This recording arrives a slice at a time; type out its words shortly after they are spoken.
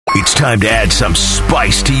It's time to add some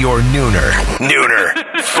spice to your nooner.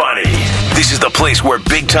 Nooner Funny. This is the place where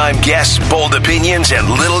big-time guests, bold opinions, and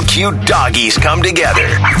little cute doggies come together.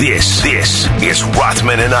 This is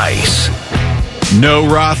Rothman and Ice. No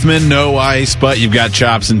Rothman, no Ice, but you've got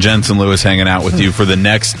Chops and Jensen Lewis hanging out with you for the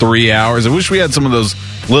next 3 hours. I wish we had some of those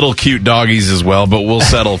little cute doggies as well, but we'll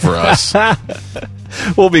settle for us.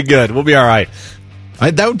 We'll be good. We'll be all right.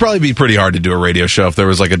 That would probably be pretty hard to do a radio show if there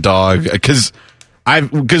was like a dog, because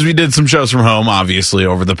we did some shows from home, obviously,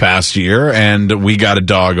 over the past year, and we got a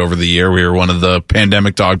dog over the year. We were one of the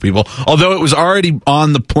pandemic dog people, although it was already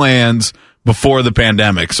on the plans before the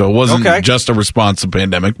pandemic, so it wasn't just a response to the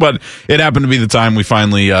pandemic, but it happened to be the time we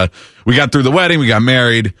finally we got through the wedding, we got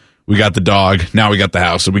married, we got the dog, now we got the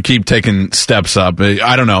house, so we keep taking steps up.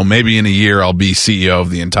 I don't know, maybe in a year I'll be CEO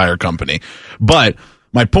of the entire company, but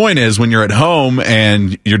my point is, when you're at home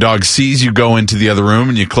and your dog sees you go into the other room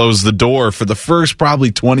and you close the door for the first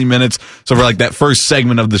probably 20 minutes, so for like that first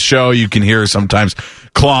segment of the show, you can hear sometimes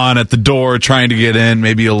clawing at the door, trying to get in,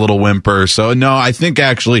 maybe a little whimper. So no, I think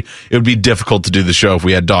actually it would be difficult to do the show if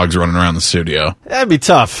we had dogs running around the studio. That'd be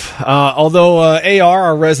tough. Although AR,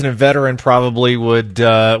 our resident veteran, probably would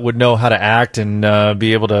know how to act and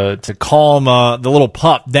be able to calm the little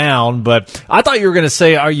pup down. But I thought you were going to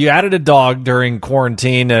say, you added a dog during quarantine.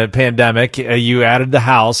 Pandemic, you added the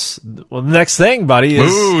house. Well, the next thing, buddy,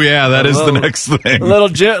 is that is the next thing.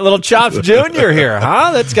 Little Chops Jr. here, huh?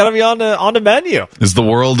 That's got to be on the menu. Is the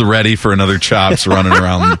world ready for another Chops running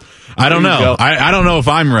around? I don't know. I don't know if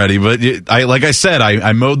I'm ready, but like I said,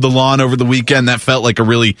 I mowed the lawn over the weekend. That felt like a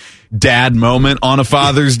really dad moment on a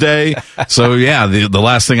Father's Day. So yeah, the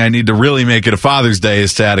last thing I need to really make it a Father's Day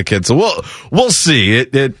is to add a kid. So we'll see.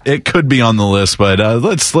 It could be on the list, but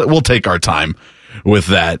we'll take our time with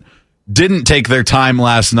that. Didn't take their time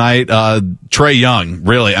last night. Trae Young,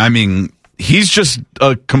 really, I mean, he's just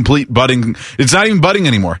a complete budding. It's not even budding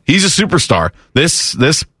anymore. He's a superstar. This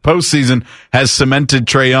postseason has cemented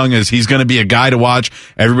Trae Young as he's going to be a guy to watch.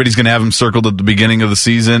 Everybody's going to have him circled at the beginning of the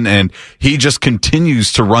season, and he just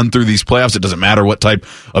continues to run through these playoffs. It doesn't matter what type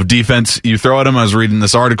of defense you throw at him. I was reading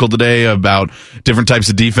this article today about different types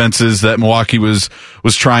of defenses that Milwaukee was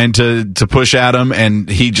trying to push at him, and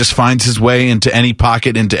he just finds his way into any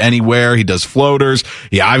pocket, into anywhere. He does floaters.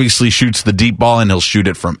 He obviously shoots the deep ball, and he'll shoot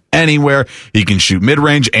it from anywhere. He can shoot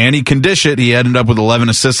mid-range, and he can dish it. He ended up with 11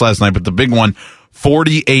 assists last night, but the big one,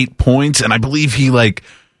 48 points, and I believe he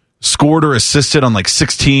scored or assisted on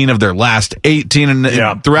 16 of their last 18,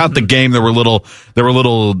 and throughout the game there were little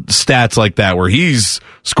stats like that where he's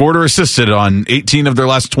scored or assisted on 18 of their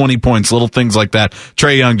last 20 points, little things like that.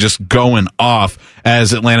 Trae Young just going off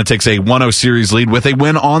as Atlanta takes a 1-0 series lead with a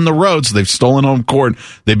win on the road, so they've stolen home court.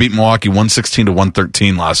 They beat Milwaukee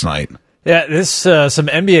 116-113 last night. Yeah, this some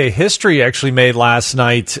NBA history actually made last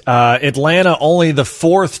night. Atlanta only the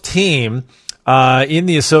fourth team in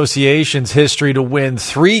the association's history to win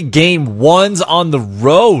 3 game ones on the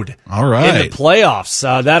road. All right. In the playoffs.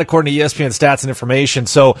 That according to ESPN Stats and Information.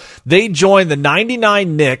 So they joined the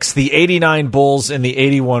 99 Knicks, the 89 Bulls, and the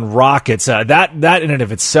 81 Rockets. That in and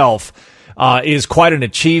of itself is quite an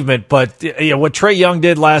achievement. But what Trae Young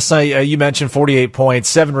did last night, you mentioned 48 points,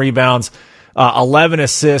 7 rebounds, 11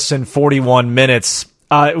 assists in 41 minutes.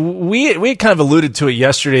 We kind of alluded to it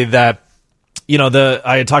yesterday that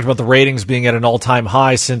I had talked about the ratings being at an all-time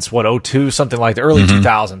high since 2002, something like the early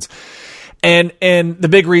 2000s. And the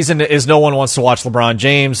big reason is no one wants to watch LeBron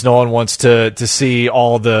James. No one wants to see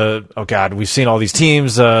all we've seen all these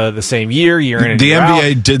teams the same year in and year out.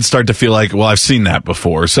 The NBA did start to feel like, well, I've seen that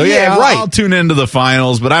before. So I'll tune into the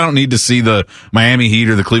finals, but I don't need to see the Miami Heat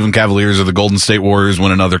or the Cleveland Cavaliers or the Golden State Warriors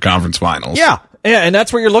win another conference finals. Yeah, and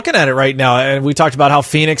that's where you're looking at it right now. And we talked about how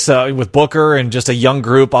Phoenix, with Booker and just a young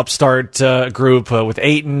group, upstart group with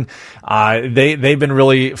Ayton, they've been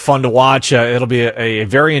really fun to watch. It'll be a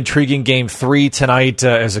very intriguing Game 3 tonight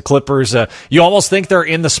as the Clippers. You almost think they're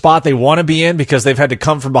in the spot they want to be in because they've had to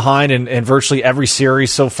come from behind in virtually every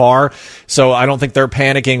series so far. So I don't think they're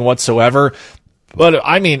panicking whatsoever. But,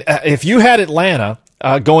 I mean, if you had Atlanta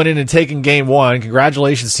going in and taking Game 1,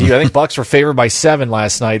 congratulations to you. I think Bucks were favored by 7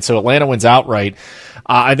 last night, so Atlanta wins outright.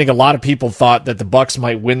 I think a lot of people thought that the Bucks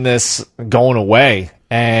might win this going away.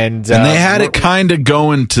 And they had it kind of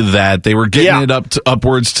going to that. They were getting it up to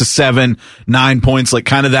upwards to 7-9 points, like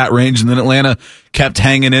kind of that range. And then Atlanta kept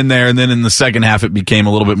hanging in there. And then in the second half, it became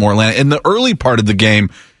a little bit more Atlanta. In the early part of the game,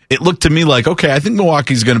 it looked to me like, okay, I think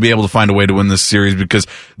Milwaukee's going to be able to find a way to win this series because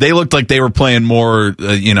they looked like they were playing more,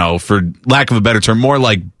 for lack of a better term, more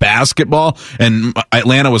like basketball. And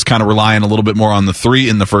Atlanta was kind of relying a little bit more on the three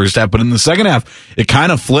in the first half. But in the second half, it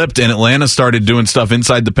kind of flipped and Atlanta started doing stuff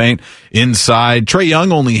inside the paint, inside. Trae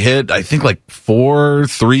Young only hit, I think, like 4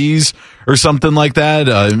 threes or something like that.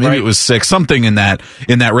 Maybe It was 6, something in that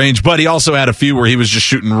range. But he also had a few where he was just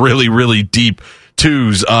shooting really, really deep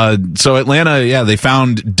twos. So Atlanta, they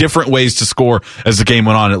found different ways to score as the game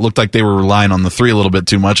went on. It looked like they were relying on the three a little bit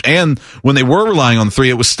too much. And when they were relying on the three,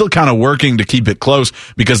 it was still kind of working to keep it close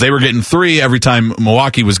because they were getting 3 every time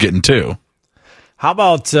Milwaukee was getting 2. How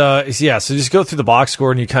about, so just go through the box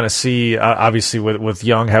score and you kind of see, obviously with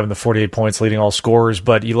Young having the 48 points leading all scorers,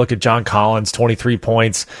 but you look at John Collins, 23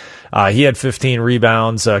 points. He had 15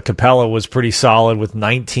 rebounds. Capella was pretty solid with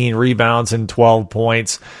 19 rebounds and 12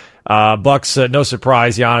 points. Bucks, no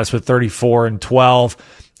surprise, Giannis with 34 and 12.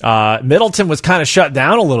 Middleton was kind of shut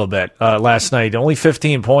down a little bit last night. Only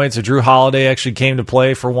 15 points. Drew Holiday actually came to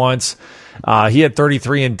play for once. He had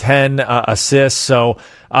 33 and 10 assists. So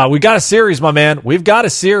we got a series, my man. We've got a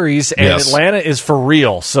series, and yes. Atlanta is for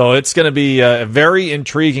real. So it's going to be very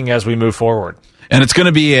intriguing as we move forward. And it's going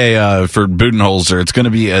to be for Budenholzer, it's going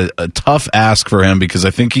to be a tough ask for him because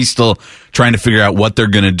I think he's still trying to figure out what they're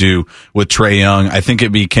going to do with Trae Young. I think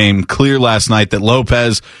it became clear last night that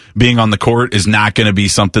Lopez being on the court is not going to be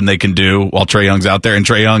something they can do while Trae Young's out there. And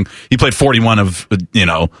Trae Young, he played 41 of,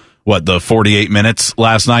 the 48 minutes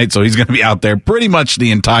last night. So he's going to be out there pretty much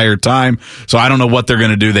the entire time. So I don't know what they're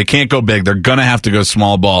going to do. They can't go big. They're going to have to go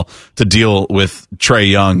small ball to deal with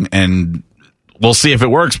Trae Young, and we'll see if it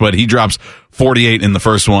works, but he drops 48 in the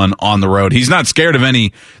first one on the road. He's not scared of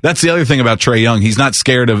any. That's the other thing about Trae Young. He's not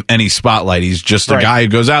scared of any spotlight. He's just a guy who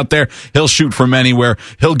goes out there. He'll shoot from anywhere.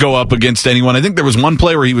 He'll go up against anyone. I think there was one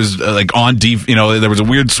play where he was on deep. There was a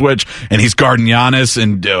weird switch and he's guarding Giannis.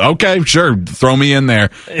 And okay, sure, throw me in there.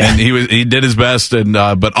 Yeah. And he did his best. And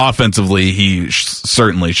but offensively, he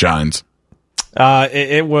certainly shines.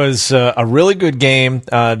 It was a really good game.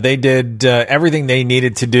 They did everything they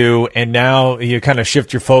needed to do, and now you kind of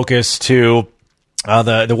shift your focus to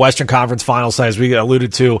the Western Conference Finals, as we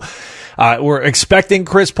alluded to. We're expecting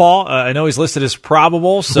Chris Paul. I know he's listed as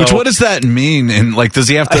probable. So, what does that mean? And does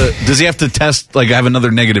he have to test? Have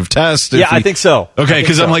another negative test? I think so. Okay,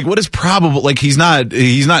 because I'm like, what is probable? He's not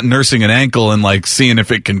nursing an ankle and seeing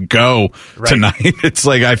if it can go tonight. It's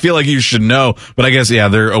I feel like you should know, but I guess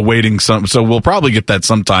they're awaiting some. So we'll probably get that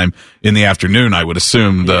sometime in the afternoon. I would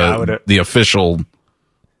assume the official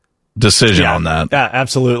decision on that. Yeah,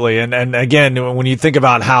 absolutely. And again, when you think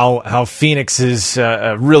about how Phoenix has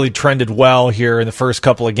really trended well here in the first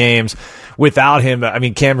couple of games without him, I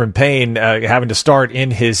mean, Cameron Payne having to start in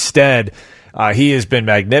his stead, he has been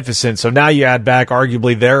magnificent. So now you add back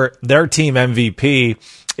arguably their team MVP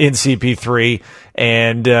in CP3,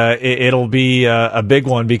 and it'll be a big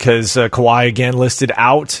one because Kawhi again listed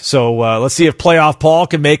out. So let's see if playoff Paul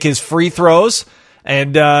can make his free throws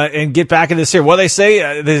and get back in this series. Well, they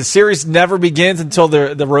say the series never begins until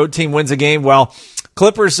the road team wins a game. Well,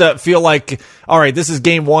 Clippers feel like, all right, this is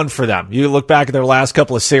game 1 for them. You look back at their last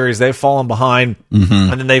couple of series, they've fallen behind,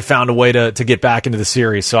 and then they found a way to get back into the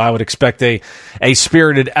series. So I would expect a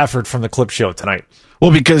spirited effort from the Clip Show tonight.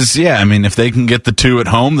 Well, because, if they can get the 2 at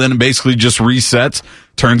home, then it basically just resets,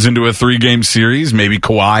 turns into a 3-game series. Maybe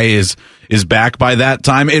Kawhi is back by that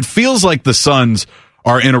time. It feels like the Suns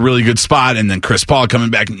are in a really good spot, and then Chris Paul coming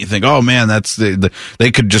back, and you think, oh man, that's they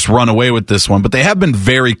could just run away with this one. But they have been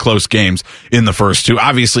very close games in the first 2.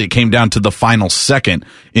 Obviously, it came down to the final second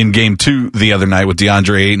in game 2 the other night with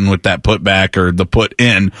DeAndre Ayton with that putback or the put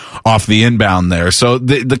in off the inbound there. So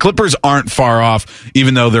the Clippers aren't far off,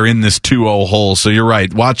 even though they're in this 2-0 hole. So you're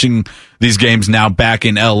right. Watching these games now back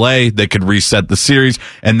in LA, they could reset the series.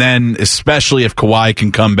 And then, especially if Kawhi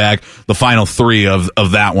can come back, the final 3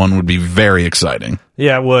 of that one would be very exciting.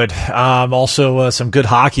 Yeah, it would. Also, some good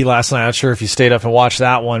hockey last night. Not sure if you stayed up and watched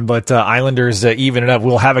that one, but Islanders even it up.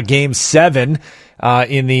 We'll have a game 7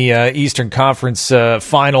 in the Eastern Conference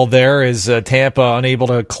final there as Tampa unable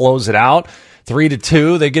to close it out.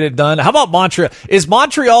 3-2, they get it done. How about Montreal? Is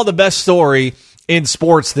Montreal the best story in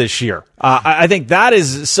sports this year? I think that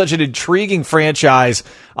is such an intriguing franchise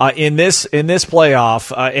in this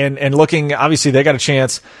playoff. And looking, obviously, they got a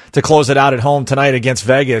chance to close it out at home tonight against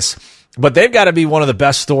Vegas. But they've got to be one of the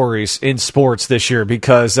best stories in sports this year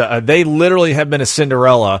because they literally have been a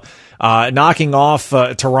Cinderella, knocking off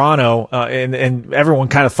Toronto, and everyone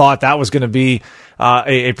kind of thought that was going to be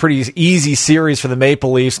a pretty easy series for the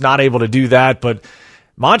Maple Leafs. Not able to do that, but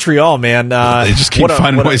Montreal, man. They just keep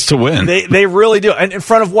finding ways to win. They really do. And in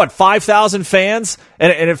front of 5,000 fans?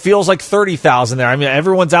 And it feels like 30,000 there. I mean,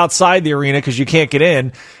 everyone's outside the arena because you can't get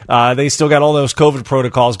in. They still got all those COVID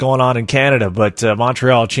protocols going on in Canada. But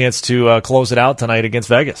Montreal, a chance to close it out tonight against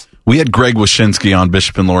Vegas. We had Greg Wyshynski on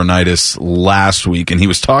Bishop and Laurinaitis last week, and he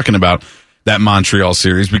was talking about that Montreal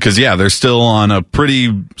series because, they're still on a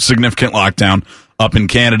pretty significant lockdown up in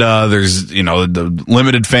Canada. There's, the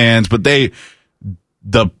limited fans, but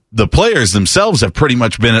the players themselves have pretty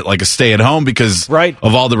much been at like a stay at home because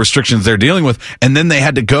of all the restrictions they're dealing with. And then they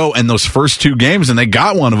had to go in those first 2 games and they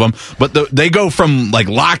got one of them, but they go from like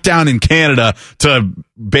lockdown in Canada to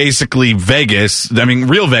basically Vegas. I mean,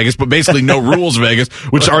 real Vegas, but basically no rules Vegas,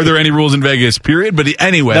 which are there any rules in Vegas, period? But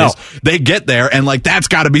anyways, They get there and like, that's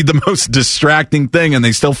gotta be the most distracting thing. And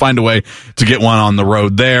they still find a way to get one on the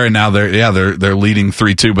road there. And now they're leading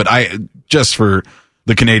 3-2. But just for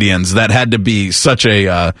the Canadians, that had to be such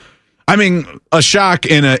a shock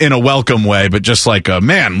in a welcome way, but just like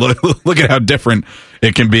man, look at how different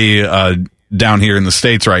it can be down here in the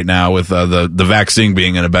States right now with the vaccine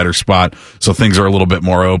being in a better spot, so things are a little bit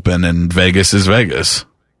more open, and Vegas is Vegas.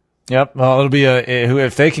 Yep. Well, it'll be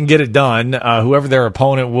if they can get it done, whoever their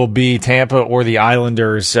opponent will be, Tampa or the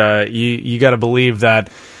Islanders. You got to believe that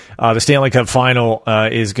the Stanley Cup Final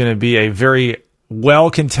is going to be a very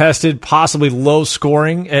well contested, possibly low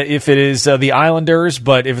scoring if it is the Islanders,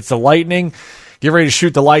 but if it's the Lightning, get ready to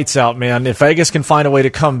shoot the lights out, man. If Vegas can find a way to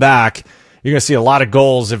come back, you're going to see a lot of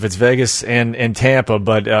goals if it's Vegas and Tampa,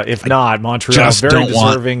 but if not, Montreal is very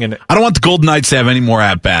deserving. I don't want the Golden Knights to have any more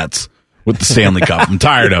at-bats with the Stanley Cup. I'm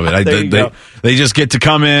tired of it. They just get to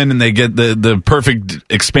come in and they get the perfect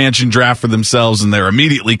expansion draft for themselves, and they're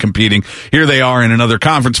immediately competing. Here they are in another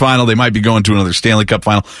conference final. They might be going to another Stanley Cup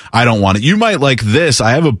final. I don't want it. You might like this.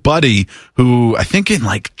 I have a buddy who, I think in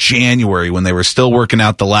like January, when they were still working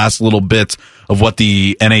out the last little bits of what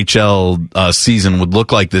the NHL season would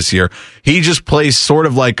look like this year, he just placed sort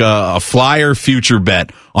of like a flyer future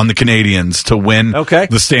bet on the Canadians to win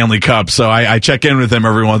the Stanley Cup. So I check in with him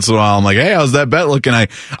every once in a while. I'm like, hey, how's that bet looking?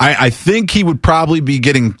 I think he would probably be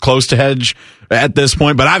getting close to hedge at this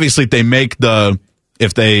point, but obviously if they make the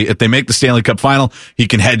Stanley Cup final, he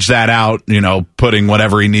can hedge that out, putting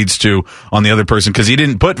whatever he needs to on the other person, because he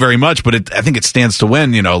didn't put very much, but I think it stands to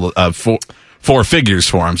win, four figures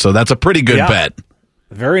for him. So that's a pretty good bet.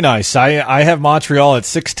 Very nice. I have Montreal at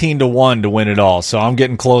 16-1 to win it all. So I'm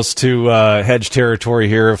getting close to hedge territory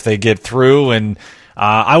here if they get through. And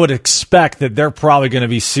I would expect that they're probably going to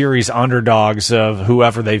be series underdogs of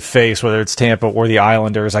whoever they face, whether it's Tampa or the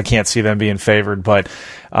Islanders. I can't see them being favored. But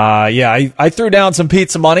I threw down some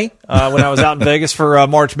pizza money when I was out in Vegas for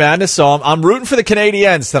March Madness. So I'm rooting for the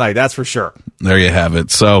Canadiens tonight. That's for sure. There you have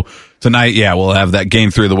it. So tonight, we'll have that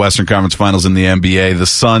game 3 of the Western Conference Finals in the NBA. The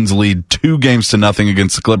Suns lead 2-0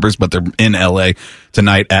 against the Clippers, but they're in LA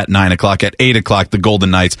tonight at 9 o'clock. At 8 o'clock, the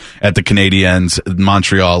Golden Knights at the Canadiens.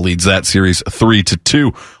 Montreal leads that series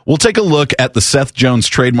 3-2. We'll take a look at the Seth Jones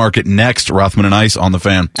trade market next. Rothman and Ice on the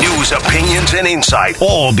Fan. News, opinions, and insight,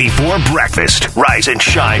 all before breakfast. Rise and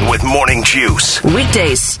shine with Morning Juice.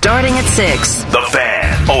 Weekdays starting at 6. The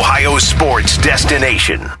Fan, Ohio's sports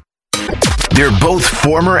destination. They're both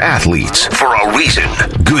former athletes for a reason.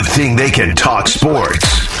 Good thing they can talk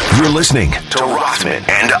sports. You're listening to Rothman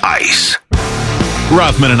and Ice.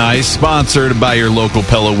 Rothman and Ice, sponsored by your local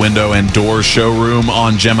Pella Window and Door showroom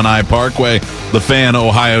on Gemini Parkway. The Fan,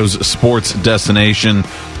 Ohio's sports destination.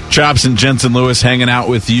 Chops and Jensen Lewis hanging out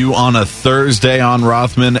with you on a Thursday on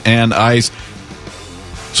Rothman and Ice.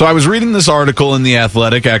 So I was reading this article in The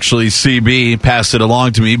Athletic. Actually, CB passed it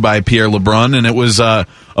along to me by Pierre LeBrun, and it was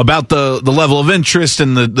about the level of interest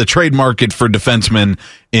in the trade market for defensemen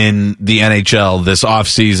in the NHL this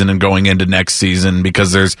offseason and going into next season,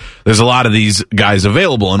 because there's a lot of these guys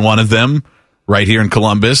available, and one of them right here in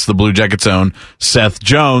Columbus, the Blue Jackets' own Seth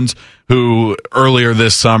Jones, who earlier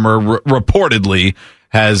this summer reportedly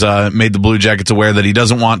has made the Blue Jackets aware that he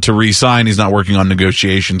doesn't want to re-sign. He's not working on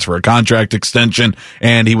negotiations for a contract extension,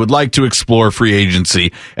 and he would like to explore free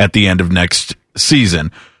agency at the end of next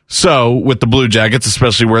season. So with the Blue Jackets,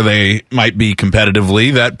 especially where they might be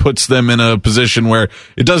competitively, that puts them in a position where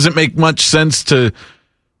it doesn't make much sense to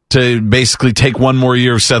basically take one more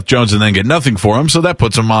year of Seth Jones and then get nothing for him. So that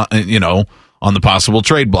puts him on the possible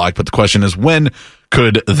trade block. But the question is, when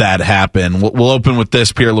could that happen? We'll open with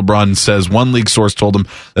this. Pierre LeBrun says one league source told him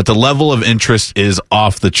that the level of interest is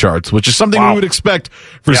off the charts, which is something we would expect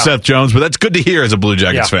for Seth Jones, but that's good to hear as a Blue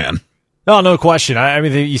Jackets fan. No question. I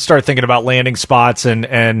mean, you start thinking about landing spots,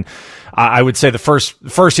 and I would say the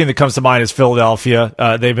first team that comes to mind is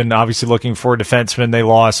Philadelphia. They've been obviously looking for a defenseman. They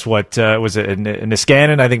lost was it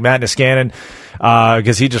Niskanen? I think Matt Niskanen,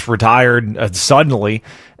 because he just retired suddenly.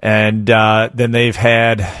 And then they've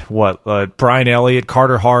had Brian Elliott,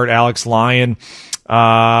 Carter Hart, Alex Lyon.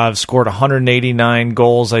 Scored 189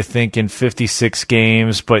 goals, I think, in 56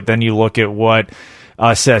 games. But then you look at what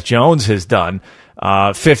Seth Jones has done.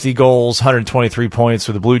 50 goals, 123 points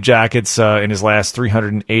for the Blue Jackets in his last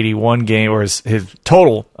 381 games, or his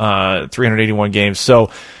total 381 games. So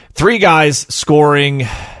 3 guys scoring,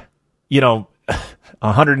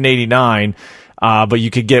 189. But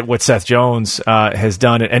you could get what Seth Jones has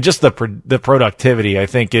done, and just the productivity, I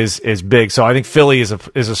think, is big. So I think Philly is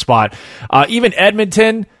a spot. Even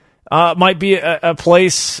Edmonton might be a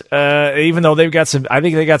place, even though they've got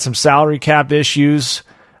some salary cap issues.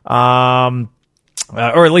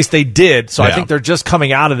 Or at least they did. So I think they're just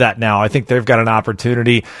coming out of that now. I think they've got an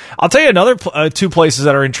opportunity. I'll tell you another 2 places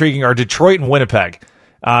that are intriguing are Detroit and Winnipeg.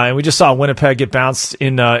 And we just saw Winnipeg get bounced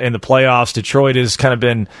in the playoffs. Detroit has kind of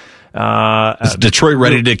been. Is Detroit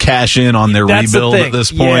ready to cash in on their rebuild at this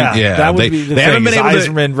point? Yeah, that would be the thing. Haven't been able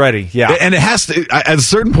Yzerman ready. Yeah, and it has to at a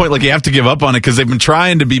certain point. Like, you have to give up on it because they've been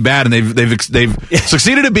trying to be bad, and they've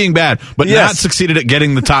succeeded at being bad, but not succeeded at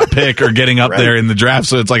getting the top pick or getting up there in the draft.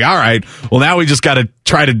 So it's like, all right, well, now we just got to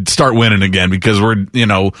try to start winning again because we're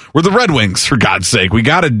the Red Wings, for God's sake. We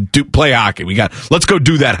got to play hockey. Let's go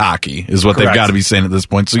do that hockey is what they've got to be saying at this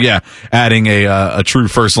point. So yeah, adding a true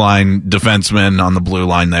first line defenseman on the blue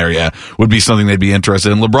line there. Would be something they'd be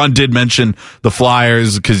interested in. LeBron did mention the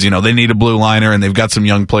Flyers because, they need a blue liner and they've got some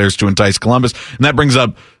young players to entice Columbus. And that brings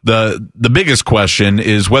up the biggest question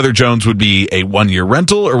is whether Jones would be a 1-year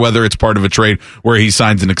rental or whether it's part of a trade where he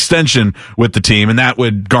signs an extension with the team, and that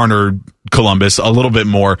would garner Columbus a little bit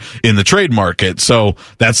more in the trade market. So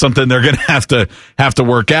that's something they're going to have to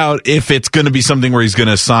work out if it's going to be something where he's going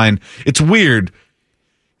to sign. It's weird.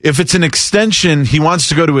 If it's an extension, he wants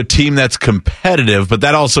to go to a team that's competitive, but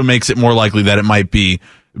that also makes it more likely that it might be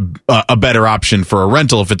a better option for a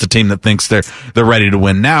rental if it's a team that thinks they're ready to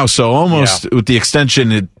win now. So almost with the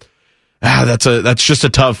extension, that's just a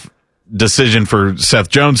tough decision for Seth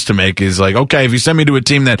Jones to make. Is like, okay, if you send me to a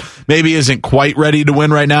team that maybe isn't quite ready to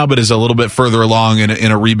win right now, but is a little bit further along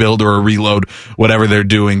in a rebuild or a reload, whatever they're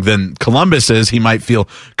doing, then Columbus is, he might feel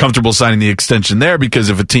comfortable signing the extension there, because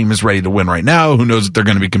if a team is ready to win right now, who knows if they're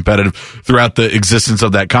going to be competitive throughout the existence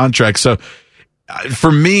of that contract. So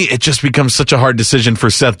for me, it just becomes such a hard decision for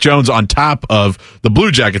Seth Jones, on top of the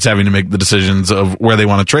Blue Jackets having to make the decisions of where they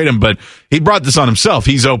want to trade him. But he brought this on himself.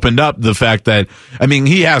 He's opened up the fact that,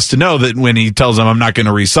 he has to know that when he tells them I'm not going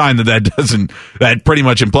to re-sign, that pretty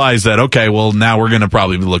much implies that, okay, well, now we're going to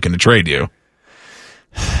probably be looking to trade you.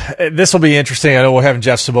 This will be interesting. I know we're having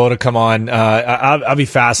Jeff Svoboda come on. I'll be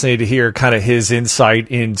fascinated to hear kind of his insight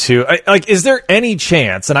into, is there any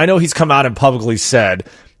chance, and I know he's come out and publicly said,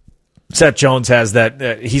 Seth Jones has,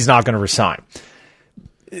 that he's not going to resign.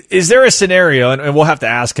 Is there a scenario, and we'll have to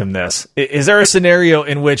ask him this, is there a scenario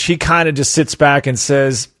in which he kind of just sits back and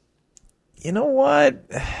says, you know what,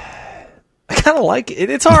 I kind of like it.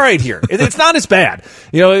 It's all right here. It's not as bad.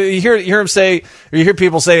 You hear him say, or you hear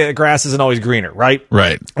people say that grass isn't always greener, right?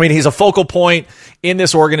 Right. He's a focal point in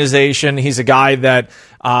this organization. He's a guy that,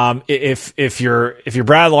 if you're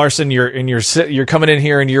Brad Larson, you're coming in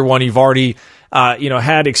here in year one, you've already,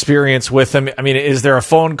 had experience with him. Is there a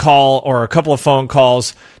phone call or a couple of phone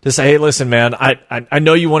calls to say, hey, listen, man, I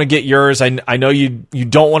know you want to get yours. I know you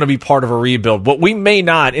don't want to be part of a rebuild, but we may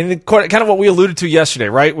not. And kind of what we alluded to yesterday,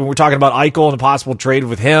 right? When we're talking about Eichel and the possible trade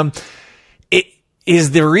with him,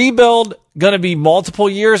 is the rebuild going to be multiple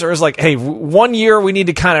years, or is like, hey, 1 year we need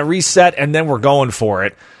to kind of reset and then we're going for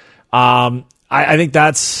it? I think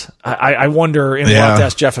that's, I wonder, and we'll have to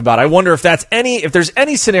ask Jeff about it. I wonder if there's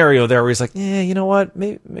any scenario there where he's like, you know what,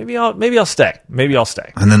 maybe I'll stay. Maybe I'll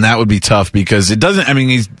stay. And then that would be tough, because it doesn't,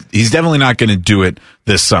 he's definitely not going to do it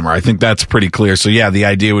this summer. I think that's pretty clear. So yeah, the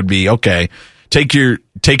idea would be, okay, take your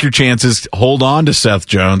chances, hold on to Seth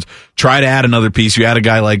Jones, try to add another piece. You add a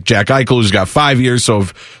guy like Jack Eichel, who's got 5 years. So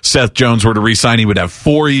if Seth Jones were to re-sign, he would have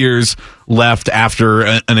 4 years left after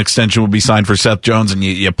an extension would be signed for Seth Jones. And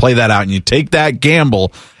you play that out and you take that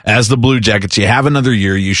gamble as the Blue Jackets. You have another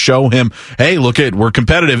year. You show him, hey, we're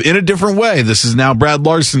competitive in a different way. This is now Brad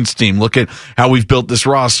Larson's team. Look at how we've built this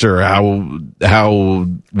roster, how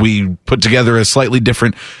we put together a slightly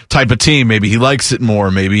different type of team. Maybe he likes it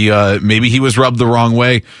more. Maybe he was rubbed the wrong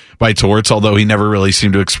way by Torts, although he never really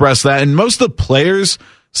seemed to express that. And most of the players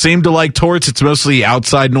seem to like Torts. It's mostly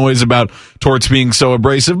outside noise about Torts being so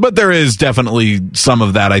abrasive, but there is definitely some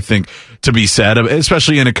of that, I think, to be said,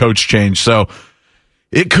 especially in a coach change. So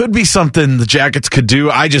it could be something the Jackets could do.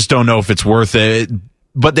 I just don't know if it's worth it.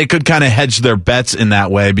 But they could kind of hedge their bets in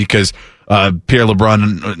that way because Pierre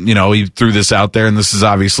LeBrun, he threw this out there, and this is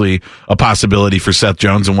obviously a possibility for Seth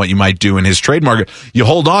Jones and what you might do in his trade market. You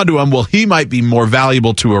hold on to him, well, he might be more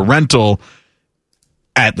valuable to a rental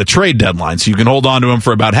at the trade deadline. So you can hold on to him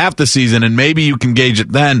for about half the season, and maybe you can gauge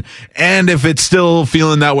it then. And if it's still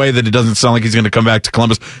feeling that way, that it doesn't sound like he's going to come back to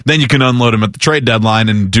Columbus, then you can unload him at the trade deadline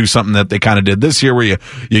and do something that they kind of did this year where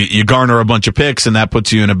you garner a bunch of picks, and that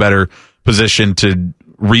puts you in a better position to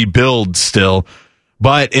rebuild still.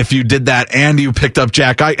 But if you did that and you picked up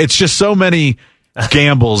Jack Eichel, it's just so many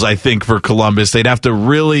gambles, I think, for Columbus. They'd have to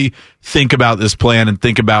really think about this plan and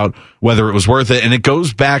think about whether it was worth it. And it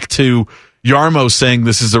goes back to Jarmo saying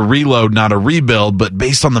this is a reload, not a rebuild, but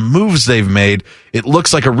based on the moves they've made, it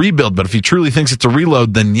looks like a rebuild. But if he truly thinks it's a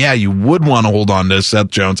reload, then yeah, you would want to hold on to Seth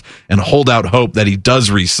Jones and hold out hope that he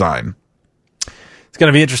does re-sign. It's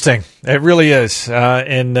going to be interesting. It really is.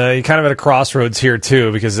 And you're kind of at a crossroads here,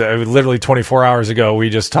 too, because literally 24 hours ago, we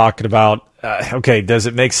just talked about, okay, does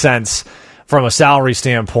it make sense from a salary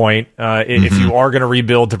standpoint if you are going to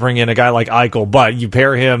rebuild to bring in a guy like Eichel, but you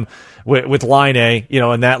pair him with Line A,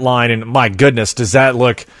 in that line, and my goodness, does that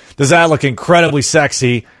look incredibly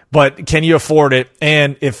sexy? But can you afford it?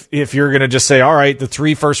 And if you're going to just say, all right, the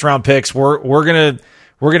 3 first-round picks, we're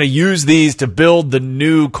gonna use these to build the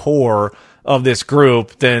new core of this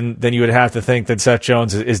group, then you would have to think that Seth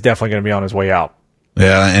Jones is definitely going to be on his way out.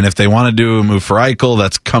 Yeah, and if they want to do a move for Eichel,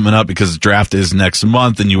 that's coming up because the draft is next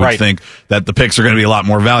month, and you would think that the picks are going to be a lot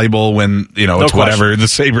more valuable when, it's whatever the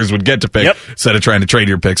Sabres would get to pick instead of trying to trade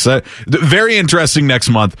your picks. Very interesting next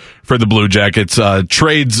month for the Blue Jackets.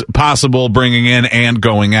 Trades possible, bringing in and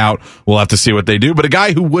going out. We'll have to see what they do. But a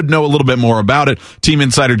guy who would know a little bit more about it, team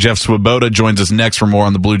insider Jeff Swoboda, joins us next for more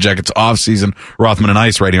on the Blue Jackets offseason. Rothman and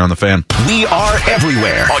Ice right here on The Fan. We are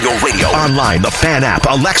everywhere. On your radio, online, the Fan app,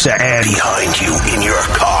 Alexa, and behind you in your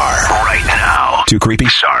car right now. Too creepy?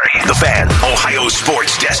 Sorry. The Fan, Ohio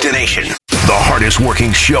sports destination. The hardest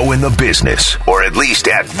working show in the business, or at least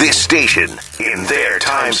at this station, in their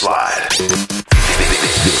time slot.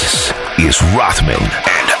 This is Rothman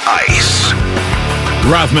and Ice.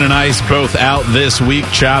 Rothman and Ice both out this week.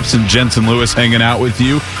 Chops and Jensen Lewis hanging out with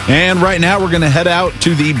you. And right now we're going to head out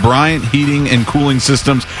to the Bryant Heating and Cooling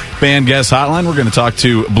Systems fan guest hotline. We're going to talk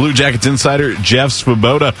to Blue Jackets insider Jeff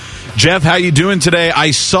Swoboda. Jeff, how you doing today?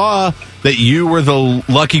 I saw that you were the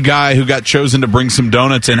lucky guy who got chosen to bring some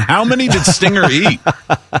donuts in. How many did Stinger eat?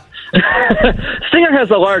 Stinger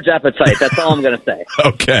has a large appetite. That's all I'm going to say.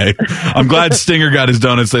 Okay, I'm glad Stinger got his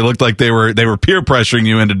donuts. They looked like they were peer pressuring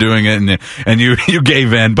you into doing it, and you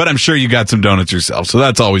gave in. But I'm sure you got some donuts yourself, so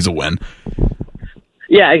that's always a win.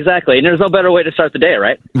 Yeah, exactly. And there's no better way to start the day,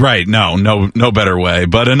 right? Right. No better way.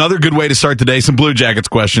 But another good way to start the day. Some Blue Jackets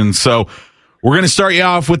questions. So we're going to start you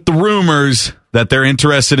off with the rumors that they're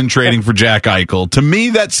interested in trading for Jack Eichel. To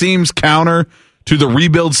me, that seems counter to the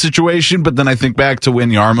rebuild situation, but then I think back to when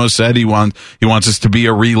Jarmo said he wants us to be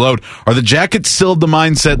a reload. Are the Jackets still the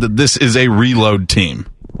mindset that this is a reload team?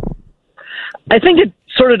 I think it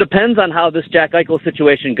sort of depends on how this Jack Eichel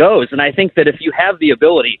situation goes, and I think that if you have the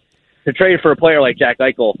ability to trade for a player like Jack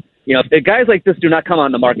Eichel, if guys like this do not come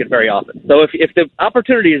on the market very often. So if the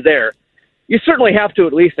opportunity is there, you certainly have to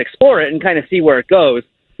at least explore it and kind of see where it goes.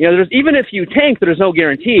 Even if you tank, there's no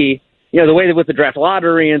guarantee, the way that with the draft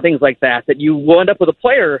lottery and things like that you will end up with a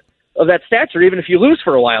player of that stature, even if you lose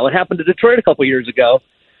for a while. It happened to Detroit a couple years ago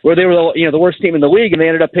where they were the worst team in the league, and they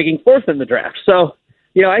ended up picking 4th in the draft. So,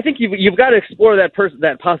 I think you've got to explore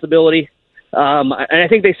that possibility. And I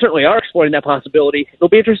think they certainly are exploring that possibility. It'll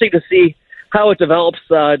be interesting to see how it develops.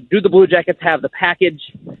 Do the Blue Jackets have the package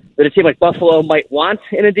that a team like Buffalo might want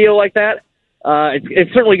in a deal like that?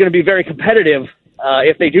 It's certainly going to be very competitive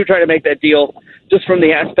if they do try to make that deal, just from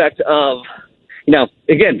the aspect of,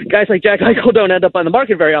 again, guys like Jack Eichel don't end up on the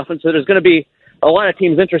market very often, so there's going to be a lot of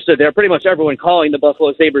teams interested there, pretty much everyone calling the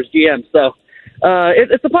Buffalo Sabres GM. So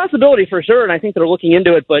it's a possibility for sure, and I think they're looking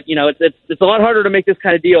into it, but, it's a lot harder to make this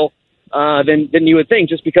kind of deal than you would think,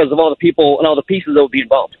 just because of all the people and all the pieces that would be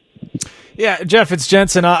involved. Yeah, Jeff, it's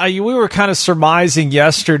Jensen. We were kind of surmising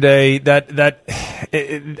yesterday that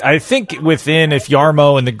I think within, if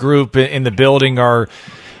Jarmo and the group in the building are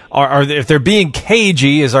if they're being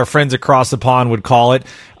cagey, as our friends across the pond would call it,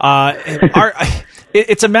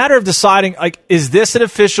 it's a matter of deciding, is this an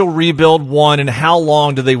official rebuild one, and how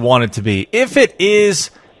long do they want it to be? If it is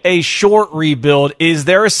a short rebuild, is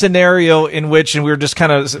there a scenario in which, and we were just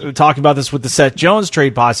kind of talking about this with the Seth Jones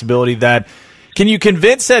trade possibility, that can you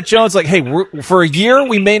convince Seth Jones, hey, for a year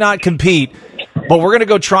we may not compete, but we're going to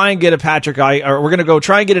go try and get a or we're going to go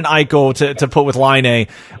try and get an Eichel to put with Laine.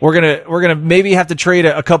 We're going to maybe have to trade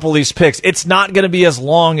a couple of these picks. It's not going to be as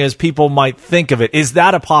long as people might think of it. Is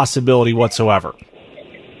that a possibility whatsoever?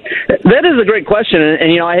 That is a great question,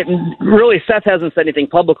 and Seth hasn't said anything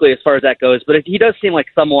publicly as far as that goes, but he does seem like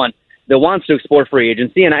someone that wants to explore free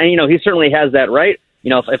agency, and he certainly has that right.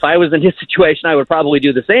 If I was in his situation, I would probably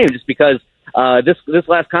do the same, just because this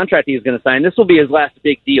last contract he's going to sign, this will be his last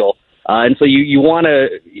big deal, and so you want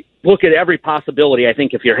to look at every possibility, I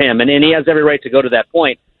think, if you're him, and he has every right to go to that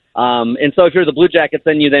point. And so if you're the Blue Jackets,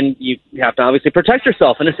 then you have to obviously protect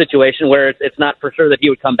yourself in a situation where it's not for sure that he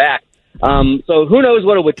would come back. So who knows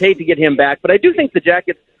what it would take to get him back. But I do think the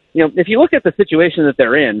Jackets, if you look at the situation that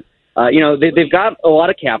they're in, they've got a lot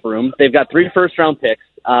of cap room. They've got 3 first-round picks.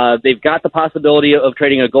 They've got the possibility of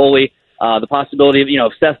trading a goalie, the possibility of,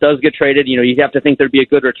 if Seth does get traded, you'd have to think there'd be a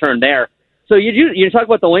good return there. So you talk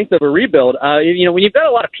about the length of a rebuild. When you've got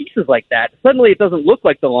a lot of pieces like that, suddenly it doesn't look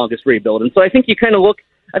like the longest rebuild. And so I think you kind of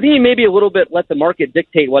I think you maybe a little bit let the market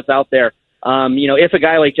dictate what's out there. If a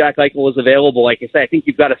guy like Jack Eichel is available, like I said, I think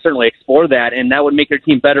you've got to certainly explore that, and that would make your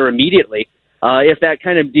team better immediately. If that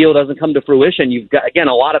kind of deal doesn't come to fruition, you've got, again,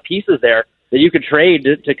 a lot of pieces there that you could trade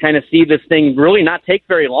to kind of see this thing really not take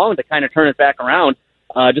very long to kind of turn it back around,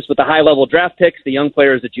 just with the high-level draft picks, the young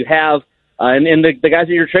players that you have, and the guys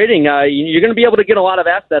that you're trading. You're going to be able to get a lot of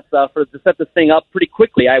assets to set this thing up pretty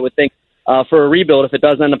quickly, I would think, for a rebuild if it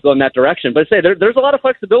does end up going that direction. But there's a lot of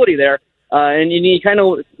flexibility there. And you kind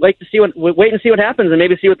of like to wait and see what happens, and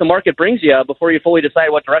maybe see what the market brings you before you fully decide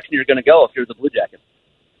what direction you're going to go if you're the Blue Jackets.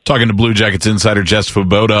 Talking to Blue Jackets insider Jess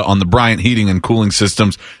Svoboda on the Bryant Heating and Cooling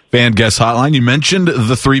Systems fan guest hotline. You mentioned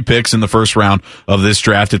the 3 picks in the first round of this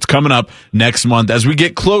draft. It's coming up next month. As we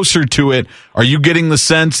get closer to it, are you getting the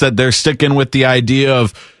sense that they're sticking with the idea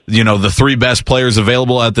of, the 3 best players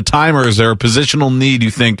available at the time, or is there a positional need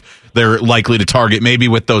you think they're likely to target, maybe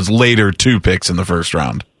with those later 2 picks in the first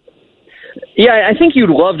round? Yeah, I think you'd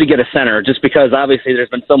love to get a center, just because obviously there's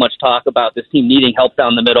been so much talk about this team needing help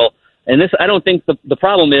down the middle. And I don't think the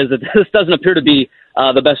problem is that this doesn't appear to be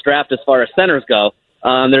the best draft as far as centers go.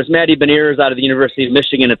 There's Matty Beniers out of the University of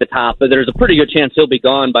Michigan at the top, but there's a pretty good chance he'll be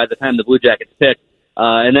gone by the time the Blue Jackets pick.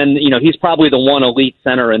 And then, he's probably the one elite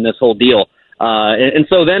center in this whole deal. And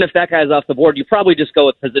so then if that guy's off the board, you probably just go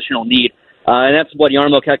with positional need. And that's what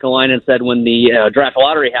Jarmo Kekalainen said when the draft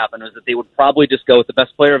lottery happened, was that they would probably just go with the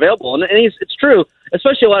best player available. And it's true,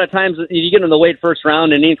 especially a lot of times you get in the late first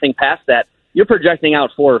round and anything past that, you're projecting out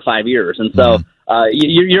 4 or 5 years. And so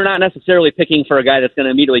you're not necessarily picking for a guy that's going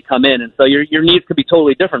to immediately come in. And so your needs could be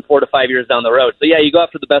totally different 4 to 5 years down the road. So, yeah, you go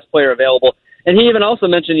after the best player available. And he even also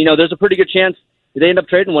mentioned, there's a pretty good chance they end up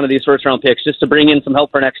trading one of these first-round picks just to bring in some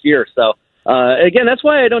help for next year. So, again, that's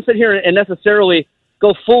why I don't sit here and necessarily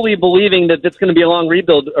go fully believing that it's going to be a long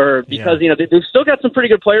rebuild, or because they've still got some pretty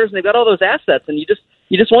good players and they've got all those assets, and you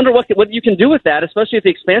just wonder what you can do with that, especially with the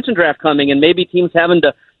expansion draft coming and maybe teams having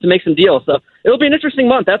to make some deals. So it'll be an interesting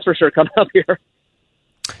month, that's for sure, coming up here.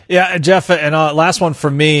 Yeah, Jeff, and last one for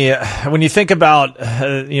me. When you think about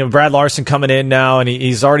Brad Larson coming in now, and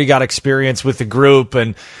he's already got experience with the group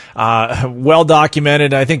and well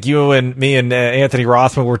documented. I think you and me and Anthony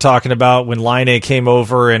Rothman were talking about when Laine came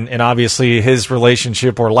over, and obviously his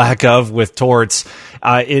relationship or lack of with Torts.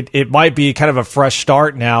 It might be kind of a fresh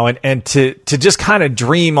start now, and to just kind of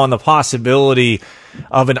dream on the possibility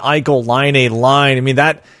of an Eichel-Laine line. I mean,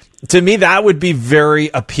 that. To me, that would be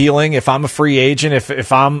very appealing if I'm a free agent,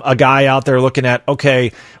 if I'm a guy out there looking at,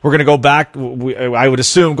 okay, we're going to go back, I would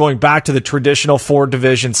assume going back to the traditional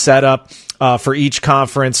 4-division setup for each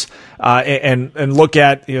conference, and look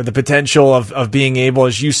at the potential of being able,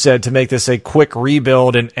 as you said, to make this a quick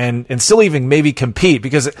rebuild and still even maybe compete.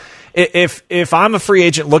 Because if I'm a free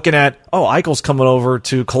agent looking at, Eichel's coming over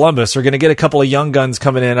to Columbus, we're going to get a couple of young guns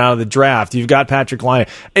coming in out of the draft, you've got Patrick Laine,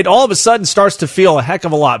 it all of a sudden starts to feel a heck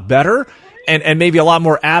of a lot better and maybe a lot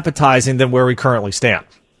more appetizing than where we currently stand.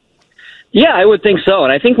 Yeah, I would think so.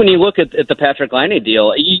 And I think when you look at the Patrick Laine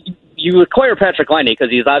deal, you acquire Patrick Laine because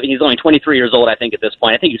he's only 23 years old, I think, at this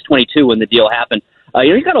point. I think he was 22 when the deal happened.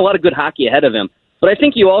 He's got a lot of good hockey ahead of him. But I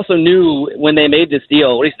think you also knew when they made this deal,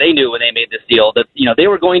 or at least they knew when they made this deal, that they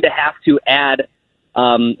were going to have to add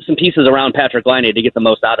some pieces around Patrick Laine to get the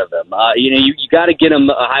most out of him. You got to get him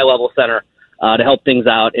a high-level center to help things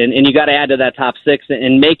out, and you got to add to that top 6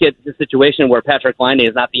 and make it the situation where Patrick Laine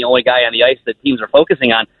is not the only guy on the ice that teams are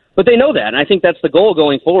focusing on. But they know that, and I think that's the goal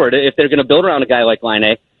going forward. If they're going to build around a guy like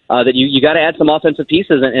Laine, that you got to add some offensive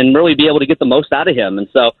pieces and really be able to get the most out of him. And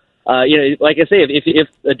so Like I say, if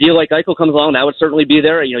a deal like Eichel comes along, that would certainly be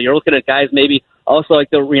there. You're looking at guys maybe also like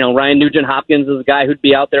Ryan Nugent-Hopkins is a guy who'd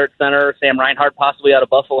be out there at center, Sam Reinhart possibly out of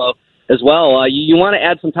Buffalo as well. You want to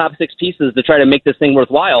add some top six pieces to try to make this thing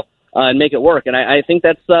worthwhile and make it work. And I think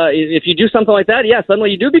that's if you do something like that,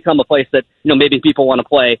 suddenly you do become a place that maybe people want to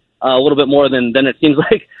play a little bit more than it seems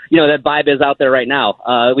like that vibe is out there right now.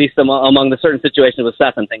 At least among the certain situations with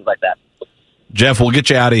Seth and things like that. Jeff, we'll get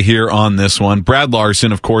you out of here on this one. Brad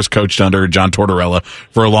Larson, of course, coached under John Tortorella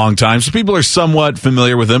for a long time, so people are somewhat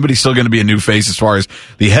familiar with him, but he's still going to be a new face as far as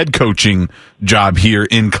the head coaching job here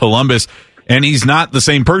in Columbus, and he's not the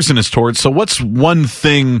same person as Torts. So what's one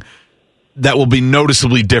thing that will be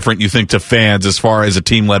noticeably different, you think, to fans as far as a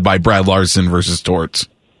team led by Brad Larson versus Torts?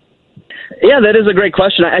 Yeah, that is a great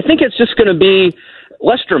question. I think it's just going to be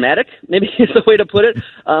less dramatic, maybe is the way to put it.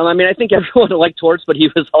 I think everyone liked Torts, but he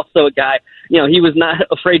was also a guy, he was not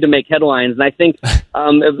afraid to make headlines. And I think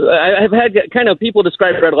I've had kind of people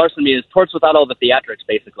describe Brad Larson to me as Torts without all the theatrics,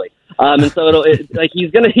 basically. And so he's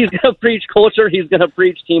gonna preach culture, he's gonna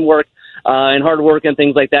preach teamwork and hard work and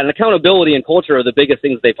things like that. And accountability and culture are the biggest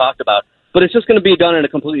things they talked about. But it's just going to be done in a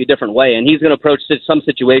completely different way, and he's going to approach some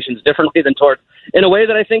situations differently than Torts in a way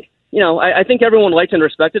that I think, I think everyone liked and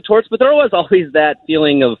respected Torts, but there was always that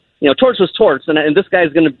feeling of, Torts was Torts, and this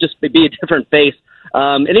guy's going to just be a different face.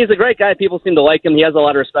 And he's a great guy. People seem to like him. He has a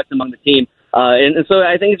lot of respect among the team. And so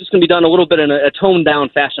I think it's just going to be done a little bit in a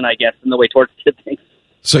toned-down fashion, I guess, in the way Torts did things.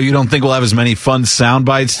 So you don't think we'll have as many fun sound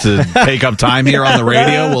bites to take up time here on the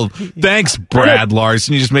radio? Well, thanks, Brad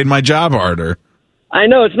Larson. You just made my job harder. I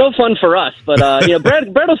know it's no fun for us, but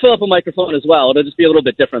Brad will fill up a microphone as well. It'll just be a little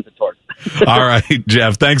bit different than Torts. All right,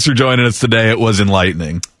 Jeff. Thanks for joining us today. It was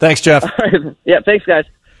enlightening. Thanks, Jeff. All right. Yeah, thanks, guys.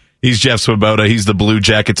 He's Jeff Swoboda. He's the Blue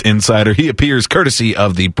Jackets insider. He appears courtesy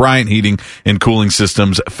of the Bryant Heating and Cooling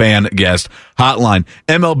Systems fan guest hotline.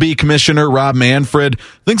 MLB Commissioner Rob Manfred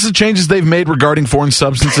thinks the changes they've made regarding foreign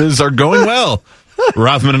substances are going well.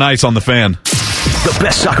 Rothman and Ice on the Fan. The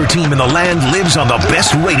best soccer team in the land lives on the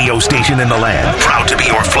best radio station in the land. Proud to be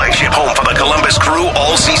your flagship home for the Columbus Crew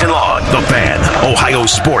all season long. The Fan, Ohio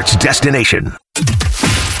sports destination.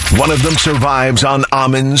 One of them survives on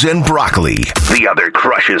almonds and broccoli. The other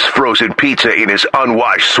crushes frozen pizza in his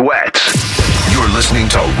unwashed sweats. You're listening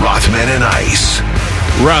to Rothman and Ice.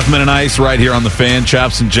 Rothman and Ice right here on The Fan.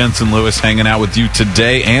 Chops and Jensen Lewis hanging out with you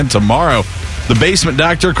today and tomorrow. The Basement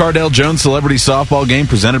Doctor Cardell Jones Celebrity Softball Game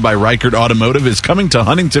presented by Reichert Automotive is coming to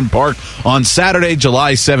Huntington Park on Saturday,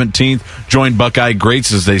 July 17th. Join Buckeye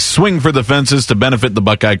greats as they swing for the fences to benefit the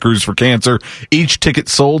Buckeye Cruise for Cancer. Each ticket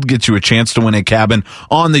sold gets you a chance to win a cabin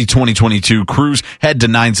on the 2022 cruise. Head to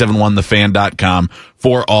 971thefan.com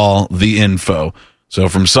for all the info. So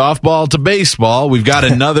from softball to baseball, we've got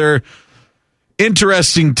another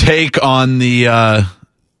interesting take on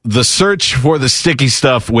the search for the sticky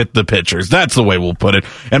stuff with the pitchers. That's the way we'll put it.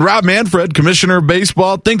 And Rob Manfred, commissioner of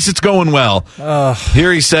baseball, thinks it's going well.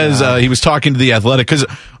 Here he says he was talking to The Athletic. Because,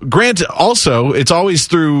 Grant, also, it's always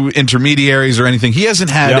through intermediaries or anything. He hasn't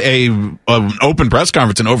had an open press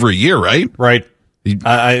conference in over a year, right? Right.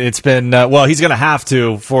 It's been, he's going to have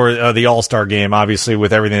to for the All-Star game, obviously,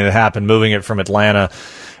 with everything that happened, moving it from Atlanta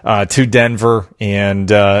to Denver, and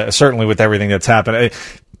certainly with everything that's happened.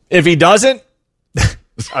 If he doesn't,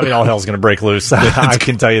 all hell's going to break loose. I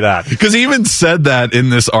can tell you that. Because he even said that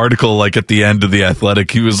in this article, like at the end of The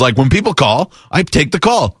Athletic. He was like, when people call, I take the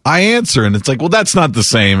call. I answer. And it's like, well, that's not the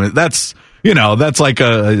same. That's like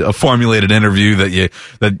a formulated interview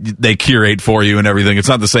that they curate for you and everything. It's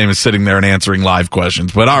not the same as sitting there and answering live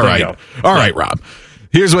questions. But all right, Rob.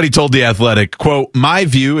 Here's what he told The Athletic, quote, "My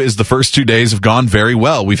view is the first 2 days have gone very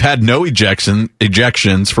well. We've had no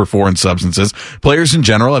ejections for foreign substances. Players in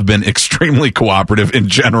general have been extremely cooperative. In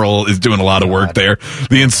general is doing a lot of work there.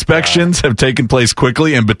 The inspections have taken place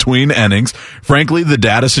quickly and between innings. Frankly, the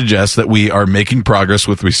data suggests that we are making progress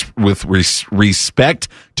with respect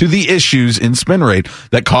to the issues in spin rate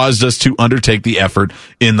that caused us to undertake the effort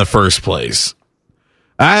in the first place."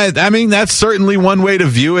 I mean, that's certainly one way to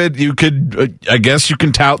view it. You could, I guess you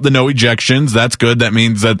can tout the no ejections. That's good. That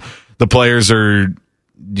means that the players are,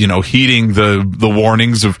 heeding the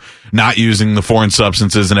warnings of not using the foreign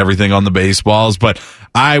substances and everything on the baseballs. But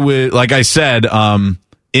I would, like I said,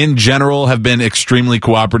 in general have been extremely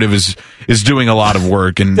cooperative, is doing a lot of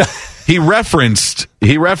work. And he referenced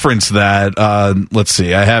that, let's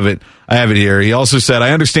see, I have it here. He also said,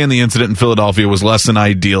 "I understand the incident in Philadelphia was less than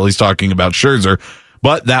ideal." He's talking about Scherzer.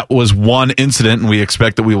 But that was one incident, and we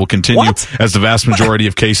expect that we will continue as the vast majority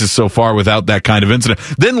of cases so far without that kind of incident.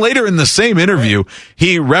 Then later in the same interview,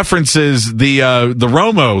 he references the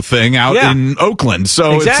Romo thing out in Oakland.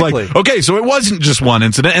 So It's like, okay, so it wasn't just one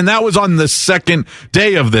incident, and that was on the second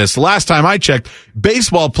day of this. Last time I checked,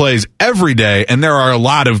 baseball plays every day, and there are a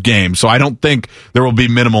lot of games, so I don't think there will be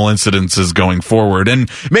minimal incidences going forward. And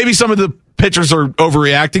maybe some of the pitchers are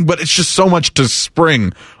overreacting, but it's just so much to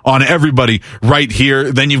spring on everybody right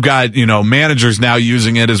here. Then you've got, managers now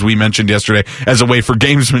using it, as we mentioned yesterday, as a way for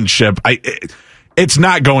gamesmanship. It's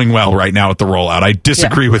not going well right now at the rollout. I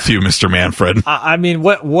disagree with you, Mr. Manfred. I mean,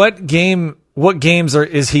 what games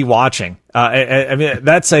is he watching? I mean,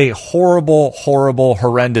 that's a horrible,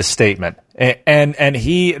 horrendous statement. And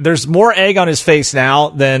there's more egg on his face now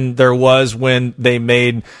than there was when they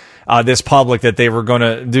made this public that they were going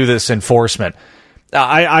to do this enforcement.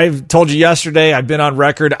 I've told you yesterday, I've been on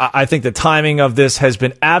record. I think the timing of this has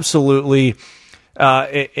been absolutely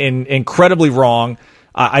incredibly wrong.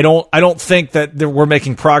 I don't think that we're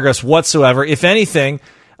making progress whatsoever. If anything,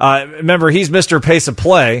 remember, he's Mr. Pace of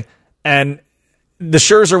Play, and the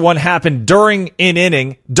Scherzer one happened during an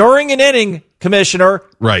inning, Commissioner.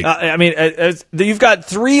 Right. I mean, you've got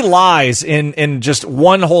 3 lies in just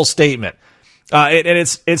one whole statement. And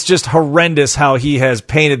it's just horrendous how he has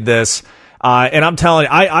painted this. And I'm telling you,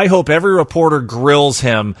 I hope every reporter grills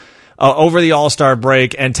him over the All-Star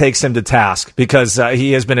break and takes him to task, because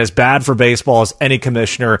he has been as bad for baseball as any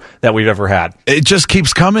commissioner that we've ever had. It just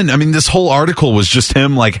keeps coming. I mean, this whole article was just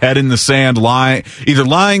him head in the sand, either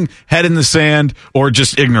lying, head in the sand, or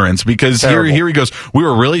just ignorance, because here he goes. We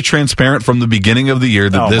were really transparent from the beginning of the year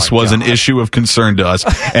that this was an issue of concern to us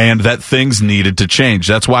and that things needed to change.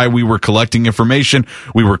 That's why we were collecting information.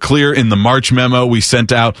 We were clear in the March memo we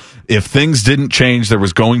sent out. If things didn't change, there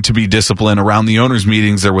was going to be discipline. Around the owners'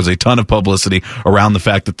 meetings, there was a ton of publicity around the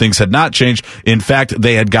fact that things had not changed. In fact,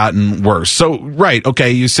 they had gotten worse. So, right,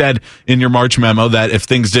 okay, you said in your March memo that if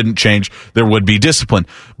things didn't change, there would be discipline.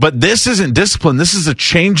 But this isn't discipline. This is a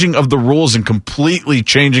changing of the rules and completely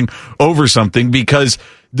changing over something, because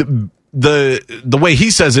the way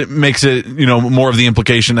he says it makes it, more of the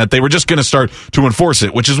implication that they were just going to start to enforce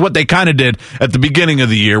it, which is what they kind of did at the beginning of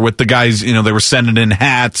the year with the guys. They were sending in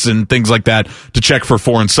hats and things like that to check for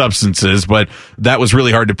foreign substances, but that was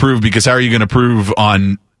really hard to prove, because how are you going to prove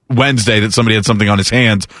on Wednesday that somebody had something on his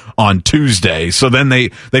hands on Tuesday? So then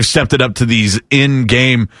they've stepped it up to these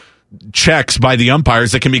in-game checks by the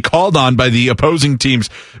umpires that can be called on by the opposing team's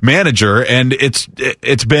manager, and it's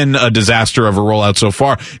been a disaster of a rollout so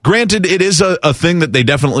far. Granted, it is a thing that they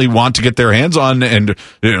definitely want to get their hands on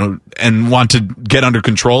and want to get under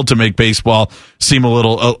control to make baseball seem a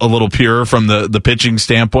little purer from the pitching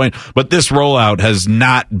standpoint, but this rollout has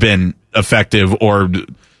not been effective or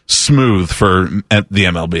smooth for the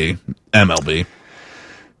MLB.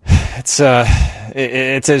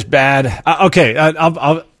 It's as bad. Okay,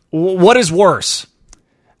 what is worse?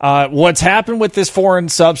 What's happened with this foreign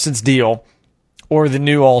substance deal, or the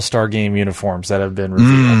new All-Star Game uniforms that have been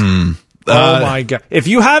revealed? Oh my God. If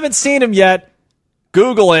you haven't seen them yet,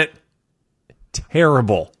 Google it.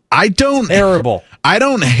 Terrible. I don't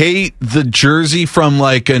hate the jersey from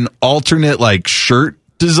an alternate shirt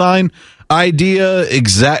design idea,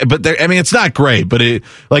 but it's not great, but it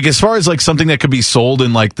as far as something that could be sold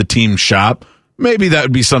in the team shop, maybe that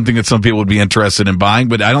would be something that some people would be interested in buying,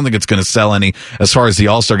 but I don't think it's going to sell any as far as the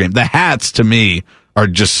All-Star Game. The hats, to me, are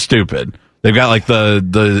just stupid. They've got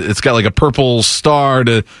it's got a purple star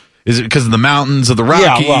is it because of the mountains of the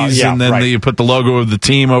Rockies? And then you put the logo of the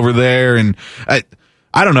team over there. And I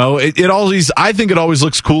don't know. I think it always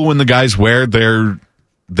looks cool when the guys wear their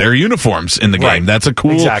uniforms in the game. Right. That's a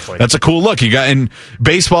cool look. And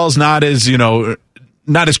baseball's not as,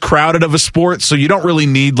 not as crowded of a sport, so you don't really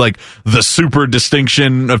need the super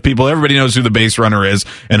distinction of people. Everybody knows who the base runner is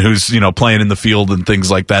and who's playing in the field and things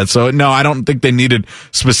like that. So no, I don't think they needed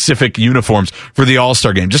specific uniforms for the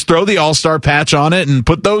All-Star Game. Just throw the All-Star patch on it and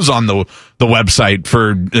put those on the website for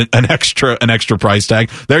an extra price tag.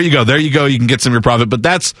 There you go. You can get some of your profit. But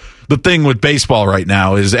that's the thing with baseball right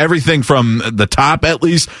now, is everything from the top, at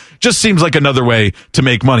least, just seems like another way to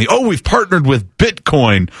make money. Oh, we've partnered with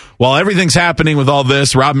Bitcoin. While everything's happening with all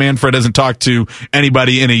this, Rob Manfred hasn't talked to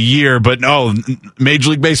anybody in a year, but no,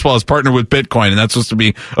 Major League Baseball has partnered with Bitcoin, and that's supposed to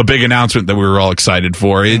be a big announcement that we were all excited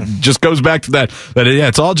for. It just goes back to that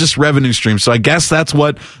it's all just revenue streams. So I guess that's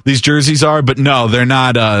what these jerseys are, but no, they're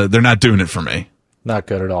not doing it for me. Not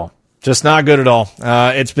good at all. Just not good at all.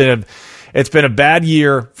 It's been a bad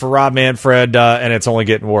year for Rob Manfred, and it's only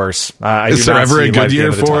getting worse. Is there ever a good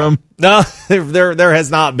year for him? No, there has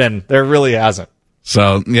not been. There really hasn't.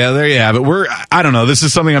 So, yeah, there you have it. I don't know. This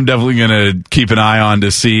is something I'm definitely going to keep an eye on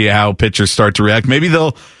to see how pitchers start to react. Maybe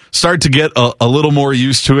they'll start to get a little more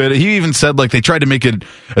used to it. He even said, like, they tried to make it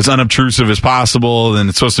as unobtrusive as possible, and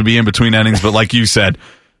it's supposed to be in between innings. But like you said,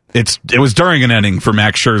 it was during an inning for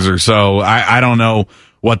Max Scherzer. So I don't know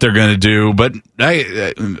what they're going to do. But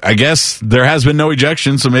I guess there has been no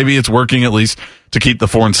ejection, so maybe it's working at least to keep the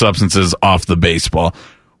foreign substances off the baseball.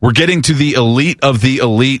 We're getting to the elite of the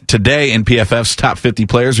elite today in PFF's top 50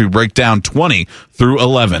 players. We break down 20 through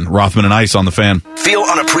 11. Rothman and Ice on the Fan. Feel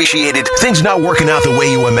unappreciated? Things not working out the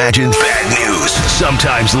way you imagined? Bad news.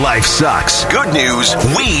 Sometimes life sucks. Good news,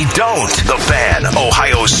 we don't. The Fan,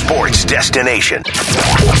 Ohio's sports destination.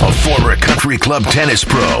 A former country club tennis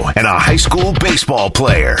pro and a high school baseball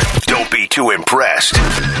player. Don't be too impressed.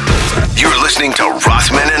 You're listening to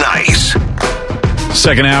Rothman and Ice.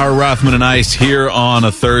 Second hour, Rothman and Ice here on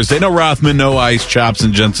a Thursday. No Rothman, no Ice, Chops,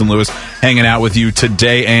 and Jensen Lewis hanging out with you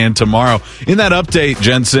today and tomorrow. In that update,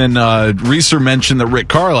 Jensen, Reeser mentioned that Rick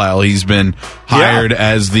Carlisle, he's been hired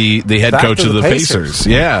as the head coach of the Pacers.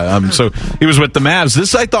 Yeah, so he was with the Mavs.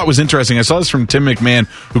 This I thought was interesting. I saw this from Tim McMahon,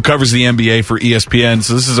 who covers the NBA for ESPN.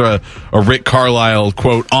 So this is a Rick Carlisle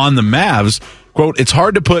quote on the Mavs. Quote, it's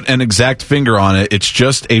hard to put an exact finger on it. It's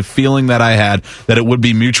just a feeling that I had that it would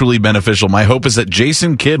be mutually beneficial. My hope is that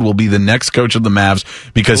Jason Kidd will be the next coach of the Mavs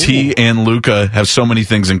because he and Luka have so many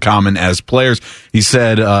things in common as players. He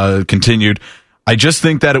said, continued, I just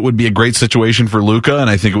think that it would be a great situation for Luka, and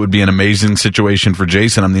I think it would be an amazing situation for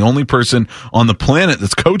Jason. I'm the only person on the planet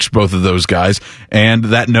that's coached both of those guys and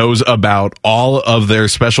that knows about all of their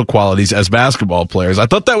special qualities as basketball players. I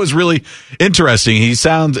thought that was really interesting. He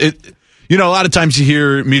sounds... You know, a lot of times you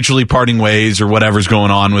hear mutually parting ways or whatever's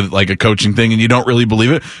going on with like a coaching thing and you don't really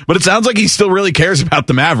believe it. But it sounds like he still really cares about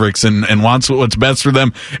the Mavericks and wants what's best for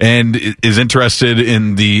them and is interested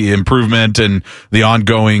in the improvement and the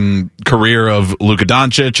ongoing career of Luka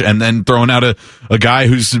Doncic, and then throwing out a guy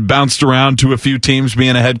who's bounced around to a few teams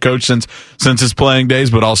being a head coach since his playing days,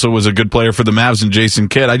 but also was a good player for the Mavs, and Jason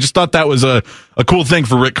Kidd. I just thought that was a cool thing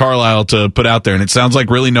for Rick Carlisle to put out there. And it sounds like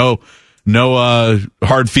really no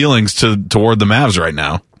hard feelings toward the Mavs right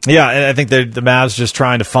now. Yeah, and I think the Mavs just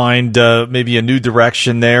trying to find maybe a new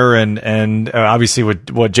direction there, and obviously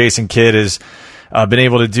what Jason Kidd has been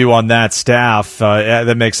able to do on that staff,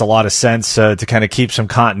 that makes a lot of sense to kind of keep some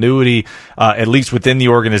continuity, at least within the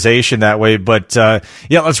organization that way. But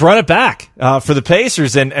let's run it back for the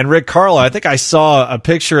Pacers and Rick Carlisle. I think I saw a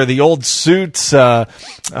picture of the old suits,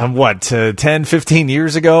 10, 15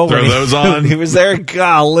 years ago. Throw those on. He was there.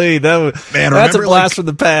 Golly, that's a blast from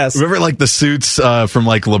the past. Remember like the suits from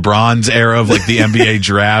like LeBron's era of like the NBA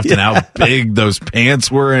draft and how big those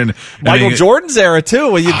pants were, and Michael Jordan's era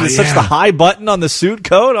too. When you did such the high button on the suit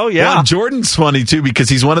coat. Oh yeah. Well, Jordan's funny too because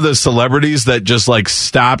he's one of those celebrities that just like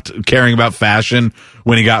stopped caring about fashion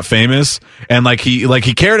when he got famous, and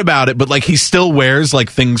he cared about it, but like he still wears like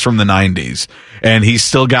things from the 90s, and he's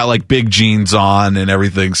still got like big jeans on and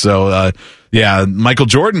everything. So Michael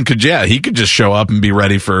Jordan could just show up and be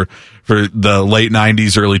ready for the late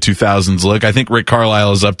 90s, early 2000s look. I think Rick Carlisle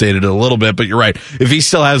has updated it a little bit, but you're right. If he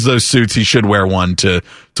still has those suits, he should wear one to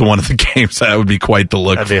one of the games. That would be quite the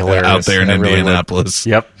look out there in Indianapolis.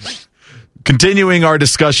 Really. Yep. Continuing our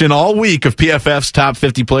discussion all week of PFF's top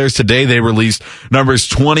 50 players, today they released numbers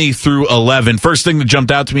 20 through 11. First thing that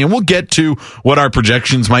jumped out to me, and we'll get to what our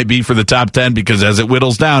projections might be for the top 10, because as it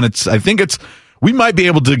whittles down, we might be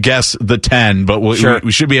able to guess the 10, but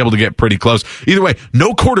we should be able to get pretty close. Either way,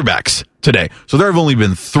 no quarterbacks today. So there have only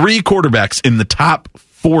been 3 quarterbacks in the top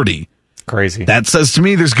 40. Crazy. That says to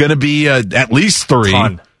me there's going to be at least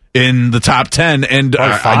 3 in the top 10. And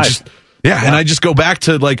and I just go back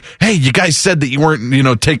to like, hey, you guys said that you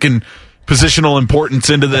weren't, taking positional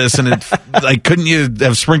importance into this, and it, couldn't you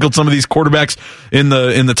have sprinkled some of these quarterbacks in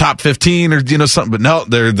the top 15 or something? But no,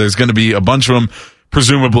 there's going to be a bunch of them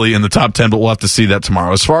presumably in the top 10, but we'll have to see that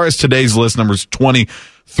tomorrow. As far as today's list, numbers 20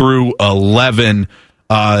 through 11,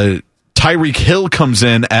 Tyreek Hill comes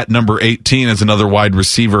in at number 18 as another wide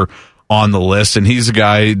receiver on the list, and he's a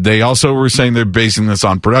guy, they also were saying they're basing this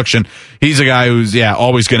on production. He's a guy who's,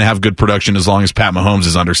 always going to have good production as long as Pat Mahomes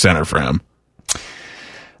is under center for him.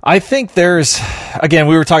 I think again,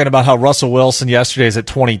 we were talking about how Russell Wilson yesterday is at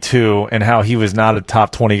 22 and how he was not a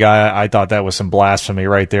top 20 guy. I thought that was some blasphemy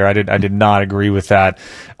right there. I did not agree with that.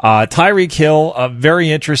 Tyreek Hill, very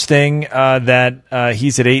interesting that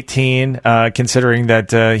he's at 18, considering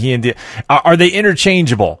that he and are they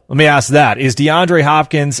interchangeable? Let me ask that. Is DeAndre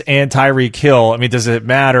Hopkins and Tyreek Hill, does it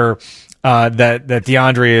matter that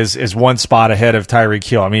DeAndre is one spot ahead of Tyreek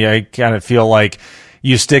Hill? I kind of feel like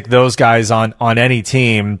you stick those guys on any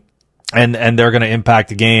team, and they're going to impact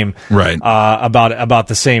the game right about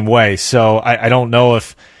the same way. So I don't know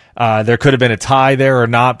if there could have been a tie there or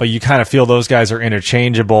not, but you kind of feel those guys are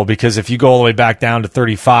interchangeable, because if you go all the way back down to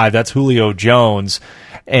 35, that's Julio Jones,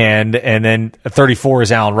 and then 34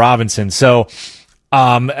 is Allen Robinson. So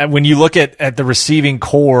when you look at the receiving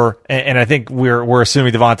core, and I think we're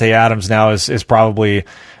assuming Devontae Adams now is probably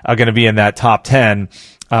going to be in that top 10.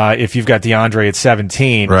 If you've got DeAndre at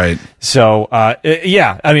 17. Right. So,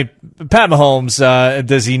 yeah, I mean, Pat Mahomes,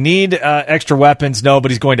 does he need extra weapons? No,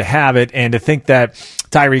 but he's going to have it. And to think that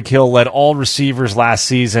Tyreek Hill led all receivers last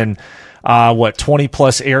season,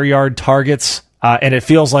 20-plus air yard targets, and it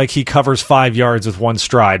feels like he covers 5 yards with one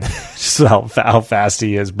stride. Just how fast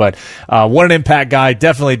he is. But what an impact guy,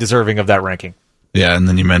 definitely deserving of that ranking. Yeah, and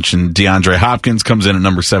then you mentioned DeAndre Hopkins comes in at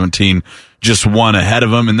number 17, just one ahead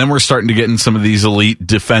of him. And then we're starting to get in some of these elite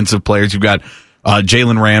defensive players. You've got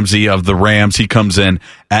Jalen Ramsey of the Rams. He comes in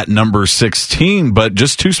at number 16, but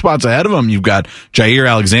just 2 spots ahead of him, you've got Jair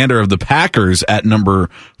Alexander of the Packers at number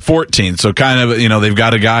 14. So kind of, they've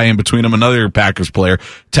got a guy in between them, another Packers player,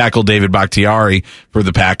 tackle David Bakhtiari for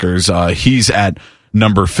the Packers. He's at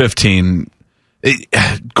number 15.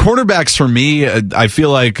 Cornerbacks for me, I feel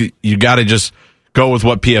like you got to just go with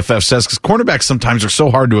what PFF says, because cornerbacks sometimes are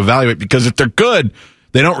so hard to evaluate, because if they're good,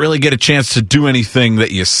 they don't really get a chance to do anything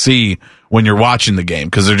that you see when you're watching the game,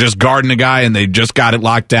 because they're just guarding a guy and they just got it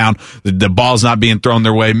locked down. The ball's not being thrown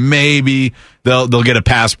their way. Maybe they'll get a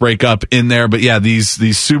pass breakup in there. But yeah,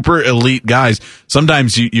 these super elite guys,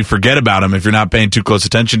 sometimes you forget about them if you're not paying too close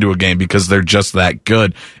attention to a game, because they're just that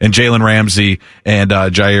good. And Jalen Ramsey and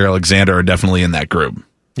Jair Alexander are definitely in that group.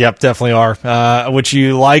 Yep, definitely are. What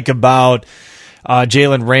you like about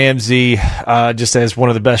Jalen Ramsey, just as one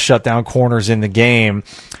of the best shutdown corners in the game.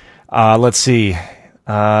 Let's see.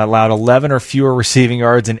 Allowed 11 or fewer receiving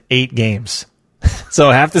yards in 8 games. So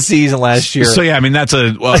half the season last year. So yeah, I mean, that's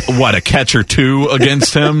a catch or 2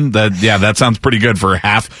 against him. That sounds pretty good for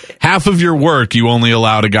half of your work. You only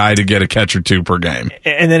allowed a guy to get a catch or 2 per game.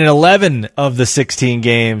 And then in 11 of the 16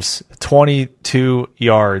 games, 22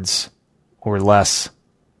 yards or less.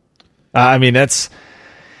 I mean, that's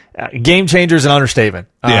game changer is an understatement.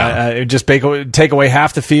 Just take away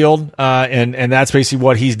half the field, and that's basically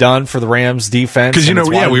what he's done for the Rams defense. Because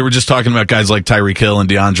we were just talking about guys like Tyreek Hill and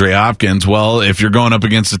DeAndre Hopkins. Well, if you're going up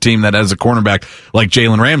against a team that has a cornerback like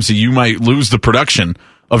Jalen Ramsey, you might lose the production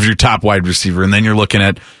of your top wide receiver, and then you're looking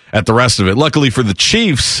at the rest of it. Luckily for the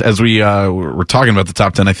Chiefs, as we're talking about the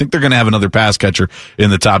top 10, I think they're going to have another pass catcher in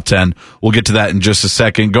the top 10. We'll get to that in just a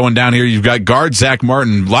second. Going down here, you've got guard Zach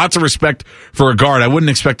Martin. Lots of respect for a guard. I wouldn't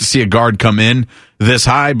expect to see a guard come in this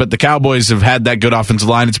high, but the Cowboys have had that good offensive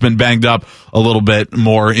line. It's been banged up a little bit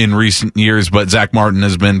more in recent years, but Zach Martin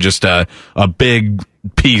has been just a big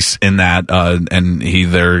piece in that, and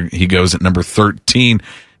he goes at number 13.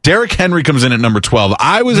 Derrick Henry comes in at number 12.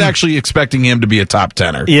 I was actually expecting him to be a top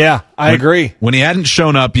 10er. Yeah, I agree. When he hadn't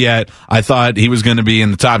shown up yet, I thought he was going to be in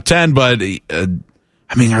the top 10, but, are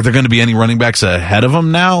there going to be any running backs ahead of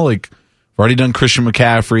him now? Like, we've already done Christian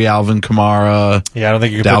McCaffrey, Alvin Kamara. Yeah, I don't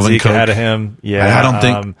think you can put Zeke ahead of him. Yeah, I don't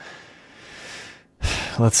think.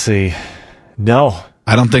 Let's see. No.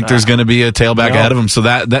 I don't think there's going to be a tailback ahead of him. So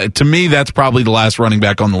that to me, that's probably the last running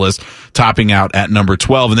back on the list, topping out at number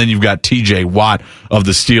 12. And then you've got TJ Watt of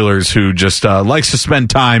the Steelers, who just likes to spend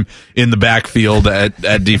time in the backfield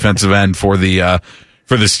at defensive end for the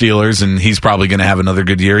Steelers, and he's probably going to have another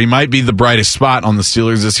good year. He might be the brightest spot on the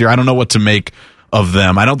Steelers this year. I don't know what to make of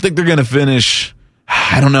them. I don't think they're going to finish.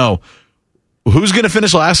 I don't know who's going to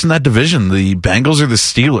finish last in that division, the Bengals or the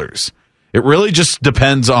Steelers. It really just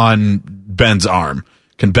depends on Ben's arm.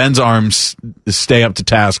 Can Ben's arm stay up to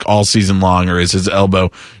task all season long, or is his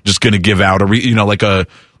elbow just going to give out like a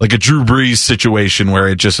Drew Brees situation where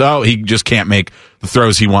he just can't make the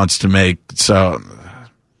throws he wants to make? So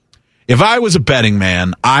if I was a betting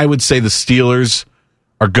man, I would say the Steelers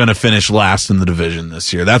are going to finish last in the division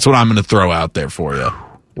this year. That's what I'm going to throw out there for you.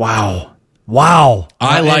 Wow.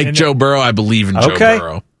 I like Joe Burrow. I believe in Joe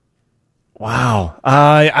Burrow. Wow.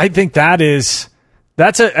 I think that's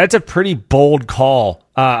a pretty bold call.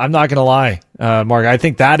 I'm not going to lie, Mark. I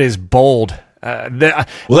think that is bold. That's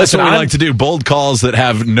what we like to do. Bold calls that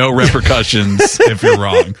have no repercussions if you're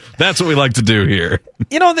wrong. That's what we like to do here.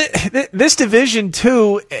 This division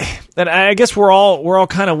too, and I guess we're all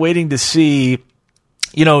kind of waiting to see,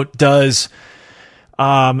 does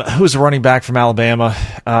who's the running back from Alabama?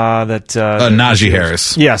 Najee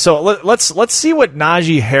Harris. Yeah. So let's see what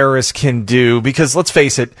Najee Harris can do, because let's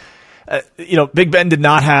face it, Big Ben did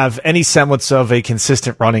not have any semblance of a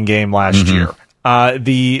consistent running game last year.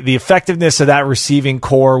 The effectiveness of that receiving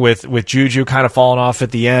core with Juju kind of falling off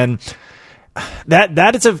at the end.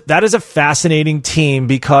 That is a fascinating team,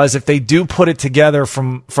 because if they do put it together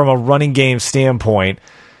from a running game standpoint,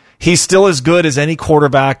 he's still as good as any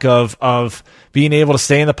quarterback of being able to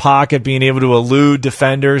stay in the pocket, being able to elude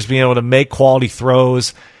defenders, being able to make quality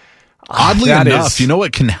throws. Oddly enough, you know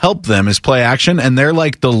what can help them is play action, and they're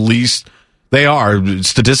like the least. They are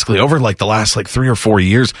statistically over like the last 3 or 4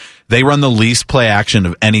 years. They run the least play action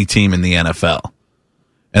of any team in the NFL,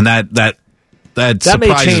 and that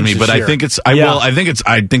surprises me. But I think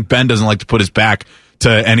I think Ben doesn't like to put his back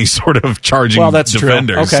to any sort of charging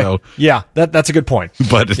defender. Okay. So yeah, that's a good point.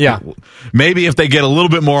 But maybe if they get a little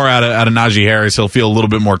bit more out of Najee Harris, he'll feel a little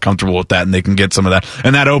bit more comfortable with that, and they can get some of that,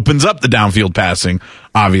 and that opens up the downfield passing,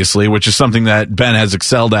 obviously, which is something that Ben has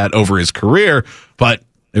excelled at over his career. But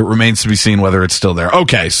it remains to be seen whether it's still there.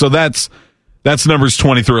 Okay, so that's numbers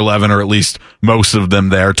 20 through 11, or at least most of them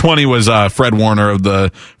there. 20 was Fred Warner of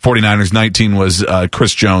the 49ers. 19 was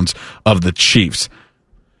Chris Jones of the Chiefs.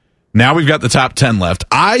 Now we've got the top 10 left.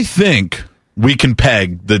 I think we can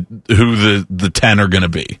peg who the 10 are going to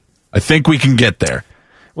be. I think we can get there.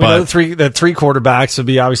 We know the three quarterbacks would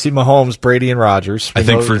be obviously Mahomes, Brady, and Rodgers.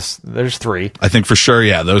 There's three. I think for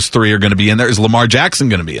sure, those three are going to be in there. Is Lamar Jackson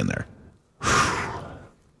going to be in there?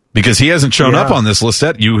 Because he hasn't shown up on this list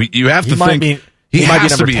yet. You have to think he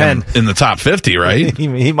has to be in the top 50, right?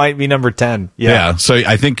 he might be number 10. Yeah. So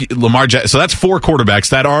I think Lamar Jackson. So that's 4 quarterbacks.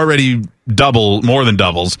 That already more than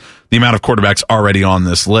doubles the amount of quarterbacks already on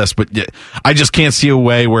this list. But I just can't see a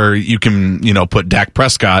way where you can, put Dak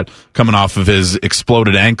Prescott coming off of his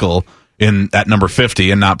exploded ankle at number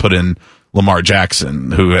 50 and not put in Lamar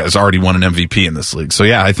Jackson, who has already won an MVP in this league. So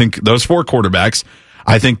I think those 4 quarterbacks.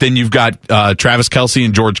 I think then you've got Travis Kelce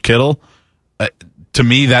and George Kittle. To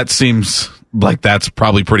me, that seems like that's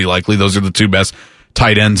probably pretty likely. Those are the 2 best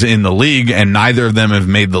tight ends in the league, and neither of them have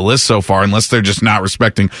made the list so far, unless they're just not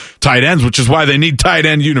respecting tight ends, which is why they need tight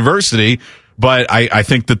end university. But I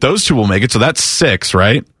think that those 2 will make it. So that's 6,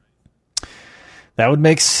 right? That would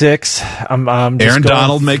make 6. Aaron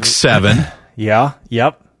Donald makes 7. Yeah.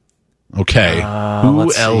 Yep. Okay.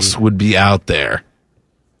 Who else would be out there?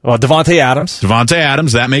 Well, Devontae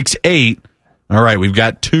Adams, that makes 8. All right, we've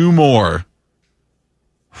got 2 more.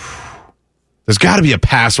 There's got to be a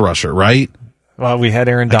pass rusher, right? Well, we had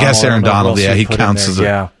Aaron Donald. I guess Aaron Donald, he counts as a...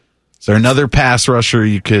 Yeah. Is there another pass rusher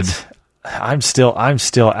you could... I'm still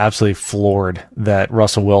absolutely floored that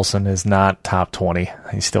Russell Wilson is not top 20.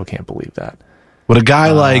 I still can't believe that. Would a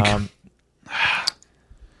guy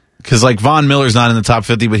because Von Miller's not in the top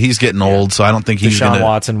 50, but he's getting old, so I don't think he's going to... Deshaun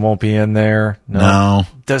Watson won't be in there. No.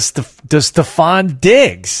 Does Stephon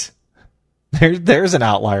Diggs? There's an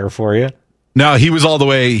outlier for you. No, he was all the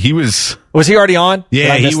way. Was he already on?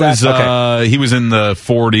 Yeah, he was. Okay. He was in the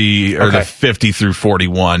 40 or the 50 through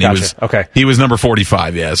 41. Gotcha. He was number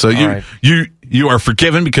 45. Yeah. So you are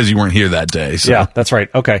forgiven because you weren't here that day. So. Yeah, that's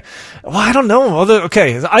right. Okay. Well, I don't know.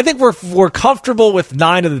 Okay, I think we're comfortable with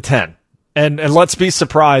 9 of the 10. And let's be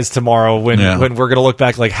surprised tomorrow when we're going to look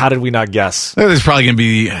back like, how did we not guess? There's probably going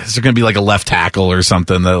to be like a left tackle or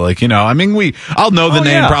something that I'll know the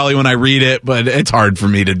name probably when I read it, but it's hard for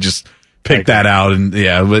me to just pick that out. And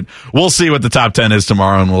but we'll see what the top 10 is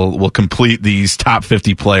tomorrow, and we'll complete these top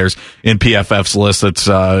 50 players in PFF's list. That's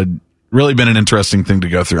really been an interesting thing to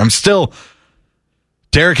go through. I'm still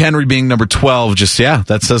Derrick Henry being number 12.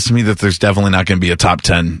 That says to me that there's definitely not going to be a top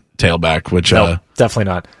 10 tailback, which no, definitely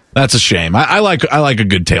not. That's a shame. I like a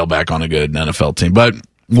good tailback on a good NFL team, but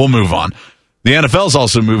we'll move on. The NFL's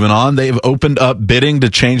also moving on. They've opened up bidding to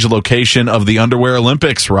change the location of the Underwear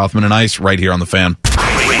Olympics. Rothman and Ice right here on the Fan.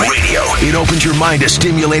 Radio. It opens your mind to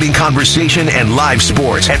stimulating conversation and live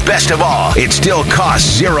sports. And best of all, it still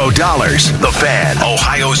costs $0. The Fan,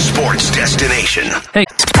 Ohio's sports destination. Hey.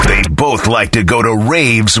 They both like to go to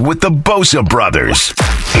raves with the Bosa brothers.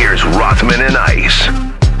 Here's Rothman and Ice.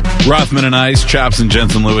 Rothman and Ice, Chops and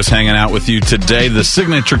Jensen Lewis hanging out with you today. The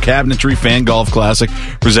Signature Cabinetry Fan Golf Classic,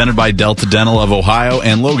 presented by Delta Dental of Ohio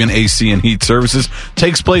and Logan AC and Heat Services,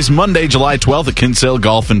 takes place Monday, July 12th at Kinsale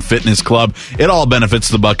Golf and Fitness Club. It all benefits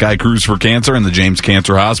the Buckeye Cruise for Cancer and the James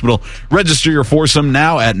Cancer Hospital. Register your foursome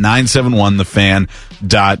now at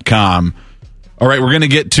 971thefan.com. All right, we're going to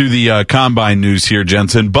get to the Combine news here,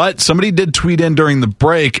 Jensen, but somebody did tweet in during the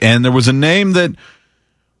break, and there was a name that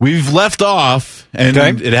we've left off, and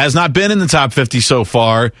it has not been in the top 50 so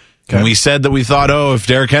far. Okay. And we said that we thought, if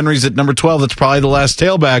Derrick Henry's at number 12, that's probably the last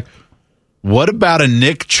tailback. What about a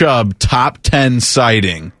Nick Chubb top 10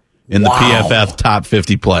 sighting in the PFF top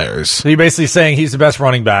 50 players? So you're basically saying he's the best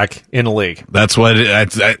running back in the league. That's what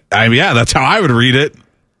that's how I would read it.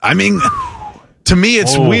 I mean, To me,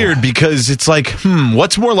 it's weird because it's like,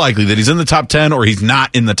 what's more likely, that he's in the top 10 or he's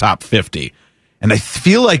not in the top 50? And I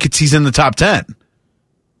feel like he's in the top 10.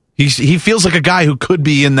 He feels like a guy who could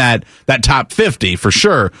be in that top 50 for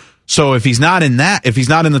sure. So if he's not in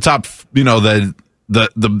the top,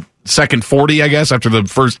 the second 40, I guess, after the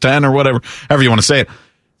first 10 or whatever, however you want to say it,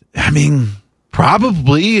 I mean,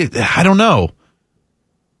 probably, I don't know.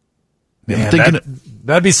 Man,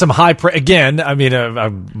 that'd be some high again. I mean,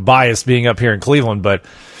 I'm biased being up here in Cleveland, but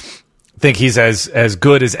I think he's as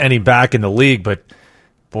good as any back in the league. But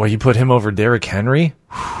boy, you put him over Derrick Henry.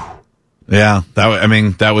 Yeah,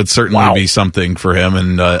 that would certainly be something for him,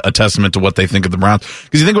 and a testament to what they think of the Browns.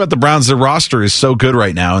 Because you think about the Browns, their roster is so good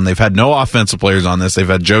right now, and they've had no offensive players on this. They've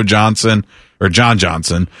had John Johnson,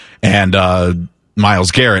 and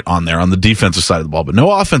Myles Garrett on there on the defensive side of the ball, but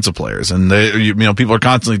no offensive players. And people are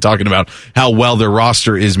constantly talking about how well their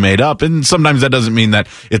roster is made up, and sometimes that doesn't mean that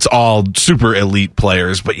it's all super elite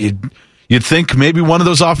players. But you'd think maybe one of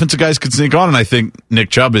those offensive guys could sneak on, and I think Nick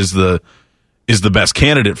Chubb is the best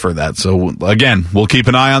candidate for that. So again, we'll keep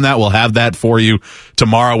an eye on that. We'll have that for you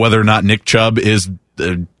tomorrow, whether or not Nick Chubb is.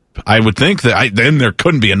 I would think that then there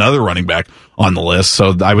couldn't be another running back on the list.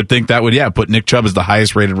 So I would think that would, put Nick Chubb as the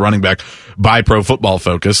highest rated running back by Pro Football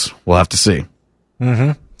Focus. We'll have to see.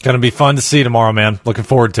 Mm-hmm. Going to be fun to see tomorrow, man. Looking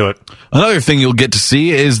forward to it. Another thing you'll get to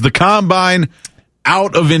see is the Combine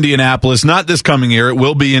out of Indianapolis. Not this coming year. It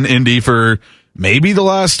will be in Indy for maybe the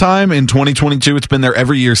last time in 2022. It's been there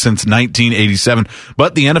every year since 1987.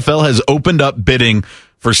 But the NFL has opened up bidding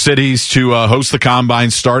for cities to host the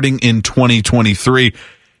Combine starting in 2023.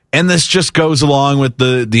 And this just goes along with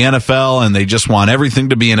the NFL, and they just want everything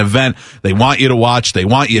to be an event. They want you to watch. They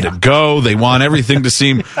want you to go. They want everything to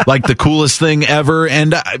seem like the coolest thing ever.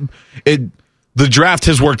 And the draft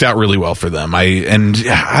has worked out really well for them.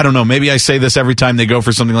 I don't know, maybe I say this every time they go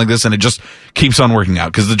for something like this, and it just keeps on working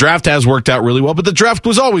out, because the draft has worked out really well, but the draft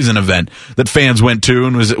was always an event that fans went to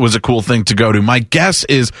and was a cool thing to go to. My guess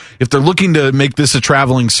is if they're looking to make this a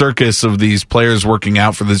traveling circus of these players working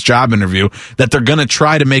out for this job interview, that they're going to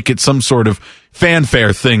try to make it some sort of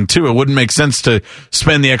fanfare thing too. It wouldn't make sense to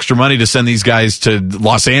spend the extra money to send these guys to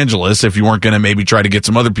Los Angeles if you weren't going to maybe try to get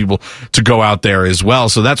some other people to go out there as well.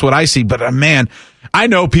 So that's what I see. But man, I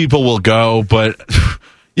know people will go, but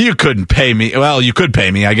you couldn't pay me. Well, you could pay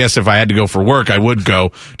me. I guess if I had to go for work, I would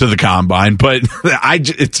go to the Combine, but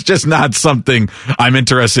it's just not something I'm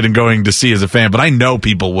interested in going to see as a fan, but I know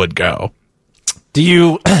people would go. Do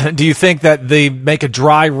you think that they make a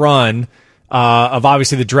dry run of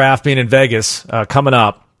obviously the draft being in Vegas coming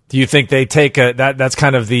up? Do you think they take that's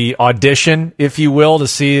kind of the audition, if you will, to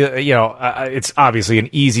see, it's obviously an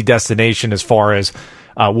easy destination as far as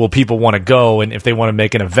will people want to go, and if they want to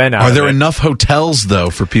make an event out of it. Are there enough hotels, though,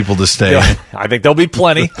 for people to stay? I think there'll be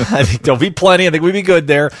plenty. I think we'd be good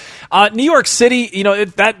there. New York City,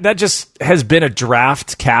 that just has been a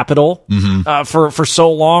draft capital for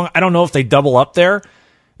so long. I don't know if they double up there.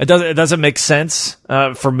 It doesn't make sense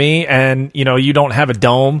for me, and you don't have a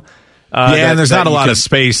dome. And there's not a lot of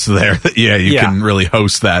space there. You can really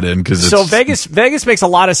host that in, because so Vegas makes a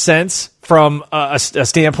lot of sense from a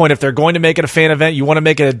standpoint. If they're going to make it a fan event, you want to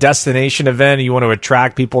make it a destination event, and you want to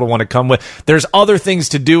attract people to want to come with. There's other things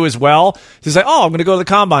to do as well. It's like, I'm going to go to the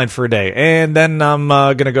Combine for a day, and then I'm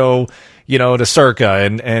going to go to Circa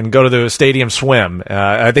and go to the stadium swim.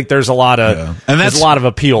 I think there's a lot of there's a lot of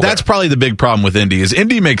appeal. That's probably the big problem with Indy. Is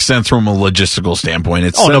Indy makes sense from a logistical standpoint.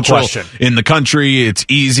 It's no question in the country. It's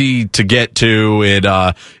easy to get to. It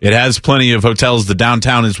has plenty of hotels. The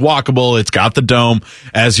downtown is walkable. It's got the dome,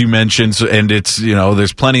 as you mentioned, and it's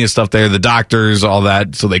there's plenty of stuff there. The doctors, all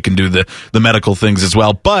that, so they can do the medical things as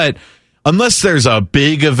well. But unless there's a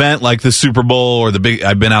big event like the Super Bowl or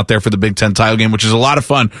I've been out there for the Big Ten title game, which is a lot of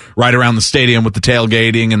fun right around the stadium with the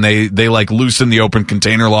tailgating, and they like loosen the open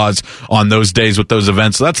container laws on those days with those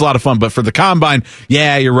events. So that's a lot of fun. But for the Combine,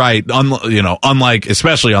 you're right. Unlike a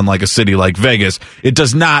city like Vegas, it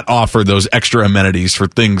does not offer those extra amenities for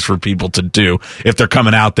things for people to do if they're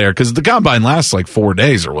coming out there, because the Combine lasts like 4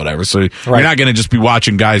 days or whatever. So you're not going to just be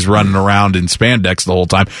watching guys running around in spandex the whole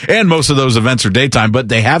time. And most of those events are daytime, but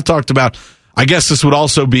they have talked about, I guess this would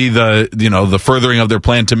also be the furthering of their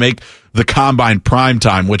plan to make the Combine prime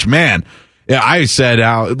time, which, man, I said,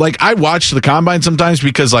 I watch the Combine sometimes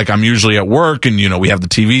because I'm usually at work, and we have the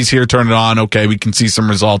TVs here, turn it on. Okay, we can see some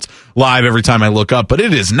results live every time I look up, but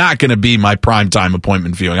it is not going to be my prime time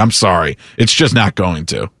appointment viewing. I'm sorry. It's just not going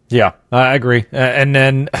to. Yeah, I agree. And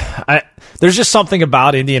then there's just something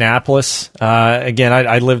about Indianapolis. Again,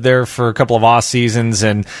 I lived there for a couple of off seasons,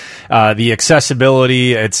 and the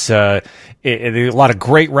accessibility, it's a lot of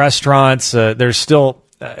great restaurants. There's still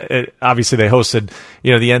obviously they hosted,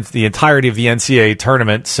 the entirety of the NCAA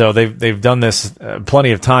tournament, so they've done this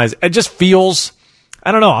plenty of times. It just feels,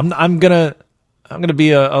 I don't know. I'm gonna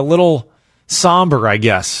be a little somber, I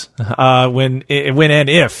guess, when and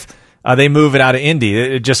if they move it out of Indy.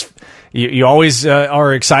 It just, you always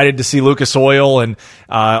are excited to see Lucas Oil and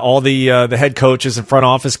all the head coaches and front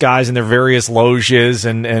office guys in their various loges,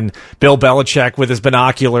 and Bill Belichick with his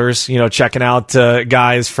binoculars, checking out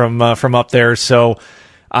guys from up there. So,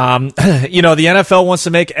 the NFL wants to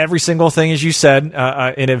make every single thing, as you said,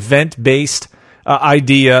 an event-based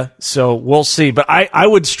idea. So we'll see. But I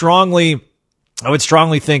would strongly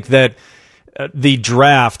think that the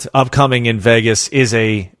draft upcoming in Vegas is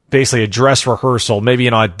basically a dress rehearsal, maybe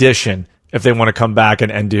an audition, if they want to come back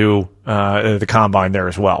and do the combine there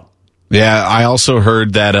as well. Yeah, I also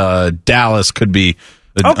heard that Dallas could be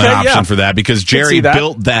an option for that, because Jerry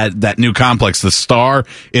built that new complex, the Star.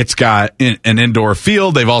 It's got an indoor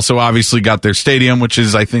field. They've also obviously got their stadium, which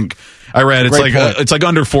is, I think I read, it's like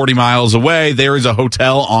under 40 miles away. There is a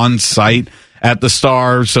hotel on site at the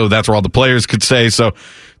Star, so that's where all the players could stay. So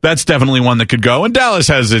that's definitely one that could go. And Dallas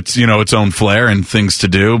has its own flair and things to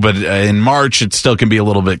do, but in March it still can be a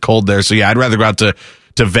little bit cold there. So yeah, I'd rather go out to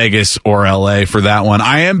Vegas or LA for that one.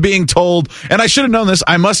 I am being told, and I should have known this,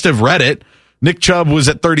 I must have read it, Nick Chubb was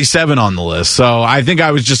at 37 on the list. So I think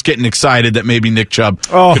I was just getting excited that maybe Nick Chubb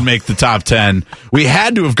could make the top 10. We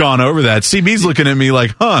had to have gone over that. CB's looking at me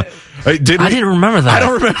like, huh? I didn't remember that. I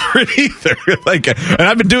don't remember it either. And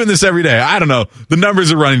I've been doing this every day. I don't know. The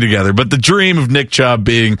numbers are running together, but the dream of Nick Chubb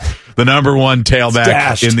being the number one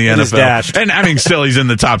tailback in the NFL. And I mean, still he's in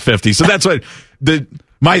the top 50. So that's what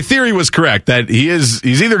my theory was correct, that he's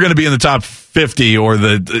either going to be in the top 50 or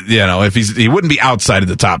if he wouldn't be outside of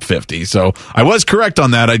the top 50. So I was correct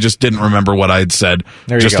on that. I just didn't remember what I had said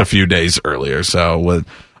just a few days earlier. So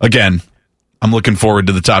again, I'm looking forward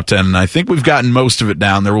to the top 10, and I think we've gotten most of it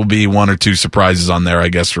down. There will be one or two surprises on there, I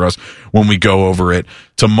guess, for us when we go over it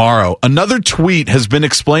tomorrow. Another tweet has been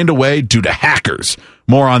explained away due to hackers.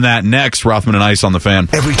 More on that next. Rothman and Ice on the Fan.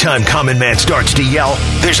 Every time Common Man starts to yell,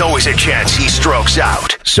 there's always a chance he strokes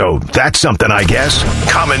out. So that's something, I guess.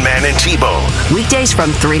 Common Man and T-Bone. Weekdays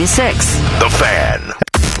from 3 to 6. The Fan.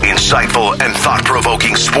 Insightful and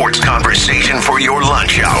thought-provoking sports conversation for your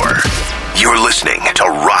lunch hour. You're listening to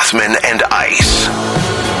Rothman and Ice.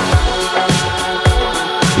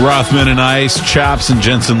 Rothman and Ice, Chops and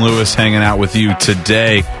Jensen Lewis hanging out with you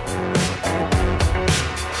today.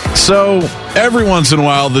 So every once in a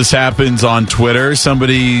while this happens on Twitter.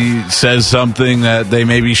 Somebody says something that they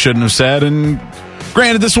maybe shouldn't have said, and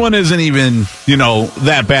granted, this one isn't even,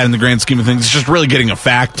 that bad in the grand scheme of things. It's just really getting a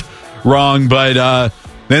fact wrong, but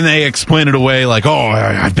then they explain it away like,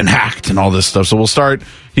 I've been hacked and all this stuff. So we'll start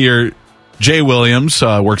here. Jay Williams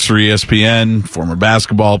works for ESPN, former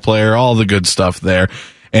basketball player, all the good stuff there.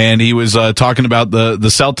 And he was talking about the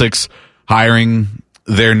Celtics hiring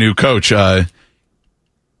their new coach. I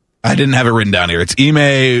didn't have it written down here. It's Ime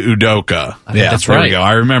Udoka. That's right. There we go.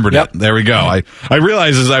 I remembered it. There we go. I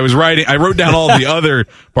realized as I was writing, I wrote down all the other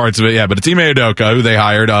parts of it. Yeah, but it's Ime Udoka, who they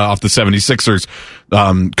hired off the 76ers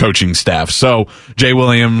coaching staff. So Jay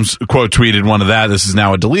Williams quote tweeted one of that. This is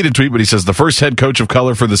now a deleted tweet, but he says the first head coach of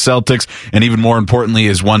color for the Celtics, and even more importantly,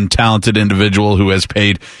 is one talented individual who has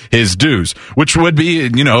paid his dues, which would be,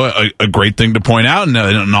 a great thing to point out and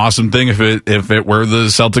an awesome thing if it were the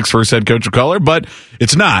Celtics' first head coach of color, but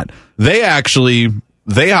it's not. They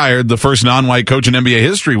hired the first non-white coach in NBA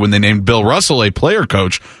history when they named Bill Russell a player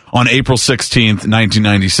coach on April 16th,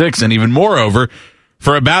 1996. And even moreover,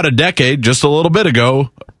 for about a decade, just a little bit ago,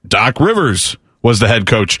 Doc Rivers was the head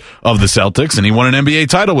coach of the Celtics, and he won an NBA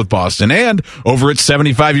title with Boston. And over its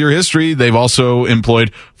 75-year history, they've also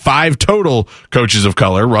employed 5 total coaches of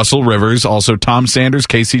color: Russell, Rivers, also Tom Sanders,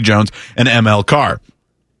 Casey Jones, and ML Carr.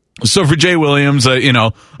 So for Jay Williams, a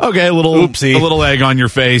little egg on your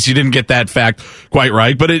face. You didn't get that fact quite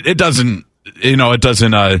right, but it doesn't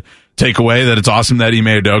take away that it's awesome that Ime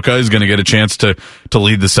Udoka is going to get a chance to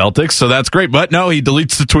lead the Celtics. So that's great. But no, he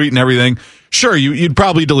deletes the tweet and everything. Sure, you'd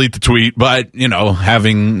probably delete the tweet, but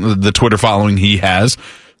having the Twitter following he has,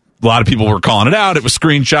 a lot of people were calling it out. It was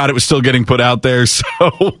screenshot. It was still getting put out there.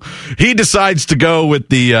 So he decides to go with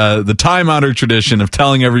the time-honored tradition of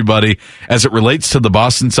telling everybody, as it relates to the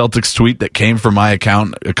Boston Celtics tweet that came from my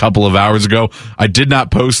account a couple of hours ago, I did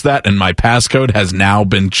not post that, and my passcode has now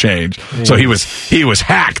been changed. Jeez. So he was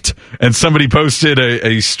hacked, and somebody posted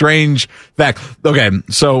a strange fact. Okay,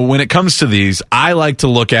 so when it comes to these, I like to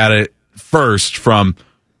look at it first from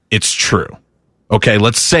it's true. Okay,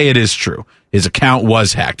 let's say it is true. His account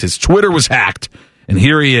was hacked. His Twitter was hacked. And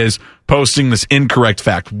here he is posting this incorrect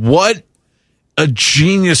fact. What a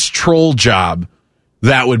genius troll job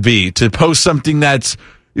that would be, to post something that's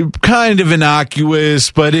kind of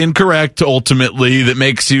innocuous but incorrect ultimately, that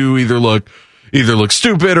makes you either look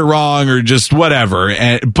stupid or wrong or just whatever.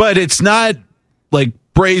 But it's not like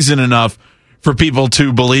brazen enough for people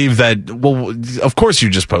to believe that, well, of course you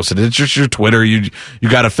just posted it. It's just your Twitter. You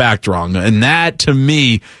got a fact wrong. And that, to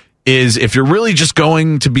me, is, if you're really just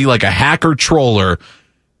going to be like a hacker troller,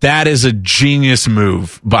 that is a genius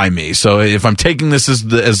move by me. So if I'm taking this as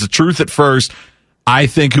the truth at first, I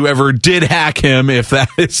think whoever did hack him, if that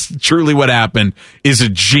is truly what happened, is a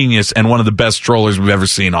genius and one of the best trollers we've ever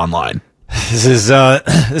seen online. This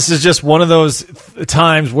is just one of those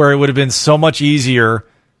times where it would have been so much easier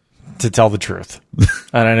to tell the truth.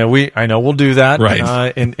 And I know we'll do that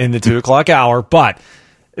right. In the 2:00 hour, but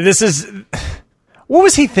this is, what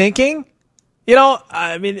was he thinking?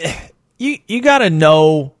 I mean, you got to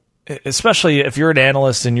know, especially if you're an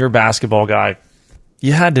analyst and you're a basketball guy,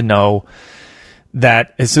 you had to know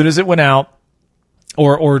that as soon as it went out,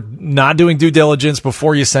 or not doing due diligence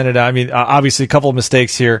before you sent it out. I mean, obviously a couple of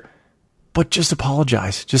mistakes here, but just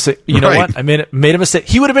apologize. Just say, you know what? I made a mistake.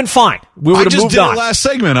 He would have been fine. We would have moved on. I just did it last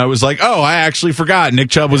segment. I was like, oh, I actually forgot. Nick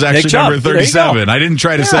Chubb was actually number 37. I didn't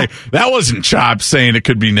try to say, that wasn't Chop saying it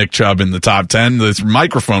could be Nick Chubb in the top 10. This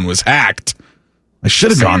microphone was hacked. I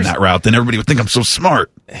should have gone that route. Then everybody would think I'm so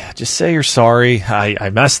smart. Just say you're sorry. I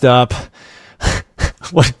messed up.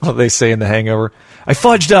 What do they say in The Hangover? I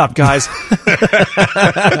fudged up, guys.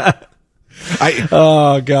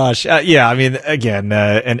 Oh gosh, yeah. I mean, again,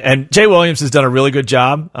 and Jay Williams has done a really good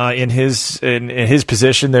job in his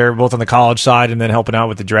position there, both on the college side and then helping out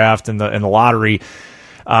with the draft and the lottery.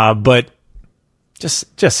 But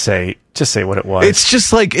just say what it was. It's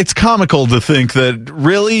just like, it's comical to think that,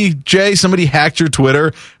 really, Jay, somebody hacked your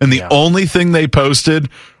Twitter and the only thing they posted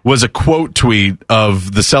was a quote tweet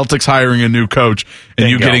of the Celtics hiring a new coach and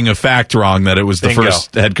you getting a fact wrong that it was the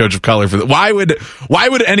first head coach of color for the. Why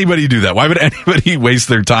would anybody do that? Why would anybody waste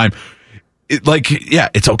their time?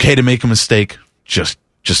 It's okay to make a mistake.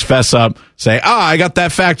 Just fess up, say, I got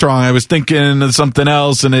that fact wrong. I was thinking of something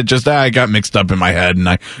else and I got mixed up in my head.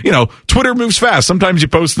 And Twitter moves fast. Sometimes you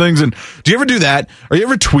post things, and do you ever do that? Are you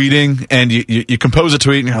ever tweeting and you compose a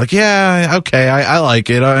tweet and you're like, yeah, okay, I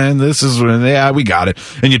like it. And this is, we got it.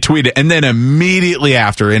 And you tweet it. And then immediately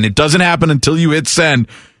after, and it doesn't happen until you hit send,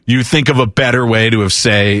 you think of a better way to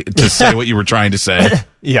say what you were trying to say.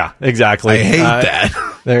 Yeah, exactly. I hate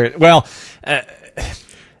that.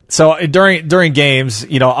 So during games,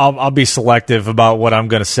 I'll be selective about what I'm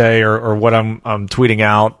going to say or what I'm tweeting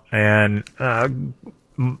out, and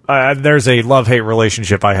there's a love-hate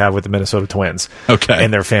relationship I have with the Minnesota Twins,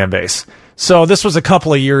 and their fan base. So this was a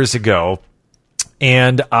couple of years ago,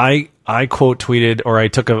 and I quote tweeted, or I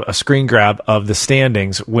took a screen grab of the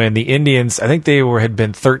standings when the Indians, I think had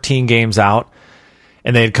been 13 games out,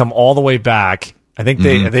 and they had come all the way back. I think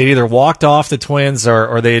they either walked off the Twins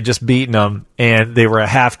or they had just beaten them, and they were a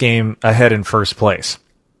half game ahead in first place.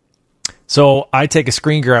 So I take a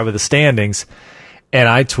screen grab of the standings, and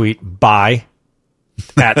I tweet, bye,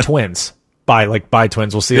 at Twins. Bye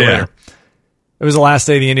Twins. We'll see you later. It was the last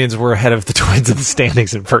day the Indians were ahead of the Twins in the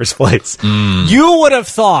standings in first place. You would have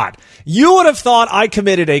thought I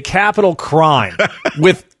committed a capital crime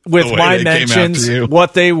with my mentions,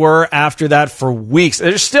 what they were after that for weeks.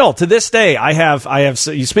 There's still, to this day, I have.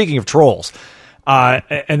 Speaking of trolls,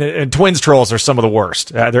 and Twins trolls are some of the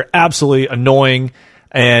worst. They're absolutely annoying.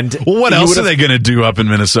 And what else are they going to do up in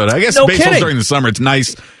Minnesota? I guess baseball's during the summer. It's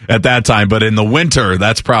nice at that time, but in the winter,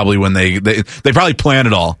 that's probably when they probably plan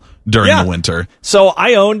it all during the winter. So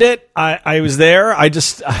I owned it. I was there. I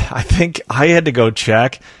think I had to go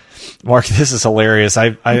check. Mark, this is hilarious.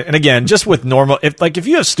 And again, just with normal, if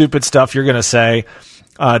you have stupid stuff you're going to say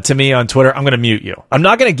to me on Twitter, I'm going to mute you. I'm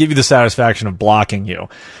not going to give you the satisfaction of blocking you.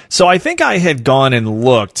 So I think I had gone and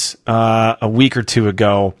looked a week or two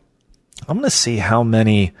ago. I'm going to see how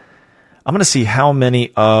many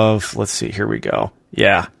of, let's see, here we go.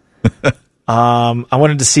 Yeah. I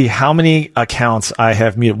wanted to see how many accounts I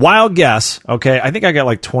have muted. Wild guess, okay? I think I got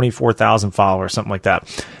like 24,000 followers, something like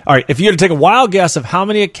that. All right, if you had to take a wild guess of how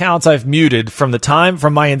many accounts I've muted from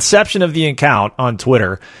my inception of the account on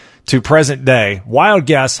Twitter to present day, wild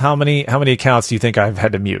guess, how many accounts do you think I've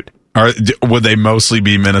had to mute? Would they mostly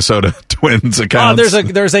be Minnesota Twins accounts?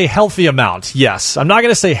 There's a healthy amount, yes. I'm not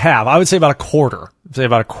going to say half. I would say about a quarter.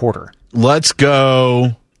 Let's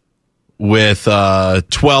go with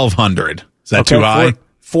 1,200. Is that too high?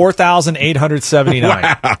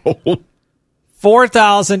 4,879. Wow.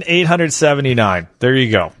 4,879. There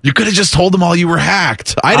you go. You could have just told them all you were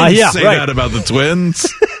hacked. I didn't say that about the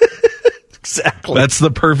Twins. Exactly. That's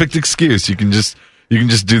the perfect excuse. You can just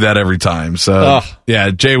do that every time. So yeah,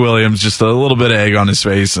 Jay Williams, just a little bit of egg on his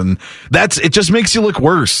face, and it just makes you look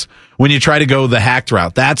worse when you try to go the hacked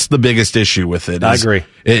route. That's the biggest issue with it. I agree.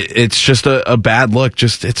 It's just a bad look.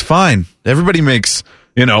 It's fine. Everybody makes,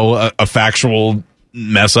 a factual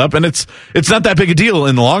mess up, and it's not that big a deal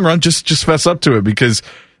in the long run. Just fess up to it, because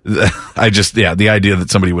the idea that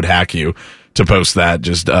somebody would hack you to post that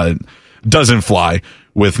just doesn't fly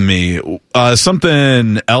with me.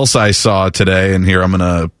 Something else I saw today, and here I'm going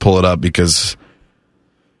to pull it up because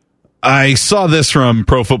I saw this from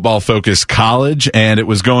Pro Football Focus College, and it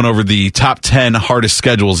was going over the top 10 hardest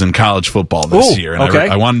schedules in college football this year. And okay.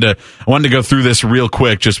 I wanted to go through this real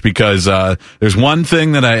quick, just because there's one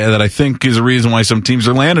thing that I think is a reason why some teams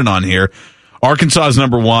are landing on here. Arkansas is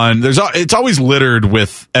number one. It's always littered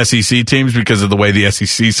with SEC teams because of the way the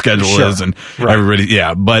SEC schedule is, and everybody.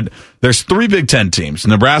 Yeah, but there's 3 Big Ten teams.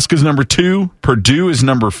 Nebraska's number 2, Purdue is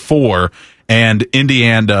number 4, and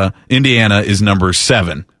Indiana is number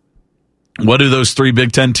 7. What do those 3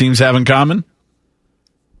 Big Ten teams have in common?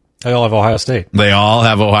 They all have Ohio State. They all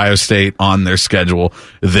have Ohio State on their schedule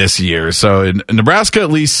this year. So in Nebraska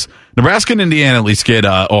and Indiana at least get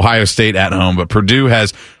Ohio State at home, but Purdue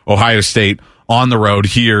has Ohio State on the road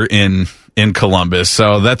here in Columbus.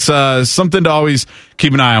 So that's something to always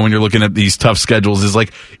keep an eye on when you're looking at these tough schedules. Is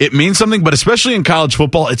like, it means something, but especially in college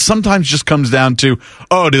football, it sometimes just comes down to,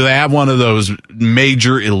 do they have one of those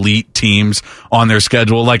major elite teams on their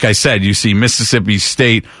schedule? Like I said, you see Mississippi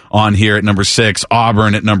State on here at number 6,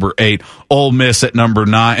 Auburn at number 8, Ole Miss at number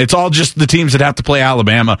 9. It's all just the teams that have to play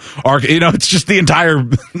Alabama. It's just the entire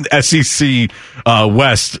SEC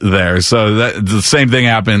West there. So the same thing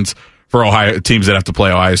happens for Ohio teams that have to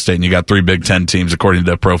play Ohio State, and you got 3 Big Ten teams, according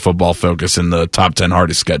to Pro Football Focus, in the top 10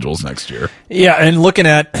 hardest schedules next year. Yeah, and looking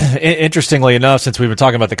at, interestingly enough, since we've been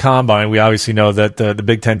talking about the Combine, we obviously know that the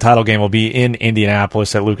Big Ten title game will be in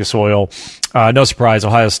Indianapolis at Lucas Oil. No surprise,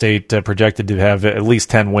 Ohio State projected to have at least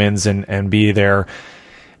 10 wins and be there.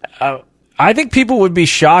 I think people would be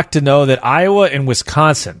shocked to know that Iowa and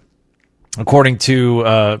Wisconsin, according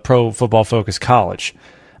to Pro Football Focus College,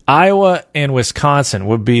 Iowa and Wisconsin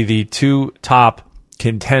would be the 2 top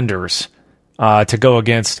contenders to go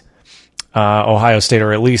against Ohio State,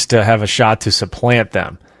 or at least to have a shot to supplant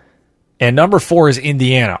them. And number 4 is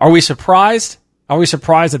Indiana. Are we surprised? Are we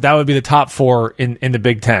surprised that would be the top 4 in the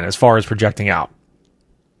Big Ten as far as projecting out?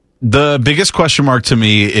 The biggest question mark to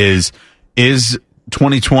me is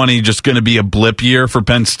 2020 just going to be a blip year for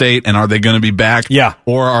Penn State, and are they going to be back? Yeah.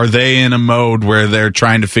 Or are they in a mode where they're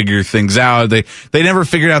trying to figure things out? They never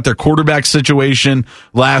figured out their quarterback situation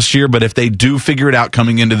last year, but if they do figure it out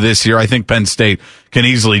coming into this year, I think Penn State can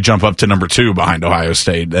easily jump up to number 2 behind Ohio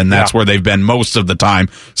State, and that's where they've been most of the time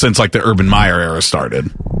since like the Urban Meyer era started.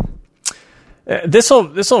 This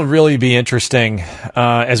will really be interesting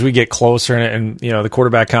as we get closer, and the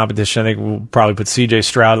quarterback competition. I think we'll probably put C.J.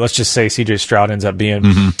 Stroud. Let's just say C.J. Stroud ends up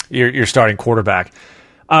being your starting quarterback.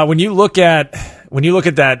 When you look at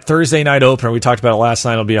that Thursday night opener, we talked about it last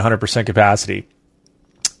night. It'll be 100% capacity.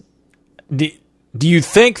 Do you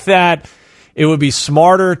think that it would be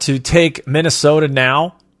smarter to take Minnesota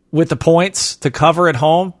now with the points to cover at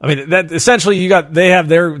home? I mean, that essentially they have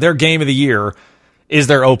their game of the year is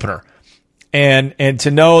their opener. And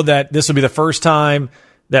to know that this will be the first time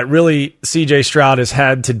that really C.J. Stroud has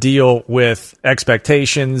had to deal with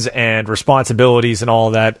expectations and responsibilities and all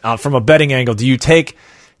of that. From a betting angle, do you take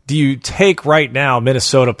right now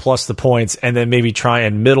Minnesota plus the points and then maybe try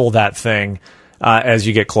and middle that thing as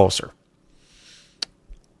you get closer?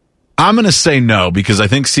 I'm going to say no, because I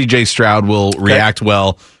think C.J. Stroud will react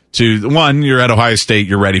well to, one, you're at Ohio State,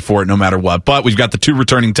 you're ready for it no matter what. But we've got the 2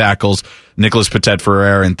 returning tackles, Nicholas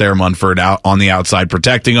Petit-Frere and Thayer Munford out on the outside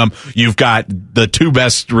protecting them. You've got the 2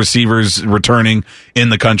 best receivers returning in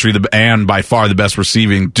the country, and by far the best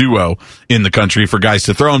receiving duo in the country for guys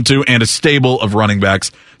to throw them to, and a stable of running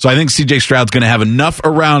backs. So I think C.J. Stroud's going to have enough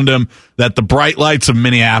around him that the bright lights of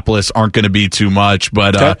Minneapolis aren't going to be too much.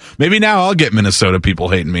 But maybe now I'll get Minnesota people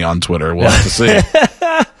hating me on Twitter. We'll have to see.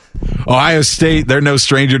 Ohio State, they're no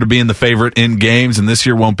stranger to being the favorite in games, and this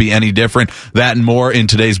year won't be any different. That and more in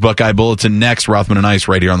today's Buckeye Bulletin next. Rothman and Ice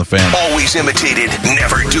right here on The Fan. Always imitated,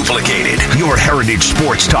 never duplicated. Your heritage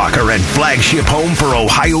sports talker and flagship home for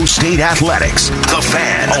Ohio State athletics. The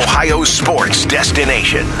Fan, Ohio sports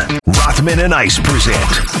destination. Rothman and Ice present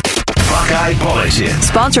Buckeye Bulletin.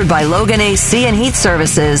 Sponsored by Logan AC and Heat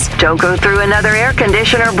Services. Don't go through another air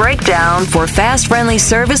conditioner breakdown. For fast, friendly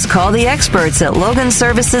service, call the experts at Logan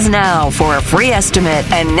Services now for a free estimate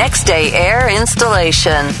and next day air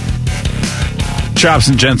installation. Chops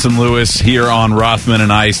and Jensen Lewis here on Rothman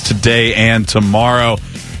and Ice today and tomorrow.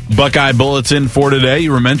 Buckeye Bulletin for today.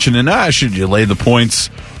 You were mentioning, should you lay the points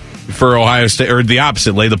for Ohio State, or the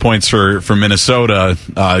opposite, lay the points for Minnesota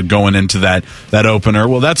going into that opener?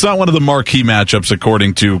 Well, that's not one of the marquee matchups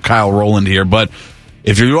according to Kyle Rowland here, but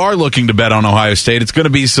if you are looking to bet on Ohio State, it's going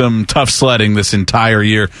to be some tough sledding this entire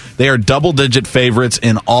year. They are double-digit favorites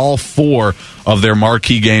in all 4 of their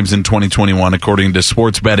marquee games in 2021, according to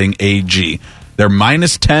Sports Betting AG. They're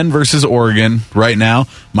minus 10 versus Oregon right now,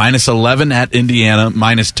 minus 11 at Indiana,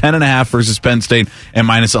 minus 10.5 versus Penn State, and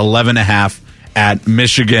minus 11.5 at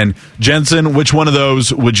Michigan. Jensen, which one of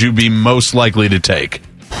those would you be most likely to take?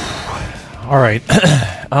 All right.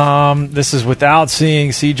 This is without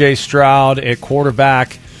seeing C.J. Stroud at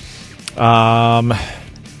quarterback.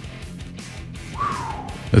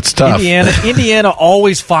 It's tough. Indiana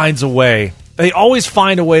always finds a way. They always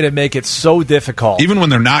find a way to make it so difficult. Even when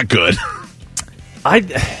they're not good.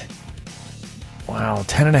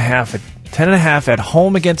 10.5 at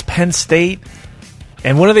home against Penn State.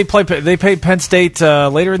 And when do they play? They play Penn State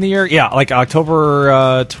later in the year? Yeah, like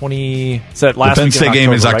October 20. Is that last weekend? The Penn State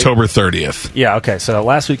game is right? October 30th. Yeah, okay. So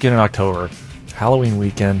last weekend in October. Halloween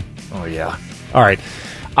weekend. Oh, yeah. All right.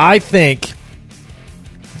 I think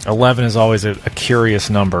 11 is always a curious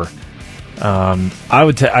number. I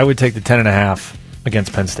would take the 10.5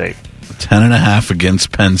 against Penn State. 10.5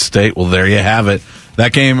 against Penn State. Well, there you have it.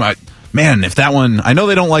 That game, if that one, I know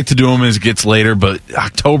they don't like to do them as it gets later, but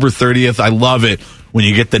October 30th, I love it when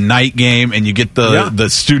you get the night game and you get the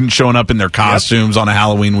students showing up in their costumes on a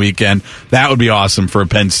Halloween weekend. That would be awesome for a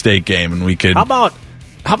Penn State game, and we could. How about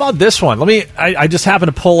this one? I just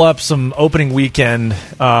happened to pull up some opening weekend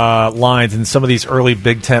lines in some of these early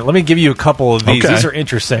Big Ten. Let me give you a couple of these. Okay. These are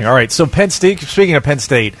interesting. All right, so Penn State. Speaking of Penn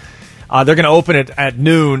State, they're going to open it at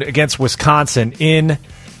noon against Wisconsin in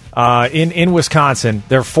Wisconsin.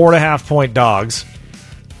 They're 4.5-point dogs.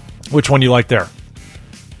 Which one do you like there?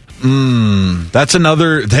 That's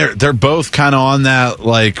another. They're both kind of on that,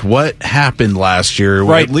 like, what happened last year.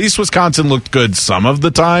 Right. At least Wisconsin looked good some of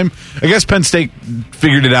the time. I guess Penn State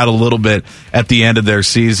figured it out a little bit at the end of their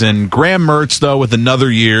season. Graham Mertz, though, with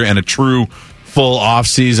another year and a true full off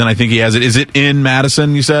season, I think he has it. Is it in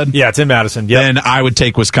Madison, you said? Yeah, it's in Madison. Yep. Then I would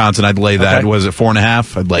take Wisconsin. I'd lay that. Okay. Was it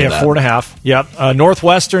 4.5? I'd lay that. 4.5. Yep.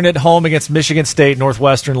 Northwestern at home against Michigan State.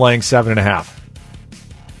 Northwestern laying 7.5.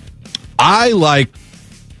 I like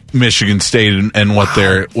Michigan State and what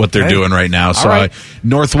they're doing right now. So right.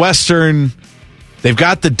 Northwestern, they've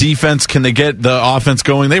got the defense. Can they get the offense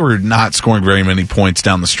going? They were not scoring very many points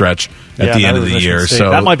down the stretch at the end of the year. So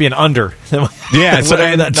that might be an under. Yeah. So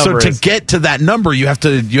to get to that number, you have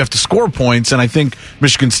to score points, and I think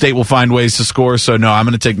Michigan State will find ways to score. So no, I'm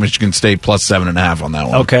going to take Michigan State plus 7.5 on that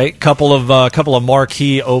one. Okay, couple of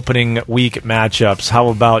marquee opening week matchups. How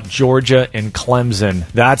about Georgia and Clemson?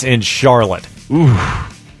 That's in Charlotte. Ooh.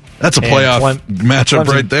 That's a playoff matchup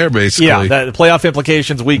right there, basically. Yeah, the playoff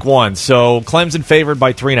implications week 1. So Clemson favored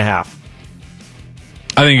by 3.5.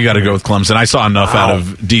 I think you got to go with Clemson. I saw enough out of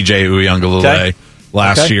DJ Uiagalelei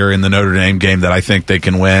last year in the Notre Dame game that I think they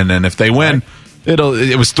can win. And if they win, it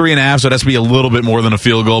was 3.5, so it has to be a little bit more than a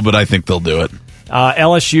field goal, but I think they'll do it.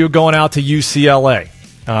 LSU going out to UCLA.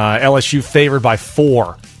 LSU favored by 4.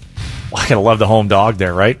 Well, I gotta love the home dog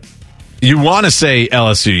there, right? You want to say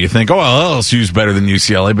LSU. You think, LSU's better than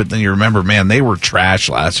UCLA, but then you remember, man, they were trash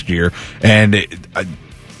last year. And,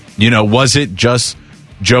 was it just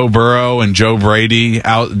Joe Burrow and Joe Brady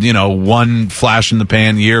out, one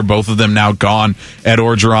flash-in-the-pan year, both of them now gone? Ed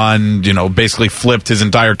Orgeron, basically flipped his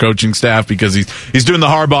entire coaching staff because he's doing the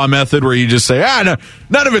Harbaugh method where you just say,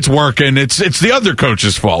 none of it's working. It's the other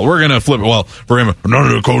coach's fault. We're going to flip it. Well, for him, none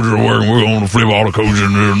of the coaches are working. We're going to flip all the coaches.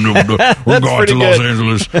 We're going to Los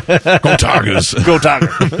Angeles. Go Tigers. Go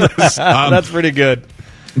Tigers. That's pretty good.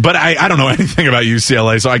 But I don't know anything about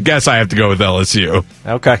UCLA, so I guess I have to go with LSU.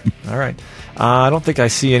 Okay. All right. I don't think I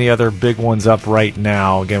see any other big ones up right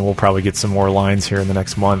now. Again, we'll probably get some more lines here in the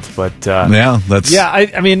next month. But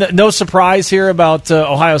I mean, no surprise here about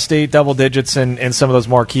Ohio State double digits and some of those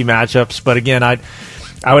marquee matchups. But again, I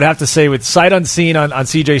would have to say with sight unseen on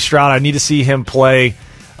C.J. Stroud, I need to see him play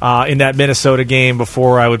in that Minnesota game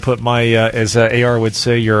before I would put my, as AR would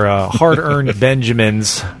say, your hard-earned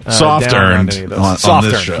Benjamins soft-earned on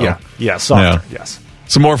this show. Yeah, soft-earned, yes.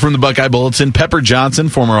 Some more from the Buckeye Bulletin. Pepper Johnson,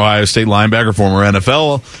 former Ohio State linebacker, former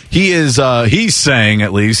NFL. He is, he's saying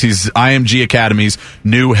at least, he's IMG Academy's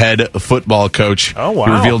new head football coach. Oh, wow.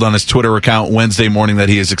 He revealed on his Twitter account Wednesday morning that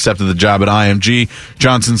he has accepted the job at IMG.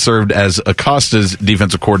 Johnson served as Acosta's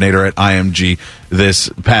defensive coordinator at IMG this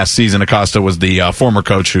past season. Acosta was the former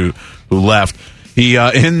coach who left. He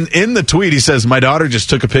in the tweet, he says, "My daughter just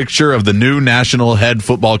took a picture of the new national head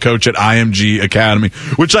football coach at IMG Academy,"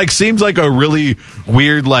 which like seems like a really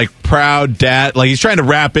weird, like proud dad, like he's trying to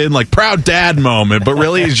wrap in like proud dad moment, but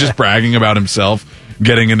really he's just bragging about himself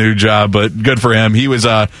getting a new job. But good for him. He was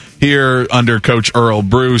here under Coach Earl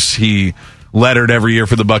Bruce. He lettered every year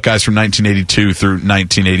for the Buckeyes from 1982 through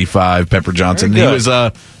 1985. Pepper Johnson. He was I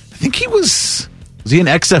think he was he an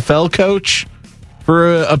XFL coach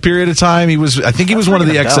for a period of time? I think he was one of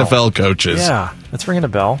the XFL coaches. Yeah, that's ringing a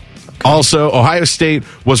bell. Okay. Also, Ohio State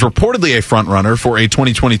was reportedly a front runner for a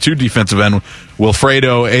 2022 defensive end,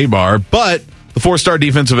 Wilfredo Abar, but the 4-star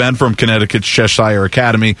defensive end from Connecticut's Cheshire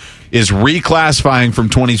Academy is reclassifying from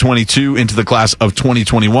 2022 into the class of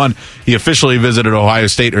 2021. He officially visited Ohio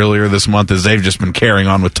State earlier this month, as they've just been carrying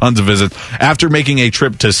on with tons of visits. After making a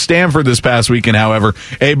trip to Stanford this past weekend, however,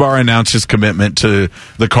 Abar announced his commitment to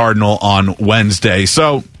the Cardinal on Wednesday.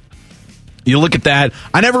 So you look at that.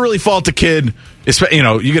 I never really fault a kid. You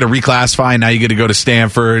know, you get to reclassify, now you get to go to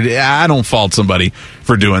Stanford. I don't fault somebody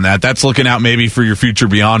for doing that. That's looking out maybe for your future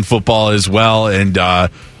beyond football as well. And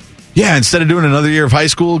instead of doing another year of high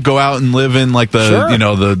school, go out and live in like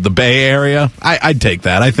the Bay Area. I'd take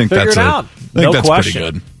that. I think that's pretty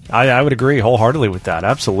good. I would agree wholeheartedly with that.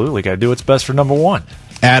 Absolutely, got to do what's best for number one.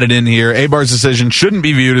 Added in here, Abar's decision shouldn't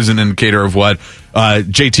be viewed as an indicator of what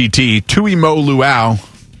JTT Tuimo Luau.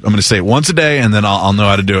 I'm going to say it once a day, and then I'll know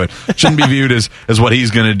how to do it. Shouldn't be viewed as what he's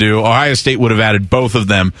going to do. Ohio State would have added both of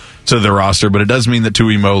them to their roster, but it does mean that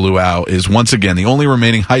Tuimo Luau is once again the only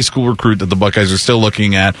remaining high school recruit that the Buckeyes are still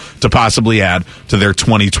looking at to possibly add to their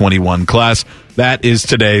 2021 class. That is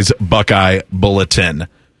today's Buckeye Bulletin.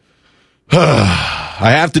 I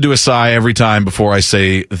have to do a sigh every time before I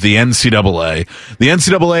say the NCAA. The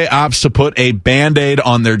NCAA opts to put a Band-Aid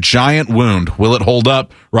on their giant wound. Will it hold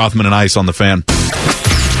up? Rothman and Ice on the Fan.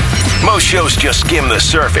 Most shows just skim the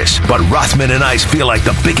surface, but Rothman and Ice feel like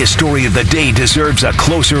the biggest story of the day deserves a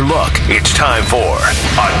closer look. It's time for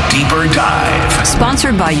a deeper dive.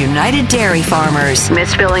 Sponsored by United Dairy Farmers.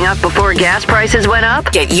 Miss filling up before gas prices went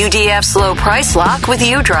up? Get UDF's low price lock with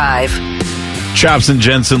UDrive. Chops and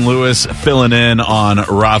Jensen Lewis filling in on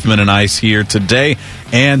Rothman and Ice here today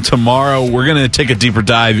and tomorrow. We're going to take a deeper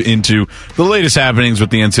dive into the latest happenings with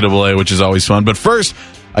the NCAA, which is always fun. But first,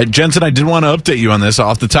 Jensen, I did want to update you on this.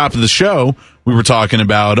 Off the top of the show, we were talking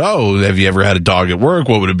about, have you ever had a dog at work?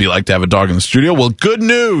 What would it be like to have a dog in the studio? Well, good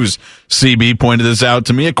news. CB pointed this out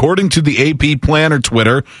to me. According to the AP Planner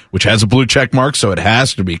Twitter, which has a blue check mark, so it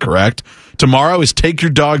has to be correct, tomorrow is Take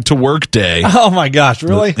Your Dog to Work Day. Oh my gosh,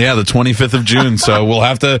 really? Yeah, the 25th of June. So we'll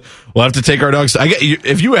have to take our dogs.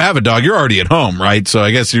 If you have a dog, you're already at home, right? So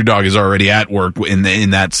I guess your dog is already at work in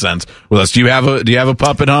that sense with us. Do you have a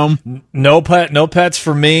pup at home? No pets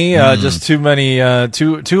for me. Just too many,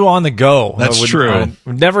 too on the go. That's true.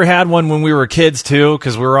 We've never had one when we were kids too,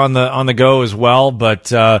 because we were on the go as well.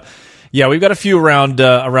 But yeah, we've got a few around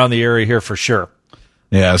the area here for sure.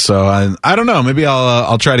 Yeah, so I don't know. Maybe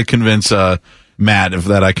I'll try to convince Matt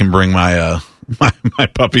that I can bring my my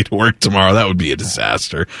puppy to work tomorrow. That would be a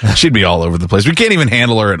disaster. She'd be all over the place. We can't even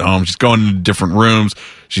handle her at home. She's going into different rooms.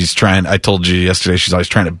 She's trying. I told you yesterday. She's always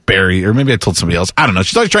trying to bury, or maybe I told somebody else. I don't know.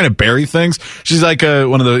 She's always trying to bury things. She's like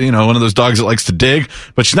one of those dogs that likes to dig,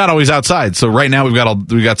 but she's not always outside. So right now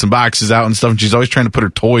we've got some boxes out and stuff, and she's always trying to put her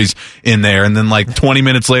toys in there. And then like 20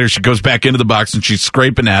 minutes later, she goes back into the box and she's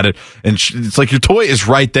scraping at it, and it's like your toy is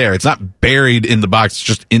right there. It's not buried in the box. It's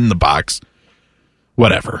just in the box.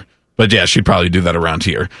 Whatever. But yeah, she'd probably do that around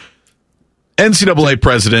here. NCAA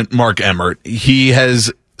President Mark Emmert, he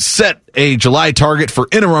has set a July target for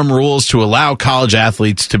interim rules to allow college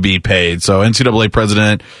athletes to be paid. So NCAA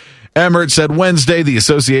President Emmert said Wednesday the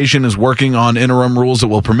association is working on interim rules that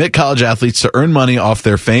will permit college athletes to earn money off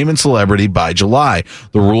their fame and celebrity by July.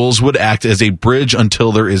 The rules would act as a bridge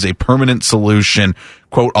until there is a permanent solution.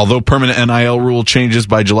 Quote, although permanent NIL rule changes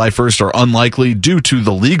by July 1st are unlikely due to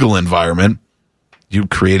the legal environment. You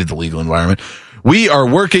created the legal environment. We are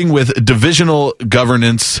working with divisional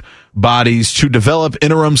governance bodies to develop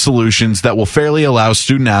interim solutions that will fairly allow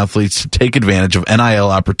student athletes to take advantage of NIL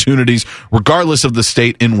opportunities, regardless of the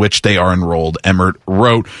state in which they are enrolled, Emmert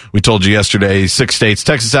wrote. We told you yesterday, 6 states,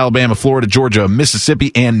 Texas, Alabama, Florida, Georgia,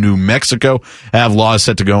 Mississippi, and New Mexico have laws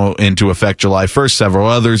set to go into effect July 1st. Several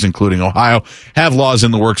others, including Ohio, have laws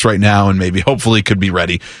in the works right now and maybe hopefully could be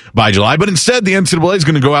ready by July. But instead, the NCAA is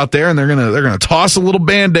going to go out there and they're going to toss a little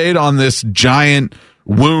Band-Aid on this giant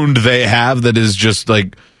wound they have that is just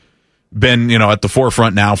like been, at the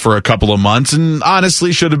forefront now for a couple of months, and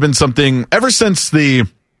honestly should have been something ever since Ed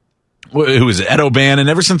O'Bannon,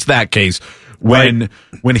 ever since that case, when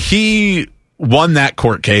he won that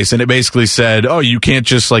court case, and it basically said, oh, you can't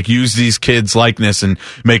just like use these kids' likeness and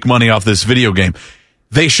make money off this video game.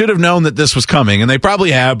 They should have known that this was coming, and they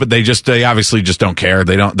probably have, but they obviously just don't care.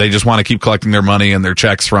 They just want to keep collecting their money and their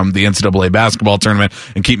checks from the NCAA basketball tournament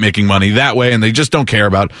and keep making money that way, and they just don't care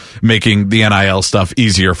about making the NIL stuff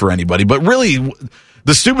easier for anybody. But really,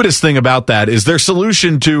 the stupidest thing about that is their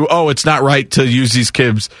solution to, oh, it's not right to use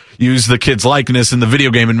the kids' likeness in the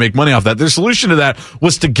video game and make money off that. Their solution to that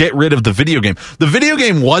was to get rid of the video game. The video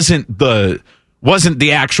game wasn't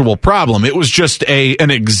the actual problem. It was just an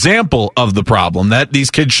example of the problem, that these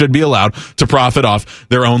kids should be allowed to profit off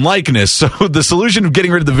their own likeness. So the solution of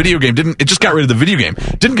getting rid of the video game it just got rid of the video game.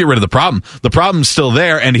 Didn't get rid of the problem. The problem's still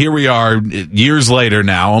there, and here we are years later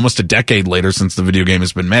now, almost a decade later since the video game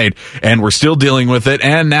has been made, and we're still dealing with it.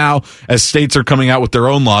 And now, as states are coming out with their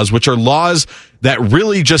own laws, which are laws that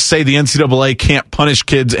really just say the NCAA can't punish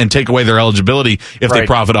kids and take away their eligibility if they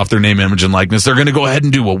profit off their name, image, and likeness. They're going to go ahead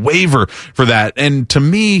and do a waiver for that. And to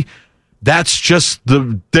me, that's just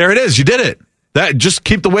there it is. You did it. That just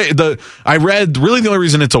keep I read really the only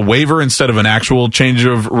reason it's a waiver instead of an actual change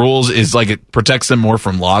of rules is like it protects them more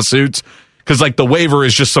from lawsuits. Because like the waiver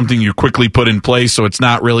is just something you quickly put in place. So it's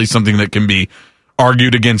not really something that can be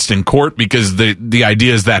argued against in court, because the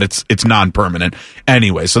idea is that it's non-permanent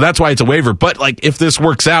anyway. So that's why it's a waiver. But like if this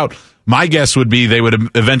works out, my guess would be they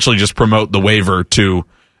would eventually just promote the waiver to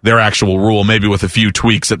their actual rule, maybe with a few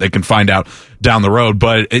tweaks that they can find out down the road.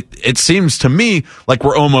 But it seems to me like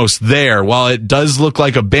we're almost there. While it does look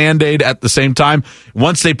like a Band-Aid at the same time,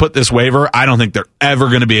 once they put this waiver, I don't think they're ever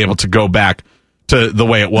going to be able to go back to the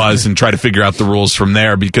way it was and try to figure out the rules from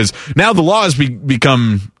there, because now the law has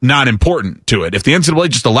become not important to it. If the NCAA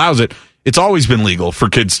just allows it, it's always been legal for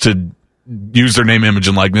kids to use their name, image,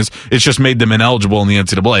 and likeness. It's just made them ineligible in the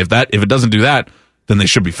NCAA. If it doesn't do that, then they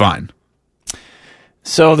should be fine.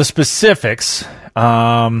 So the specifics,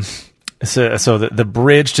 so the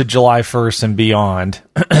bridge to July 1st and beyond,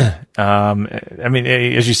 I mean,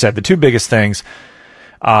 as you said, the two biggest things,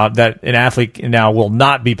 that an athlete now will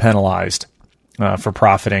not be penalized for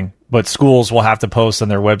profiting, but schools will have to post on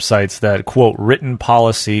their websites that, quote, written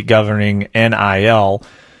policy governing NIL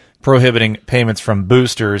prohibiting payments from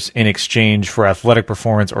boosters in exchange for athletic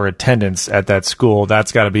performance or attendance at that school.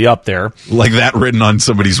 That's got to be up there. Like that written on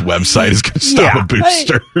somebody's website is going to stop a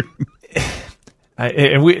booster.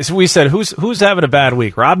 And we said, who's having a bad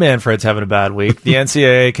week? Rob Manfred's having a bad week. The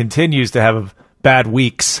NCAA continues to have bad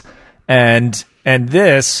weeks. And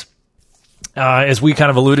this, as we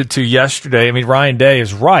kind of alluded to yesterday, I mean, Ryan Day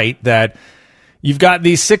is right that you've got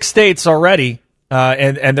these 6 states already,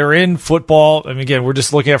 and they're in football. I mean, again, we're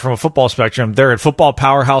just looking at it from a football spectrum. They're at football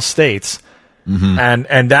powerhouse states,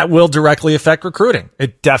 and that will directly affect recruiting.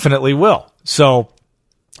 It definitely will. So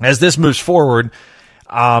as this moves forward,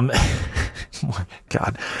 God,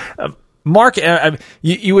 Mark,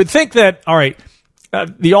 you would think that, all right,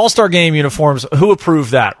 the All-Star Game uniforms, who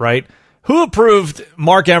approved that, right? Who approved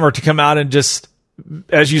Mark Emmert to come out and just,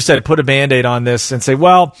 as you said, put a Band-Aid on this and say,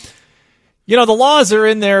 well, you know, the laws are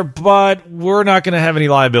in there, but we're not going to have any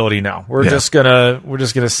liability now. We're just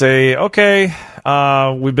gonna say, okay, we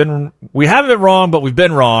haven't been wrong, but we've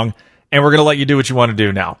been wrong, and we're gonna let you do what you want to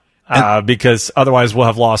do now, because otherwise we'll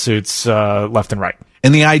have lawsuits left and right.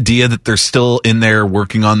 And the idea that they're still in there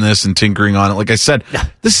working on this and tinkering on it, like I said,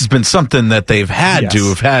 this has been something that they've had to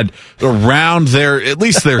have had around at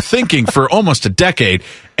least their thinking for almost a decade,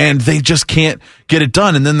 and they just can't get it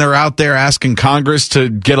done. And then they're out there asking Congress to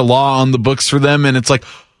get a law on the books for them, and it's like,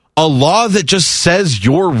 a law that just says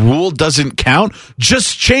your rule doesn't count?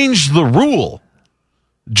 Just change the rule.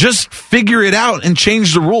 Just figure it out and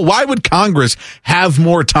change the rule. Why would Congress have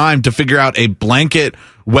more time to figure out a blanket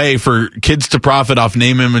way for kids to profit off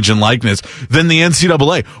name, image, and likeness than the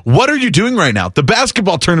NCAA? What are you doing right now? The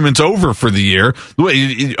basketball tournament's over for the year.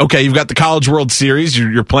 Okay, you've got the College World Series.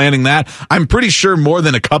 You're planning that. I'm pretty sure more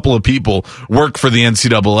than a couple of people work for the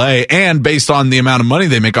NCAA, and based on the amount of money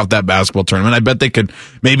they make off that basketball tournament, I bet they could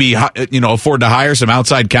maybe afford to hire some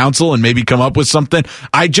outside counsel and maybe come up with something.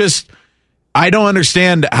 I don't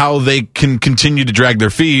understand how they can continue to drag their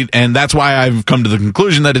feet, and that's why I've come to the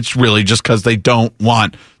conclusion that it's really just because they don't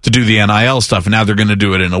want to do the NIL stuff, and now they're going to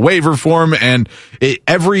do it in a waiver form, and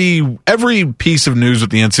every piece of news with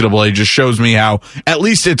the NCAA just shows me how at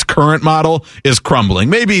least its current model is crumbling.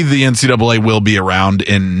 Maybe the NCAA will be around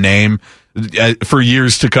in name for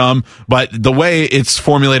years to come, but the way it's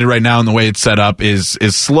formulated right now and the way it's set up is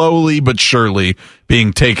slowly but surely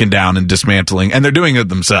being taken down and dismantling, and they're doing it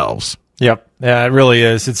themselves. Yep. Yeah, it really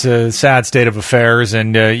is. It's a sad state of affairs,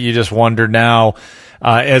 and you just wonder now,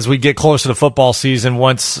 as we get closer to football season,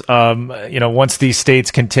 once these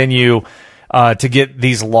states continue to get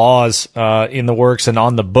these laws in the works and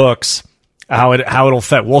on the books, how it'll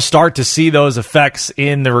affect. We'll start to see those effects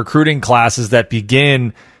in the recruiting classes that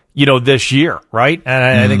begin, this year, right? And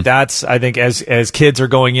I think as kids are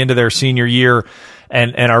going into their senior year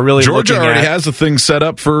and are really Georgia already has a thing set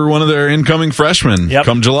up for one of their incoming freshmen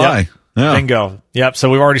come July. Yep. Yeah. Bingo. Yep.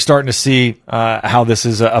 So we're already starting to see how this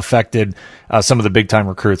has affected some of the big time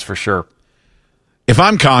recruits for sure. If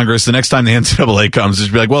I'm Congress, the next time the NCAA comes,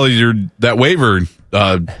 just be like, well, that waiver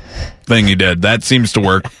thing you did, that seems to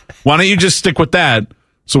work. Why don't you just stick with that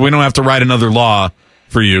so we don't have to write another law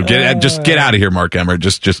for you? Just get out of here, Mark Emmert.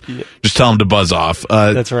 Just tell them to buzz off.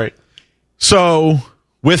 That's right. So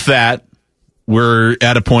with that, we're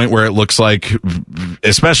at a point where it looks like,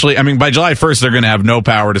 especially, by July 1st, they're going to have no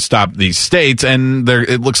power to stop these states, and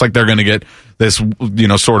it looks like they're going to get this,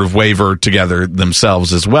 sort of waiver together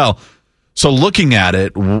themselves as well. So looking at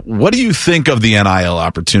it, what do you think of the NIL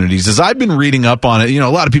opportunities? As I've been reading up on it, a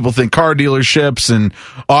lot of people think car dealerships and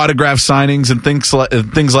autograph signings and things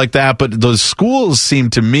like that, but those schools seem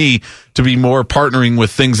to me to be more partnering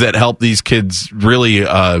with things that help these kids really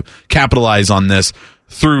capitalize on this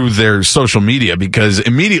through their social media, because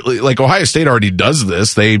immediately, like Ohio State already does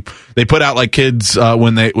this. They put out, like, kids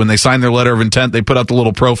when they sign their letter of intent, they put out the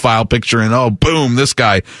little profile picture and, oh, boom, this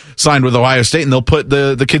guy signed with Ohio State, and they'll put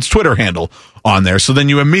the kid's Twitter handle on there. So then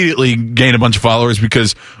you immediately gain a bunch of followers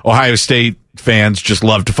because Ohio State fans just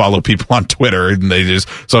love to follow people on Twitter, and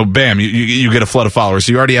so bam, you get a flood of followers.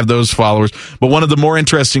 So you already have those followers. But one of the more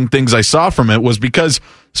interesting things I saw from it was because,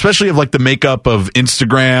 especially of like the makeup of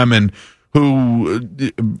Instagram and who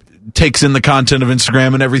takes in the content of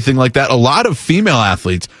Instagram and everything like that, a lot of female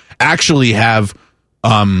athletes actually have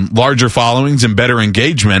larger followings and better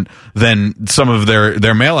engagement than some of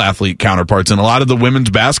their male athlete counterparts. And a lot of the women's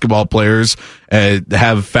basketball players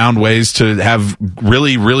have found ways to have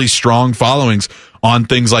really, really strong followings on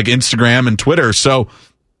things like Instagram and Twitter. So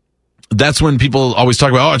that's when people always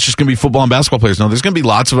talk about, it's just going to be football and basketball players. No, there's going to be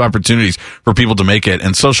lots of opportunities for people to make it.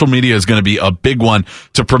 And social media is going to be a big one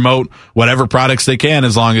to promote whatever products they can,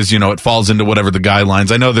 as long as, it falls into whatever the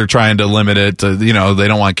guidelines. I know they're trying to limit it to, they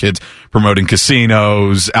don't want kids promoting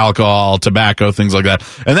casinos, alcohol, tobacco, things like that.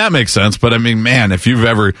 And that makes sense. But man, if you've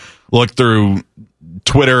ever looked through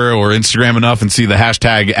Twitter or Instagram enough and see the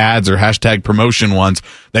hashtag ads or hashtag promotion ones,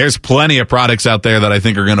 there's plenty of products out there that I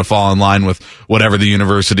think are going to fall in line with whatever the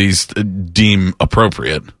universities deem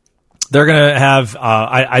appropriate. They're going to have,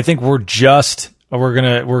 I think we're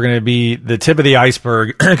going to be the tip of the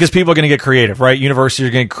iceberg, because people are going to get creative, right? Universities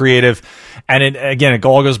are getting creative. And it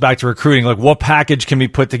all goes back to recruiting. Like, what package can be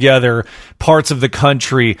put together, parts of the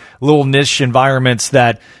country, little niche environments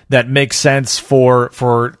that make sense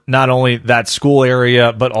for not only that school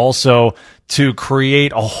area, but also to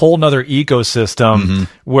create a whole nother ecosystem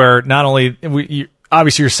where not only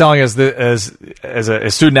obviously you're selling as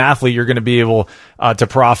a student athlete, you're going to be able to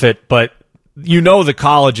profit, but the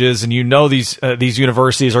colleges and these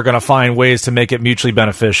universities are going to find ways to make it mutually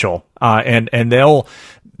beneficial, and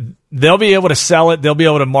they'll be able to sell it, they'll be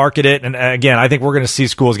able to market it, and again, I think we're going to see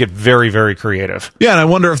schools get very, very creative. Yeah, and I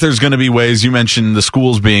wonder if there's going to be ways. You mentioned the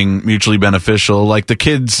schools being mutually beneficial, like the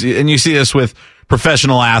kids, and you see this with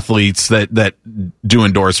professional athletes that do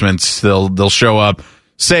endorsements. They'll show up.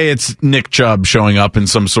 Say it's Nick Chubb showing up in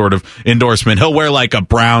some sort of endorsement. He'll wear like a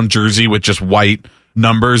brown jersey with just white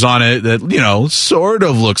numbers on it that, sort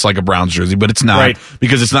of looks like a Browns jersey, but it's not, right,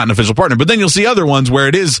 because it's not an official partner. But then you'll see other ones where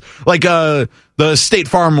it is like the State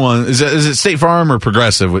Farm one. Is it State Farm or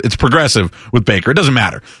Progressive? It's Progressive with Baker. It doesn't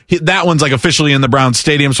matter. That one's like officially in the Browns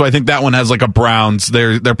stadium. So I think that one has like a Browns.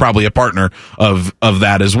 They're probably a partner of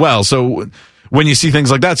that as well. So when you see things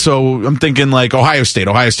like that, so I'm thinking like Ohio State.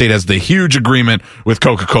 Ohio State has the huge agreement with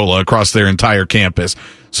Coca-Cola across their entire campus.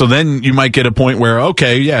 So then you might get a point where,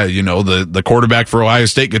 okay, yeah, the quarterback for Ohio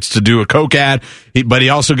State gets to do a Coke ad, but he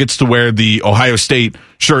also gets to wear the Ohio State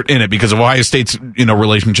shirt in it, because of Ohio State's,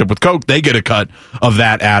 relationship with Coke. They get a cut of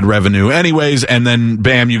that ad revenue anyways. And then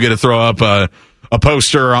bam, you get to throw up a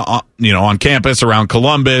poster, on campus around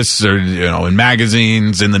Columbus, or, in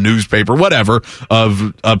magazines, in the newspaper, whatever,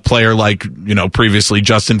 of a player like, previously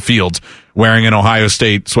Justin Fields wearing an Ohio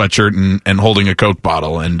State sweatshirt and holding a Coke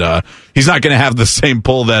bottle. And he's not going to have the same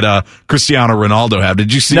pull that Cristiano Ronaldo had.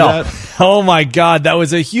 Did you see that? Oh, my God. That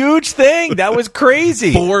was a huge thing. That was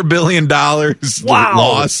crazy. $4 billion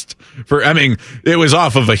lost. It was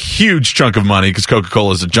off of a huge chunk of money, because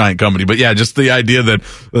Coca-Cola is a giant company. But yeah, just the idea that,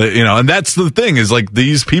 and that's the thing, is like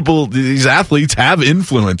these athletes have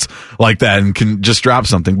influence like that and can just drop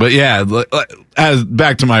something. But yeah,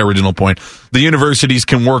 back to my original point, the universities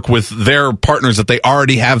can work with their partners that they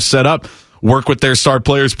already have set up, work with their star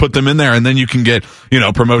players, put them in there, and then you can get,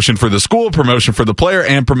 promotion for the school, promotion for the player,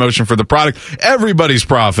 and promotion for the product. Everybody's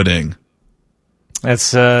profiting.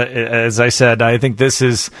 That's, as I said, I think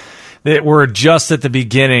we're just at the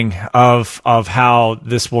beginning of how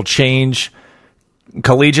this will change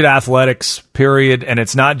collegiate athletics, period. And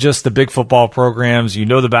it's not just the big football programs,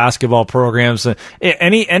 the basketball programs,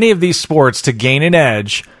 any of these sports. To gain an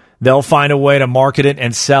edge, they'll find a way to market it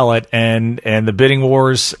and sell it, and the bidding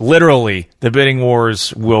wars, literally, the bidding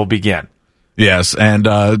wars will begin. Yes, and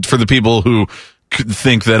for the people who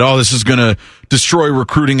think that, this is going to destroy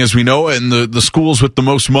recruiting as we know it, and the schools with the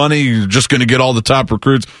most money are just going to get all the top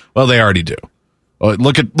recruits, well, they already do.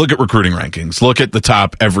 Look at recruiting rankings. Look at the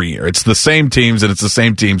top every year. It's the same teams, and it's the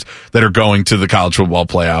same teams that are going to the college football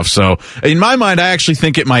playoff. So in my mind, I actually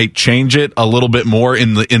think it might change it a little bit more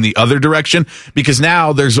in the other direction, because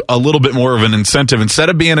now there's a little bit more of an incentive. Instead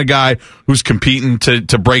of being a guy who's competing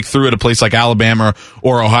to break through at a place like Alabama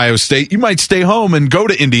or Ohio State, you might stay home and go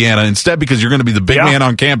to Indiana instead, because you're going to be the big man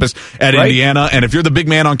on campus at Indiana. And if you're the big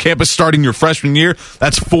man on campus starting your freshman year,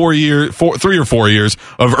 that's 3 or 4 years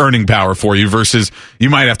of earning power for you, versus you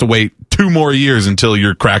might have to wait 2 more years until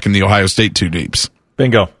you're cracking the Ohio State 2 deeps.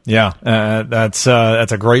 Bingo. Yeah, that's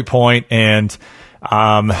a great point, and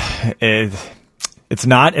it's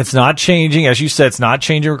not changing, as you said. It's not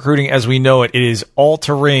changing recruiting as we know it. It is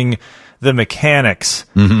altering the mechanics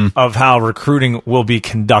of how recruiting will be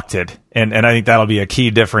conducted, and I think that'll be a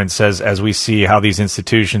key difference as we see how these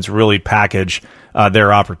institutions really package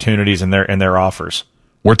their opportunities and their offers.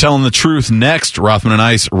 We're telling the truth next. Rothman and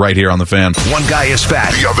Ice right here on The Fan. One guy is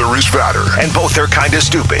fat, the other is fatter, and both are kind of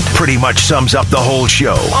stupid. Pretty much sums up the whole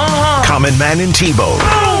show. Common Man and T-Bone.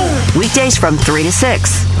 Weekdays from 3 to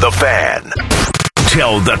 6. The Fan.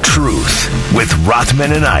 Tell the truth with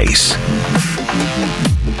Rothman and Ice.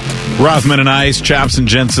 Rothman and Ice, Chaps and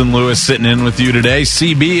Jensen Lewis sitting in with you today.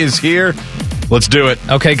 CB is here. Let's do it.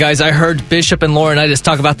 Okay, guys, I heard Bishop and Laurinaitis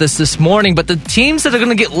talk about this morning, but the teams that are going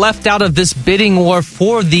to get left out of this bidding war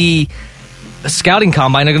for the scouting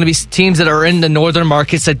combine are going to be teams that are in the northern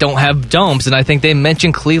markets that don't have domes, and I think they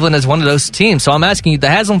mentioned Cleveland as one of those teams. So I'm asking you, the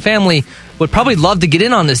Haslam family would probably love to get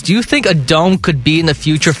in on this. Do you think a dome could be in the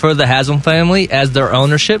future for the Haslam family as their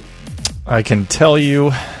ownership? I can tell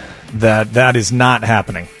you that is not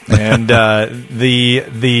happening. And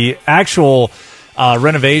the actual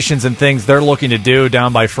renovations and things they're looking to do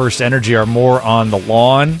down by First Energy are more on the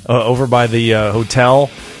lawn over by the hotel.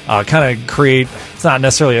 Kind of create, it's not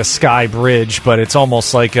necessarily a sky bridge, but it's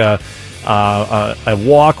almost like a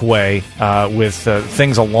walkway with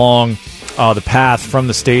things along the path from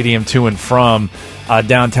the stadium to and from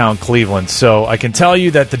downtown Cleveland. So I can tell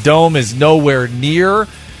you that the dome is nowhere near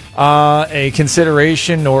a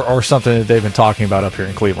consideration or something that they've been talking about up here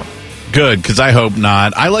in Cleveland. Good, because I hope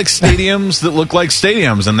not. I like stadiums that look like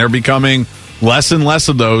stadiums, and they're becoming less and less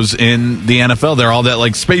of those in the NFL. They're all that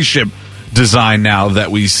like spaceship design now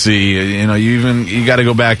that we see. You got to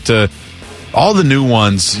go back to all the new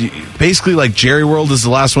ones. Basically, like Jerry World is the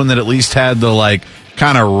last one that at least had the like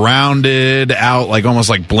kind of rounded out, like almost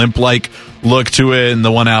like blimp-like look to it, and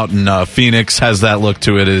the one out in Phoenix has that look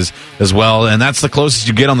to it as well, and that's the closest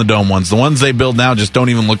you get on the dome ones. The ones they build now just don't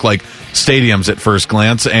even look like stadiums at first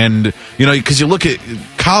glance, and because you look at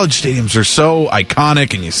college stadiums, are so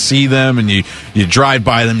iconic, and you see them, and you drive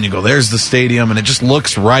by them, and you go, there's the stadium, and it just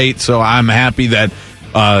looks right. So I'm happy that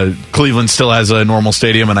Cleveland still has a normal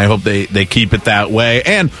stadium, and I hope they keep it that way.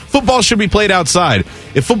 And football should be played outside.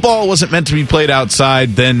 If football wasn't meant to be played outside,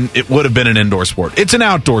 then it would have been an indoor sport. It's an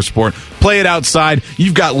outdoor sport. Play it outside.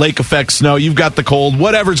 You've got lake effect snow. You've got the cold.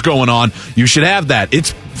 Whatever's going on, you should have that.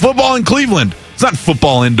 It's football in Cleveland. It's not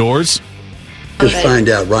football indoors. Just find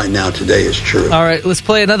out right now today is true. All right, let's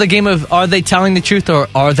play another game of Are They Telling the Truth or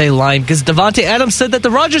Are They Lying? Because Davante Adams said that the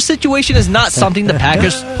Rodgers situation is not something the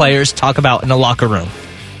Packers players talk about in the locker room.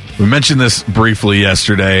 We mentioned this briefly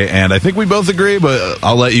yesterday, and I think we both agree, but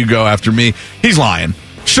I'll let you go after me. He's lying.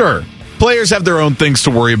 Sure. Players have their own things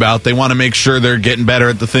to worry about. They want to make sure they're getting better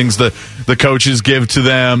at the things the coaches give to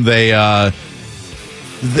them. They're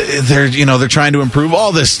trying to improve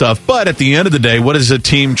all this stuff. But at the end of the day, what is a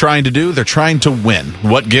team trying to do? They're trying to win.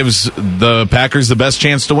 What gives the Packers the best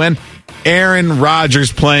chance to win? Aaron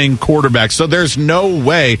Rodgers playing quarterback. So there's no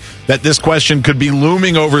way that this question could be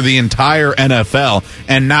looming over the entire NFL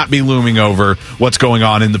and not be looming over what's going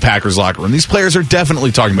on in the Packers locker room. These players are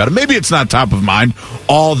definitely talking about it. Maybe it's not top of mind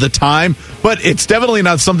all the time, but it's definitely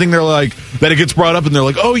not something they're like, that it gets brought up and they're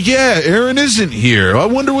like, oh yeah, Aaron isn't here. I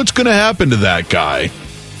wonder what's going to happen to that guy.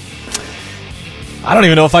 I don't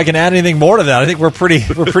even know if I can add anything more to that. I think we're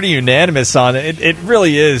pretty unanimous on it. It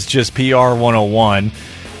really is just PR 101.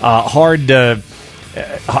 I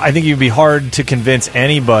think you'd be hard to convince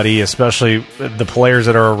anybody, especially the players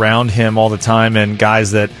that are around him all the time and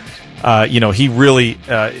guys that he really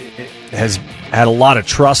has had a lot of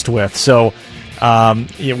trust with. So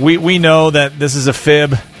we know that this is a fib.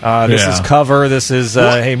 This is cover. This is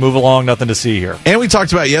hey, move along. Nothing to see here. And we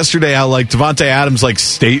talked about yesterday how Davante Adams'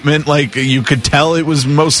 statement, you could tell it was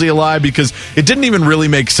mostly a lie because it didn't even really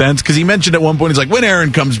make sense. Because he mentioned at one point, he's like, when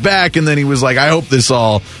Aaron comes back, and then he was like, I hope this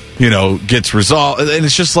all gets resolved. And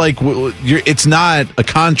it's just it's not a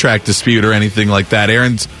contract dispute or anything like that.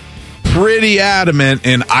 Aaron's pretty adamant,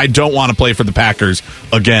 and I don't want to play for the Packers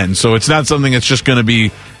again. So it's not something that's just going to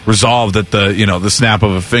be resolved at the snap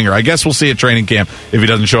of a finger. I guess we'll see at training camp if he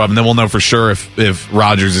doesn't show up, and then we'll know for sure if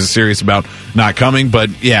Rodgers is serious about not coming.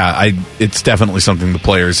 But yeah, it's definitely something the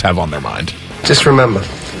players have on their mind. Just remember,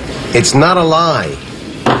 it's not a lie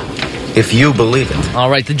if you believe it. All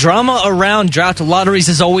right, the drama around draft lotteries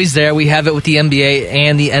is always there. We have it with the NBA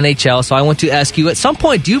and the NHL. So I want to ask you, at some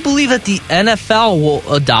point, do you believe that the NFL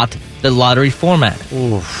will adopt the lottery format?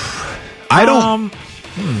 I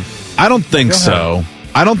don't think so.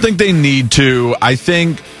 I don't think they need to. I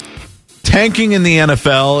think tanking in the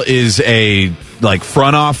NFL is a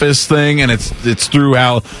front office thing, and it's through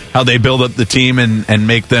how they build up the team and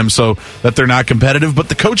make them so that they're not competitive. But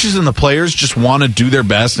the coaches and the players just want to do their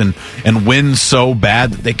best and win so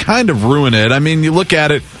bad that they kind of ruin it. I mean, you look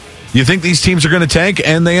at it, you think these teams are going to tank,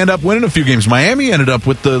 and they end up winning a few games. Miami ended up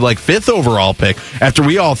with the 5th overall pick after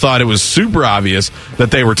we all thought it was super obvious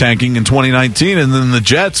that they were tanking in 2019, and then the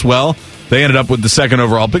Jets, they ended up with the 2nd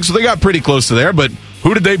overall pick, so they got pretty close to there. But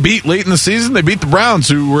who did they beat late in the season? They beat the Browns,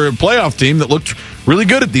 who were a playoff team that looked really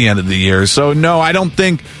good at the end of the year. So, no, I don't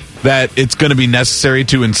think that it's going to be necessary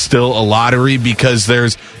to instill a lottery because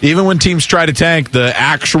even when teams try to tank, the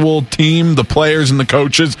actual team, the players and the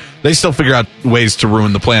coaches, they still figure out ways to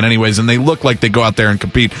ruin the plan anyways, and they look like they go out there and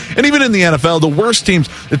compete. And even in the NFL, the worst teams,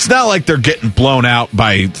 it's not like they're getting blown out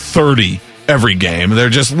by 30 every game. They're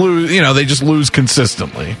just they just lose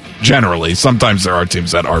consistently. Generally, sometimes there are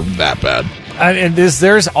teams that are that bad. And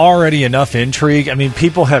there's already enough intrigue. I mean,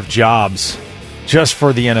 people have jobs just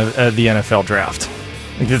for the NFL draft.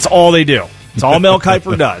 That's all they do. It's all Mel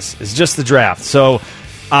Kiper does. It's just the draft. So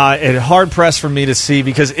it's hard pressed for me to see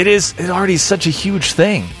because it's already such a huge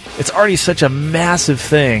thing. It's already such a massive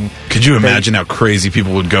thing. Could you imagine how crazy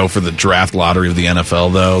people would go for the draft lottery of the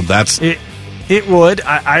NFL, though? It would.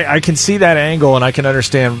 I can see that angle, and I can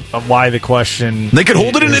understand why the question. They could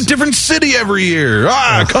hold it in a different city every year.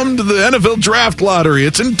 Come to the NFL draft lottery.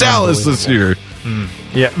 It's in Dallas this year.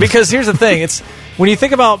 Yeah, because here's the thing: it's when you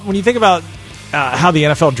think about how the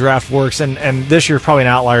NFL draft works, and this year probably an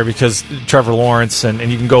outlier because Trevor Lawrence, and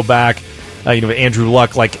you can go back, Andrew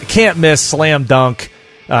Luck, can't miss slam dunk.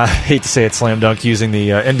 Hate to say it, slam dunk using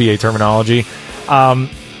the NBA terminology.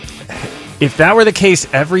 If that were the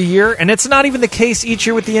case every year, and it's not even the case each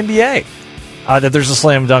year with the NBA, that there's a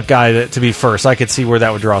slam dunk guy to be first, I could see where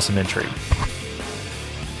that would draw some intrigue.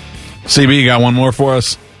 CB, you got one more for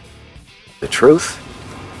us? The truth?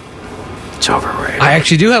 It's overrated. I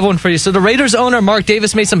actually do have one for you. So the Raiders owner, Mark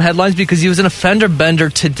Davis, made some headlines because he was in a fender bender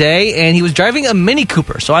today, and he was driving a Mini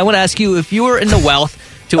Cooper. So I want to ask you, if you were in the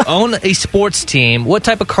wealth to own a sports team, what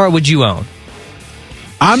type of car would you own?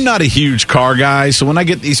 I'm not a huge car guy, so when I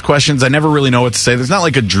get these questions, I never really know what to say. There's not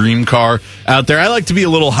a dream car out there. I like to be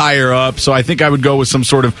a little higher up, so I think I would go with some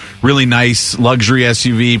sort of really nice luxury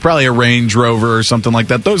SUV, probably a Range Rover or something like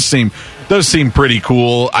that. Those seem pretty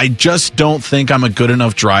cool. I just don't think I'm a good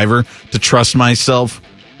enough driver to trust myself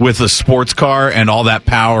with a sports car and all that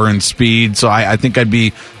power and speed, so I think I'd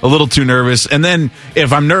be a little too nervous. And then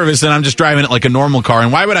if I'm nervous, then I'm just driving it like a normal car.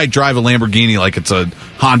 And why would I drive a Lamborghini like it's a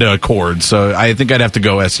Honda Accord? So I think I'd have to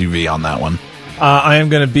go SUV on that one. I am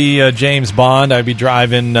going to be James Bond. I'd be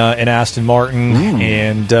driving an Aston Martin,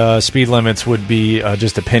 and speed limits would be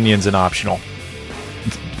just opinions and optional.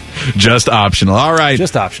 Just optional. All right.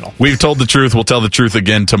 Just optional. We've told the truth. We'll tell the truth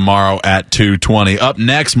again tomorrow at 2:20. Up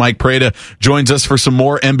next, Mike Prada joins us for some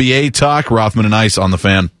more NBA talk. Rothman and Ice on the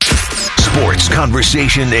Fan. Sports,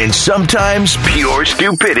 conversation, and sometimes pure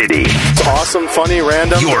stupidity. It's awesome, funny,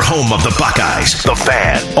 random. Your home of the Buckeyes, the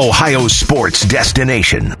Fan, Ohio's sports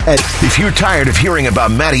destination. If you're tired of hearing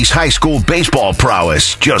about Maddie's high school baseball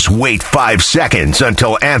prowess, just wait 5 seconds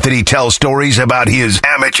until Anthony tells stories about his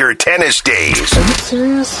amateur tennis days. Are you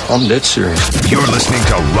serious? I'm dead serious. You're listening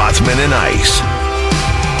to Rothman and Ice.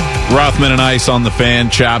 Rothman and Ice on the Fan.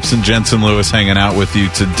 Chaps and Jensen Lewis hanging out with you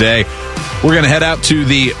today. We're going to head out to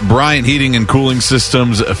the Bryant Heating and Cooling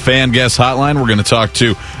Systems fan guest hotline. We're going to talk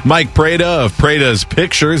to Mike Prada of Prada's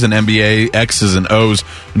Pictures, an NBA X's and O's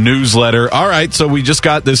newsletter. All right, so we just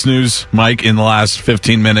got this news, Mike, in the last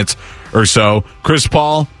 15 minutes or so. Chris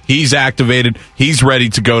Paul, he's activated. He's ready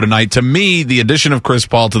to go tonight. To me, the addition of Chris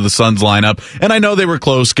Paul to the Suns lineup, and I know they were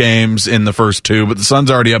close games in the first two, but the Suns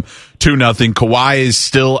already up 2-0. Kawhi is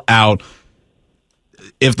still out.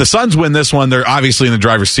 If the Suns win this one, they're obviously in the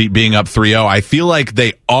driver's seat being up 3-0. I feel like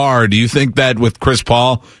they are. Do you think that with Chris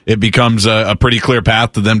Paul, it becomes a pretty clear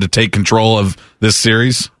path to them to take control of this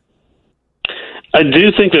series? I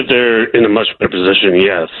do think that they're in a much better position,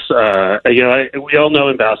 yes. We all know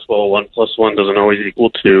in basketball 1 + 1 doesn't always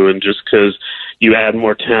equal 2, and just because you add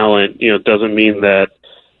more talent, doesn't mean that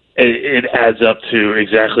it adds up to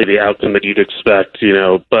exactly the outcome that you'd expect,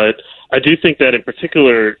 But I do think that in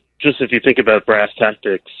particular, just if you think about brass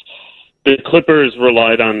tactics, the Clippers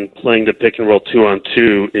relied on playing the pick and roll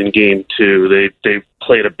 2-on-2 in game 2. They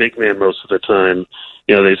played a big man most of the time.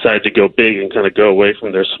 They decided to go big and kind of go away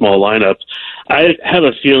from their small lineup. I have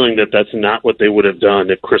a feeling that that's not what they would have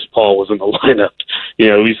done if Chris Paul was in the lineup.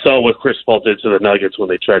 We saw what Chris Paul did to the Nuggets when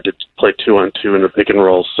they tried to play 2-on-2 in the pick and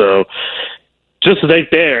roll. So just right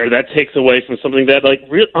there, that takes away from something that,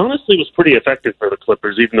 honestly was pretty effective for the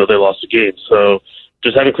Clippers, even though they lost the game. So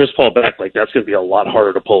just having Chris Paul back, that's going to be a lot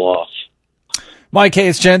harder to pull off. Mike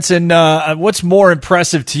Hayes Jensen, what's more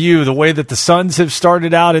impressive to you, the way that the Suns have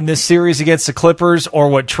started out in this series against the Clippers, or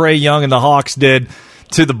what Trae Young and the Hawks did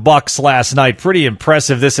to the Bucks last night? Pretty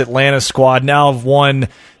impressive. This Atlanta squad now have won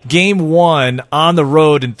Game 1 on the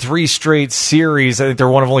road in 3 straight series. I think they're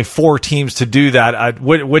one of only 4 teams to do that.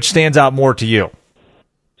 Which stands out more to you?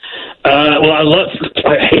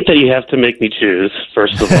 I hate that you have to make me choose,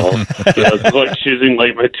 first of all. It's like choosing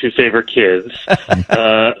my 2 favorite kids.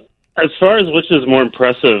 As far as which is more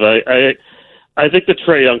impressive, I think the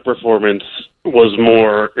Trae Young performance was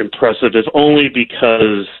more impressive, if only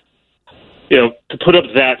because, to put up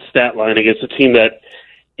that stat line against a team that,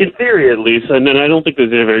 in theory at least, and then I don't think they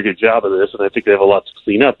did a very good job of this, and I think they have a lot to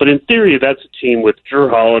clean up, but in theory that's a team with Jrue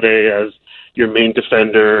Holiday as your main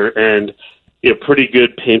defender and pretty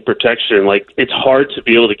good paint protection. It's hard to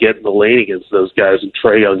be able to get in the lane against those guys, and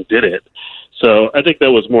Trae Young did it. So I think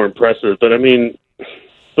that was more impressive. But,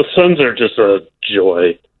 the Suns are just a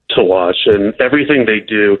joy to watch, and everything they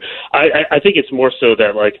do. I think it's more so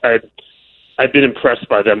that I've been impressed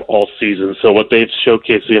by them all season. So what they've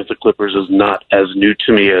showcased against the Clippers is not as new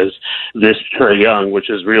to me as this Trae Young, which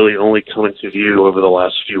is really only coming to view over the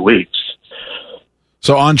last few weeks.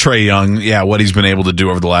 So on Trae Young, what he's been able to do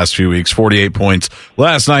over the last few weeks, 48 points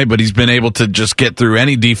last night, but he's been able to just get through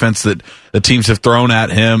any defense that the teams have thrown at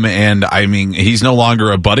him. And he's no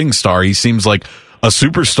longer a budding star. He seems like a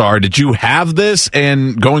superstar. Did you have this?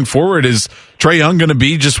 And going forward, is Trae Young going to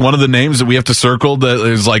be just one of the names that we have to circle that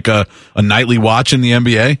is like a nightly watch in the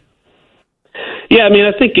NBA? Yeah,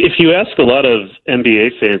 I think if you ask a lot of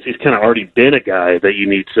NBA fans, he's kind of already been a guy that you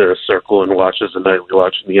need to circle and watch as a nightly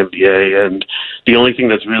watch in the NBA. And the only thing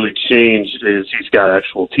that's really changed is he's got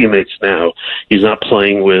actual teammates now. He's not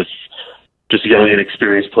playing with just young,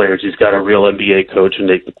 inexperienced players. He's got a real NBA coach in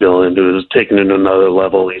Nate McMillan who has taken it to another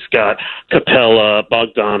level. He's got Capella,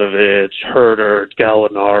 Bogdanovich, Herter,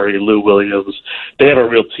 Gallinari, Lou Williams. They have a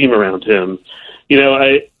real team around him.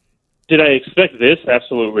 Did I expect this?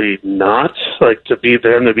 Absolutely not. To be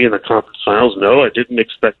there and to be in the conference finals? No, I didn't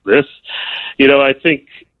expect this. I think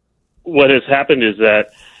what has happened is that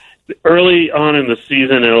early on in the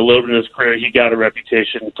season and a little bit in his career, he got a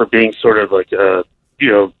reputation for being sort of like a,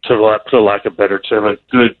 to lack of a better term, a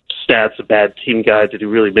good stats, a bad team guy. Did he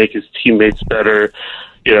really make his teammates better?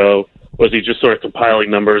 Was he just sort of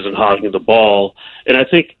compiling numbers and hogging the ball? And I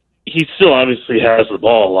think he still obviously has the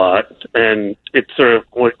ball a lot, and it sort of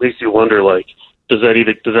makes you wonder, does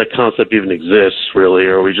that concept even exist, really?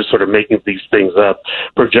 Or are we just sort of making these things up,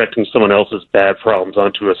 projecting someone else's bad problems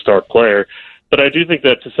onto a star player? But I do think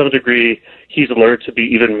that to some degree, he's learned to be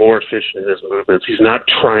even more efficient in his movements. He's not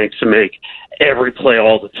trying to make every play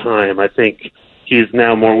all the time. I think he's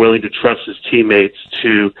now more willing to trust his teammates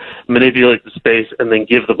to manipulate the space and then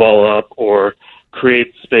give the ball up, or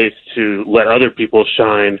create space to let other people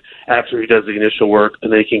shine after he does the initial work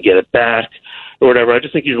and they can get it back or whatever. I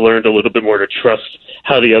just think he's learned a little bit more to trust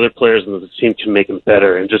how the other players in the team can make him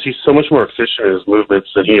better. And just he's so much more efficient in his movements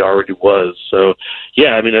than he already was. So,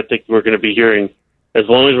 I think we're going to be hearing, as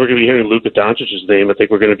long as we're going to be hearing Luka Doncic's name, I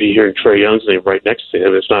think we're going to be hearing Trae Young's name right next to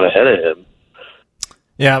him. It's not ahead of him.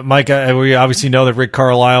 Yeah, Mike, we obviously know that Rick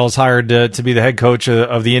Carlisle is hired to be the head coach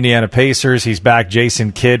of the Indiana Pacers. He's back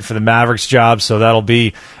Jason Kidd for the Mavericks job, so that'll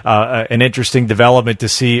be an interesting development to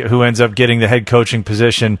see who ends up getting the head coaching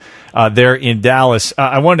position there in Dallas.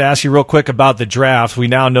 I wanted to ask you real quick about the draft. We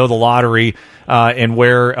now know the lottery and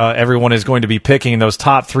where everyone is going to be picking those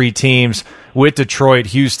top 3 teams with Detroit,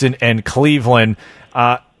 Houston, and Cleveland.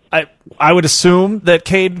 I would assume that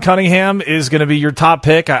Cade Cunningham is going to be your top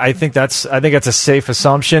pick. I think that's a safe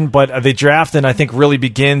assumption. But the draft then I think really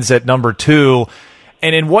begins at number 2.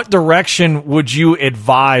 And in what direction would you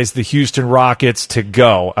advise the Houston Rockets to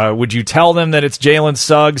go? Would you tell them that it's Jalen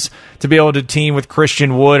Suggs to be able to team with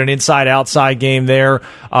Christian Wood, an inside-outside game there?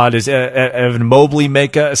 Does Evan Mobley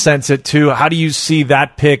make sense at 2? How do you see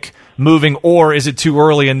that pick moving? Or is it too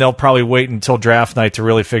early and they'll probably wait until draft night to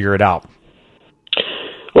really figure it out?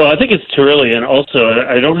 Well, I think it's too early, and also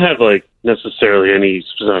I don't have necessarily any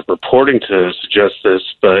specific reporting to suggest this,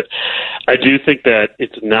 but I do think that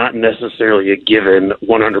it's not necessarily a given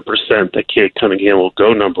 100% that Cade Cunningham will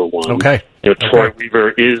go number 1. Okay. Troy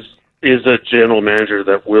Weaver is a general manager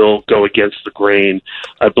that will go against the grain.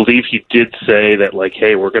 I believe he did say that,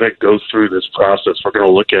 hey, we're going to go through this process. We're going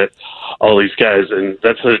to look at all these guys, and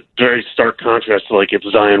that's a very stark contrast to, if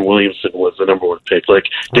Zion Williamson was the number 1 pick.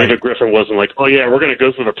 David Griffin wasn't oh, yeah, we're going to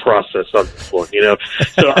go through the process on this one,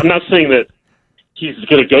 So I'm not saying that he's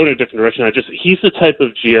going to go in a different direction. He's the type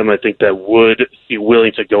of GM, I think, that would be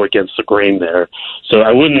willing to go against the grain there. So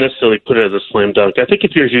I wouldn't necessarily put it as a slam dunk. I think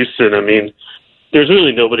if you're Houston, there's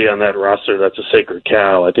really nobody on that roster that's a sacred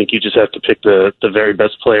cow. I think you just have to pick the very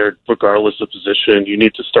best player regardless of position. You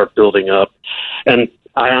need to start building up. And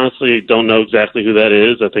I honestly don't know exactly who that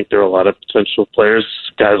is. I think there are a lot of potential players,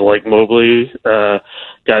 guys like Mobley,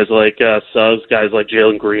 guys like Suggs, guys like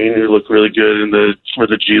Jalen Green, who look really good for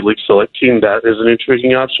the G League Select team. That is an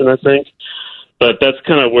intriguing option, I think. But that's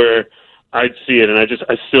kind of where I'd see it, and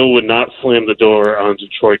I still would not slam the door on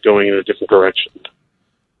Detroit going in a different direction.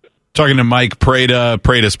 Talking to Mike Prada,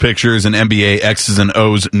 Prada's Pictures and NBA X's and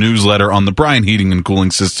O's newsletter on the Bryan Heating and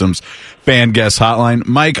Cooling Systems fan guest hotline.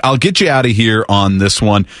 Mike, I'll get you out of here on this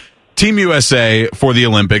one. Team USA for the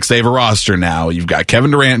Olympics, they have a roster now. You've got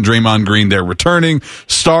Kevin Durant and Draymond Green. They're returning.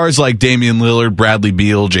 Stars like Damian Lillard, Bradley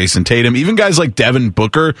Beal, Jason Tatum, even guys like Devin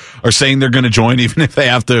Booker are saying they're going to join, even if they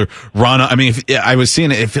have to run. I was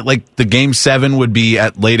seeing it, the Game 7 would be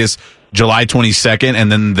at latest July 22nd,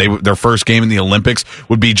 and then their first game in the Olympics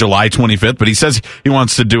would be July 25th. But he says he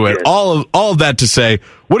wants to do it. All of that to say,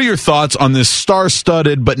 what are your thoughts on this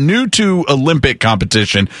star-studded but new to Olympic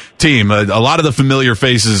competition team? A lot of the familiar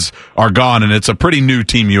faces are gone, and it's a pretty new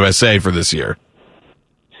Team USA for this year.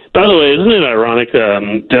 By the way, isn't it ironic,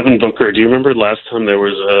 Devin Booker, do you remember last time there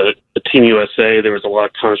was a Team USA, there was a lot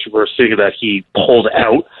of controversy that he pulled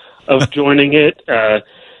out of joining it?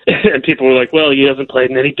 And people were like, well, he hasn't played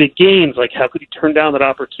in any big games. How could he turn down that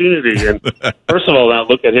opportunity? And first of all, now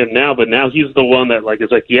look at him now, but now he's the one that is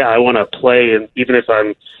yeah, I want to play, and even if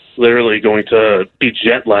I'm literally going to be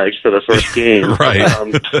jet lagged for the first game. Right.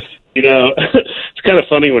 It's kind of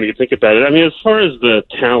funny when you think about it. As far as the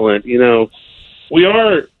talent, we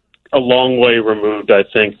are a long way removed, I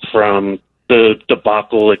think, from the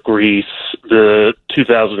debacle at Greece, the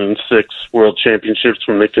 2006 World Championships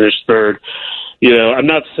when they finished 3rd. I'm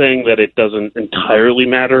not saying that it doesn't entirely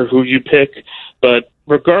matter who you pick, but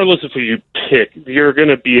regardless of who you pick, you're going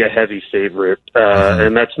to be a heavy favorite,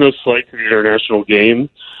 and that's no slight to the international game.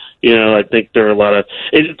 I think there are a lot of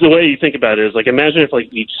the way you think about it is imagine if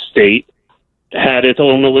each state had its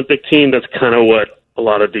own Olympic team. That's kind of what a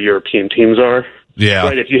lot of the European teams are. Yeah.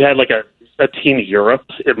 Right. If you had a Team Europe,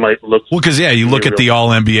 it might look because you look at the All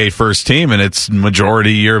NBA first team, and it's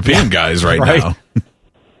majority European guys right now.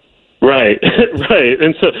 Right, right.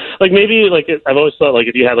 And so, maybe, I've always thought,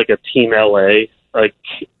 if you had, a Team LA,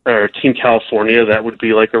 or Team California, that would be,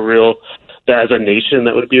 a real, as a nation,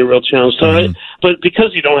 that would be a real challenge. So, but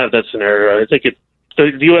because you don't have that scenario, I think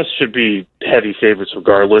the U.S. should be heavy favorites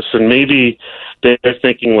regardless. And maybe they're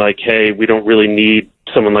thinking, hey, we don't really need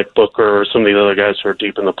someone like Booker or some of the other guys who are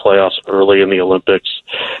deep in the playoffs early in the Olympics.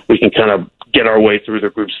 We can kind of get our way through the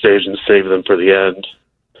group stage and save them for the end.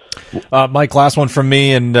 Mike, last one from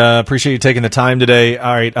me, and appreciate you taking the time today.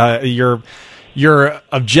 All right, your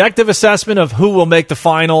objective assessment of who will make the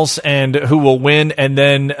finals and who will win, and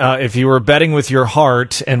then if you were betting with your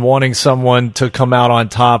heart and wanting someone to come out on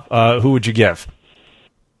top, who would you give?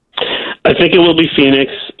 I think it will be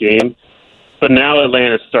Phoenix game, but now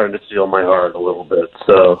Atlanta's starting to steal my heart a little bit.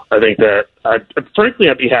 So I think that, frankly,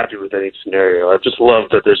 I'd be happy with any scenario. I just love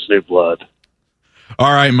that there's new blood.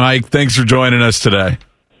 All right, Mike, thanks for joining us today.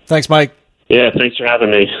 Thanks, Mike. Yeah, thanks for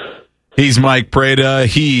having me. He's Mike Prada.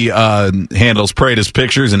 He handles Prada's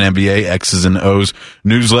Pictures and NBA X's and O's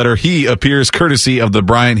newsletter. He appears courtesy of the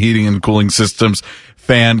Bryant Heating and Cooling Systems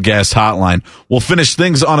fan guest hotline. We'll finish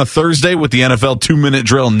things on a Thursday with the NFL 2-minute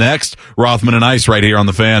drill next. Rothman and Ice right here on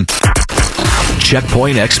The Fan.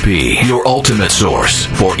 Checkpoint XP, your ultimate source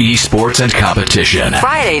for esports and competition.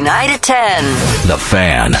 Friday night at 10. The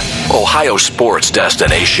Fan, Ohio sports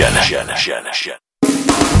destination.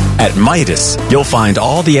 At Midas, you'll find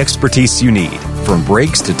all the expertise you need, from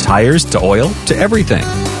brakes to tires to oil to everything.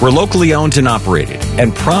 We're locally owned and operated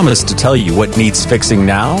and promise to tell you what needs fixing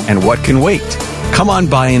now and what can wait. Come on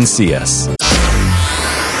by and see us.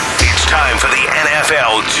 It's time for the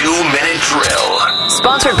NFL 2-minute drill.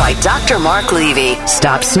 Sponsored by Dr. Mark Levy.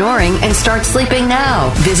 Stop snoring and start sleeping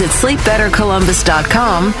now. Visit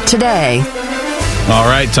sleepbettercolumbus.com today. All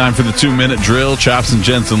right, time for the 2-minute drill. Chops and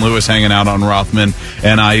Jensen Lewis hanging out on Rothman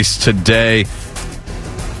and Ice today.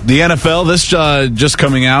 The NFL, this just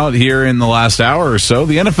coming out here in the last hour or so,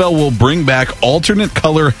 the NFL will bring back alternate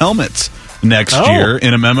color helmets next year.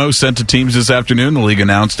 In a memo sent to teams this afternoon, the league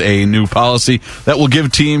announced a new policy that will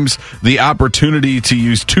give teams the opportunity to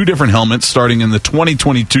use 2 different helmets starting in the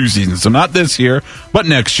 2022 season. So not this year, but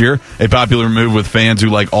next year. A popular move with fans who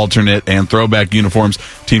like alternate and throwback uniforms.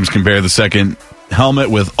 Teams can pair the second helmet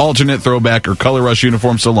with alternate, throwback, or color rush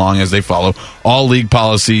uniforms so long as they follow all league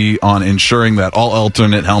policy on ensuring that all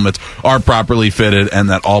alternate helmets are properly fitted and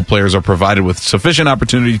that all players are provided with sufficient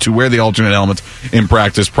opportunity to wear the alternate helmets in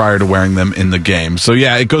practice prior to wearing them in the game. So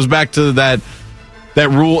yeah, it goes back to that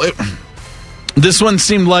rule. This one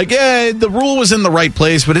seemed like, the rule was in the right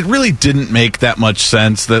place, but it really didn't make that much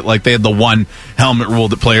sense that like they had the one helmet rule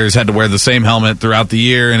that players had to wear the same helmet throughout the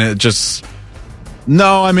year, and it just...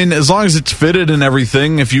 No, I mean, as long as it's fitted and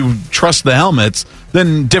everything, if you trust the helmets,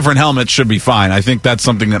 then different helmets should be fine. I think that's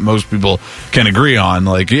something that most people can agree on.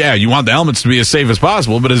 Like, yeah, you want the helmets to be as safe as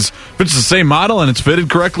possible, but if it's the same model and it's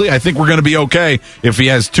fitted correctly, I think we're going to be okay if he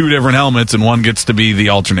has 2 different helmets and one gets to be the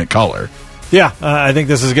alternate color. Yeah, I think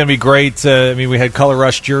this is going to be great. I mean, we had color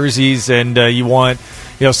rush jerseys, and you want...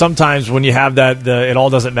 sometimes when you have that, it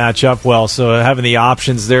all doesn't match up well. So having the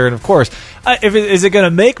options there, and of course, is it going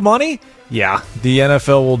to make money? Yeah, the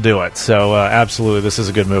NFL will do it. So absolutely, this is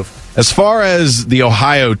a good move. As far as the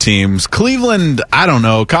Ohio teams, Cleveland, I don't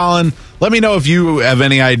know. Colin, let me know if you have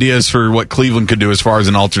any ideas for what Cleveland could do as far as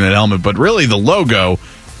an alternate helmet. But really, the logo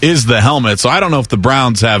is the helmet, so I don't know if the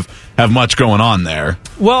Browns have much going on there.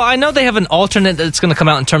 Well, I know they have an alternate that's going to come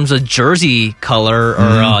out in terms of jersey color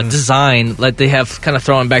or design. Like they have kind of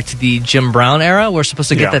throwing back to the Jim Brown era. We're supposed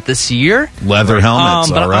to get that this year. Leather helmets,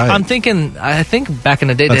 but all right. I think back in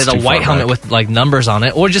the day they had a white helmet with like numbers on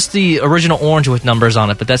it, or just the original orange with numbers on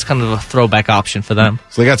it, but that's kind of a throwback option for them.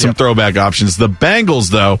 So they got some throwback options. The Bengals,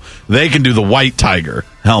 though, they can do the white tiger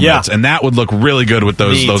helmets, and that would look really good with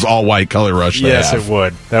those all-white color rush they have. Yes, it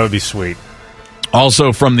would. That would be sweet.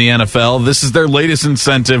 Also from the NFL, this is their latest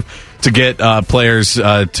incentive to get players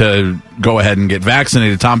to go ahead and get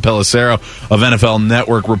vaccinated. Tom Pelissero of NFL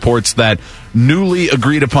Network reports that newly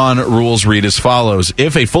agreed upon rules read as follows.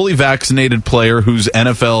 If a fully vaccinated player whose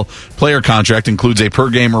NFL player contract includes a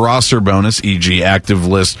per-game roster bonus, e.g. active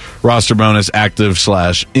list roster bonus,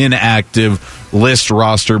 active/inactive list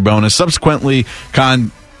roster bonus, subsequently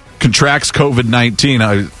contracts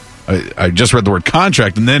COVID-19, I just read the word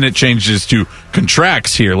contract, and then it changes to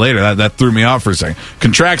contracts here later. That threw me off for a second.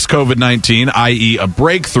 Contracts COVID-19, i.e. a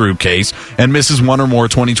breakthrough case, and misses 1 or more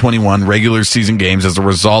 2021 regular season games as a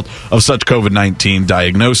result of such COVID-19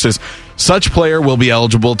 diagnosis. Such player will be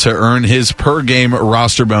eligible to earn his per-game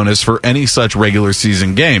roster bonus for any such regular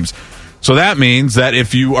season games. So that means that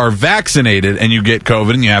if you are vaccinated and you get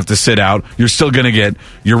COVID and you have to sit out, you're still going to get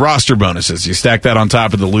your roster bonuses. You stack that on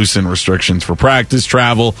top of the loosened restrictions for practice,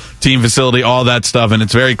 travel, team facility, all that stuff. And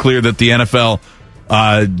it's very clear that the NFL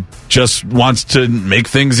just wants to make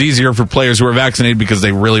things easier for players who are vaccinated because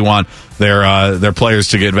they really want their players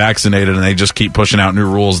to get vaccinated, and they just keep pushing out new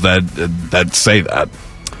rules that say that.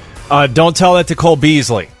 Don't tell that to Cole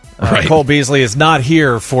Beasley. Right. Cole Beasley is not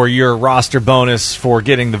here for your roster bonus for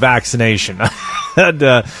getting the vaccination.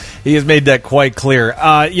 And, he has made that quite clear.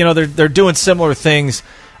 They're doing similar things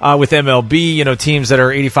with MLB. Teams that are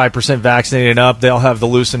 85% vaccinated and up, they'll have the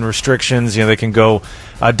loosened restrictions. They can go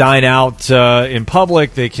dine out in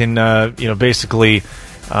public. They can, basically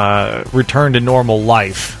return to normal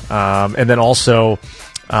life. And then also,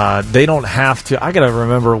 they don't have to. I got to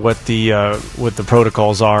remember what the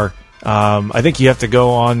protocols are. I think you have to go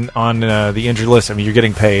on the injured list. I mean, you're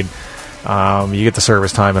getting paid. You get the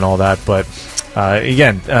service time and all that, but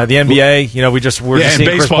Again, the NBA, we're just seeing in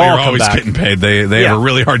baseball, Chris Paul you're come always back. getting paid. They have a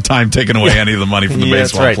really hard time taking away any of the money from the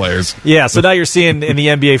baseball that's right. players. Yeah, so now you're seeing in the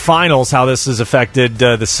NBA Finals how this has affected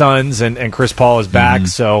the Suns, and Chris Paul is back.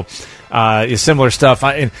 So similar stuff.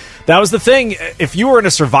 And that was the thing. If you were in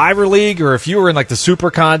a Survivor League or if you were in like the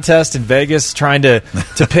Super Contest in Vegas trying to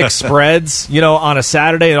pick spreads, on a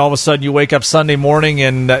Saturday, and all of a sudden you wake up Sunday morning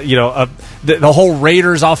and the whole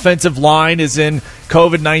Raiders offensive line is in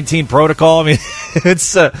COVID-19 protocol. I mean,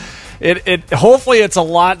 it's hopefully it's a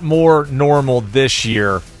lot more normal this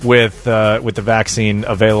year with the vaccine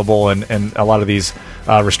available and a lot of these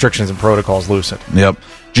restrictions and protocols loosened. Yep.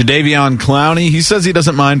 Jadeveon Clowney, he says he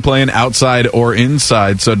doesn't mind playing outside or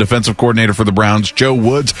inside. So defensive coordinator for the Browns, Joe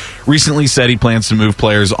Woods, recently said he plans to move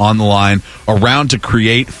players on the line around to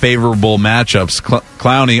create favorable matchups.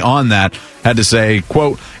 Clowney on that had to say,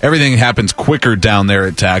 quote, everything happens quicker down there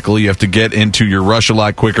at tackle. You have to get into your rush a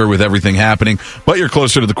lot quicker with everything happening, but you're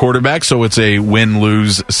closer to the quarterback, so it's a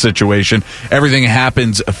win-lose situation. Everything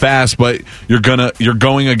happens fast, but you're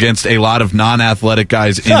going against a lot of non-athletic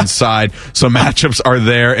guys inside, so matchups are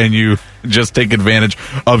there, and you just take advantage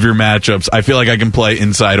of your matchups. I feel like I can play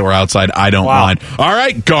inside or outside. I don't mind. All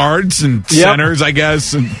right, guards and centers, I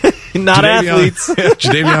guess. And not athletes.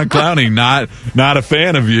 Jadeveon Clowney, not a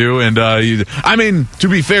fan of you. And to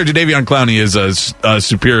be fair, Jadeveon Clowney is a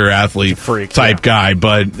superior athlete type guy,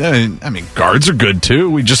 but guards are good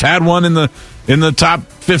too. We just had one in the top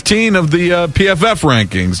 15 of the PFF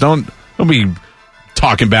rankings. Don't be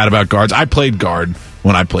talking bad about guards. I played guard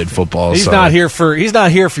when I played football. He's not here for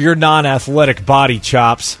your non-athletic body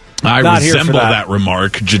chops. I resemble that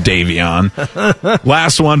remark, Jadeveon.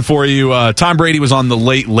 Last one for you. Tom Brady was on the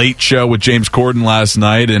Late Show with James Corden last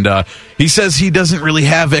night, and he says he doesn't really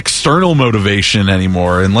have external motivation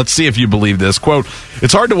anymore. And let's see if you believe this. Quote,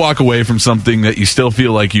 it's hard to walk away from something that you still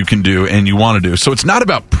feel like you can do and you want to do. So it's not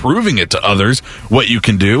about proving it to others what you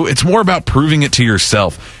can do. It's more about proving it to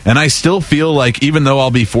yourself. And I still feel like even though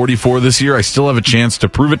I'll be 44 this year, I still have a chance to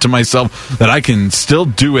prove it to myself that I can still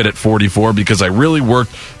do it at 44 because I really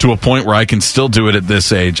worked to a point where I can still do it at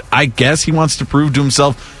this age. I guess he wants to prove to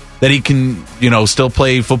himself that he can, still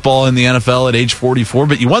play football in the NFL at age 44,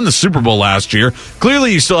 but you won the Super Bowl last year.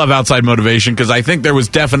 Clearly you still have outside motivation because I think there was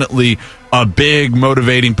definitely a big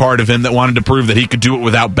motivating part of him that wanted to prove that he could do it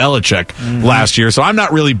without Belichick last year. So I'm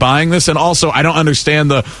not really buying this, and also I don't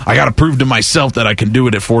understand I got to prove to myself that I can do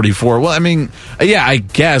it at 44. Well, I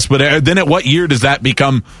guess, but then at what year does that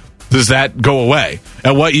go away?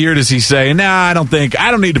 At what year does he say, I don't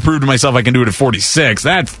need to prove to myself I can do it at 46.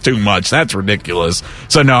 That's too much. That's ridiculous.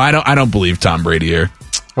 So no, I don't believe Tom Brady here.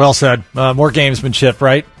 Well said. More gamesmanship,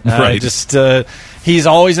 right? Right. He's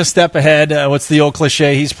always a step ahead. What's the old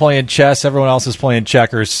cliche? He's playing chess. Everyone else is playing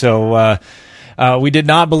checkers. So we did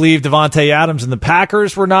not believe Devontae Adams and the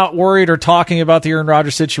Packers were not worried or talking about the Aaron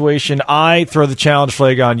Rodgers situation. I throw the challenge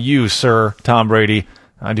flag on you, sir, Tom Brady.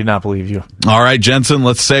 I do not believe you. All right, Jensen,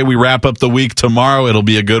 let's say we wrap up the week tomorrow. It'll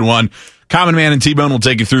be a good one. Common Man and T-Bone will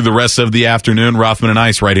take you through the rest of the afternoon. Rothman and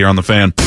Ice right here on The Fan.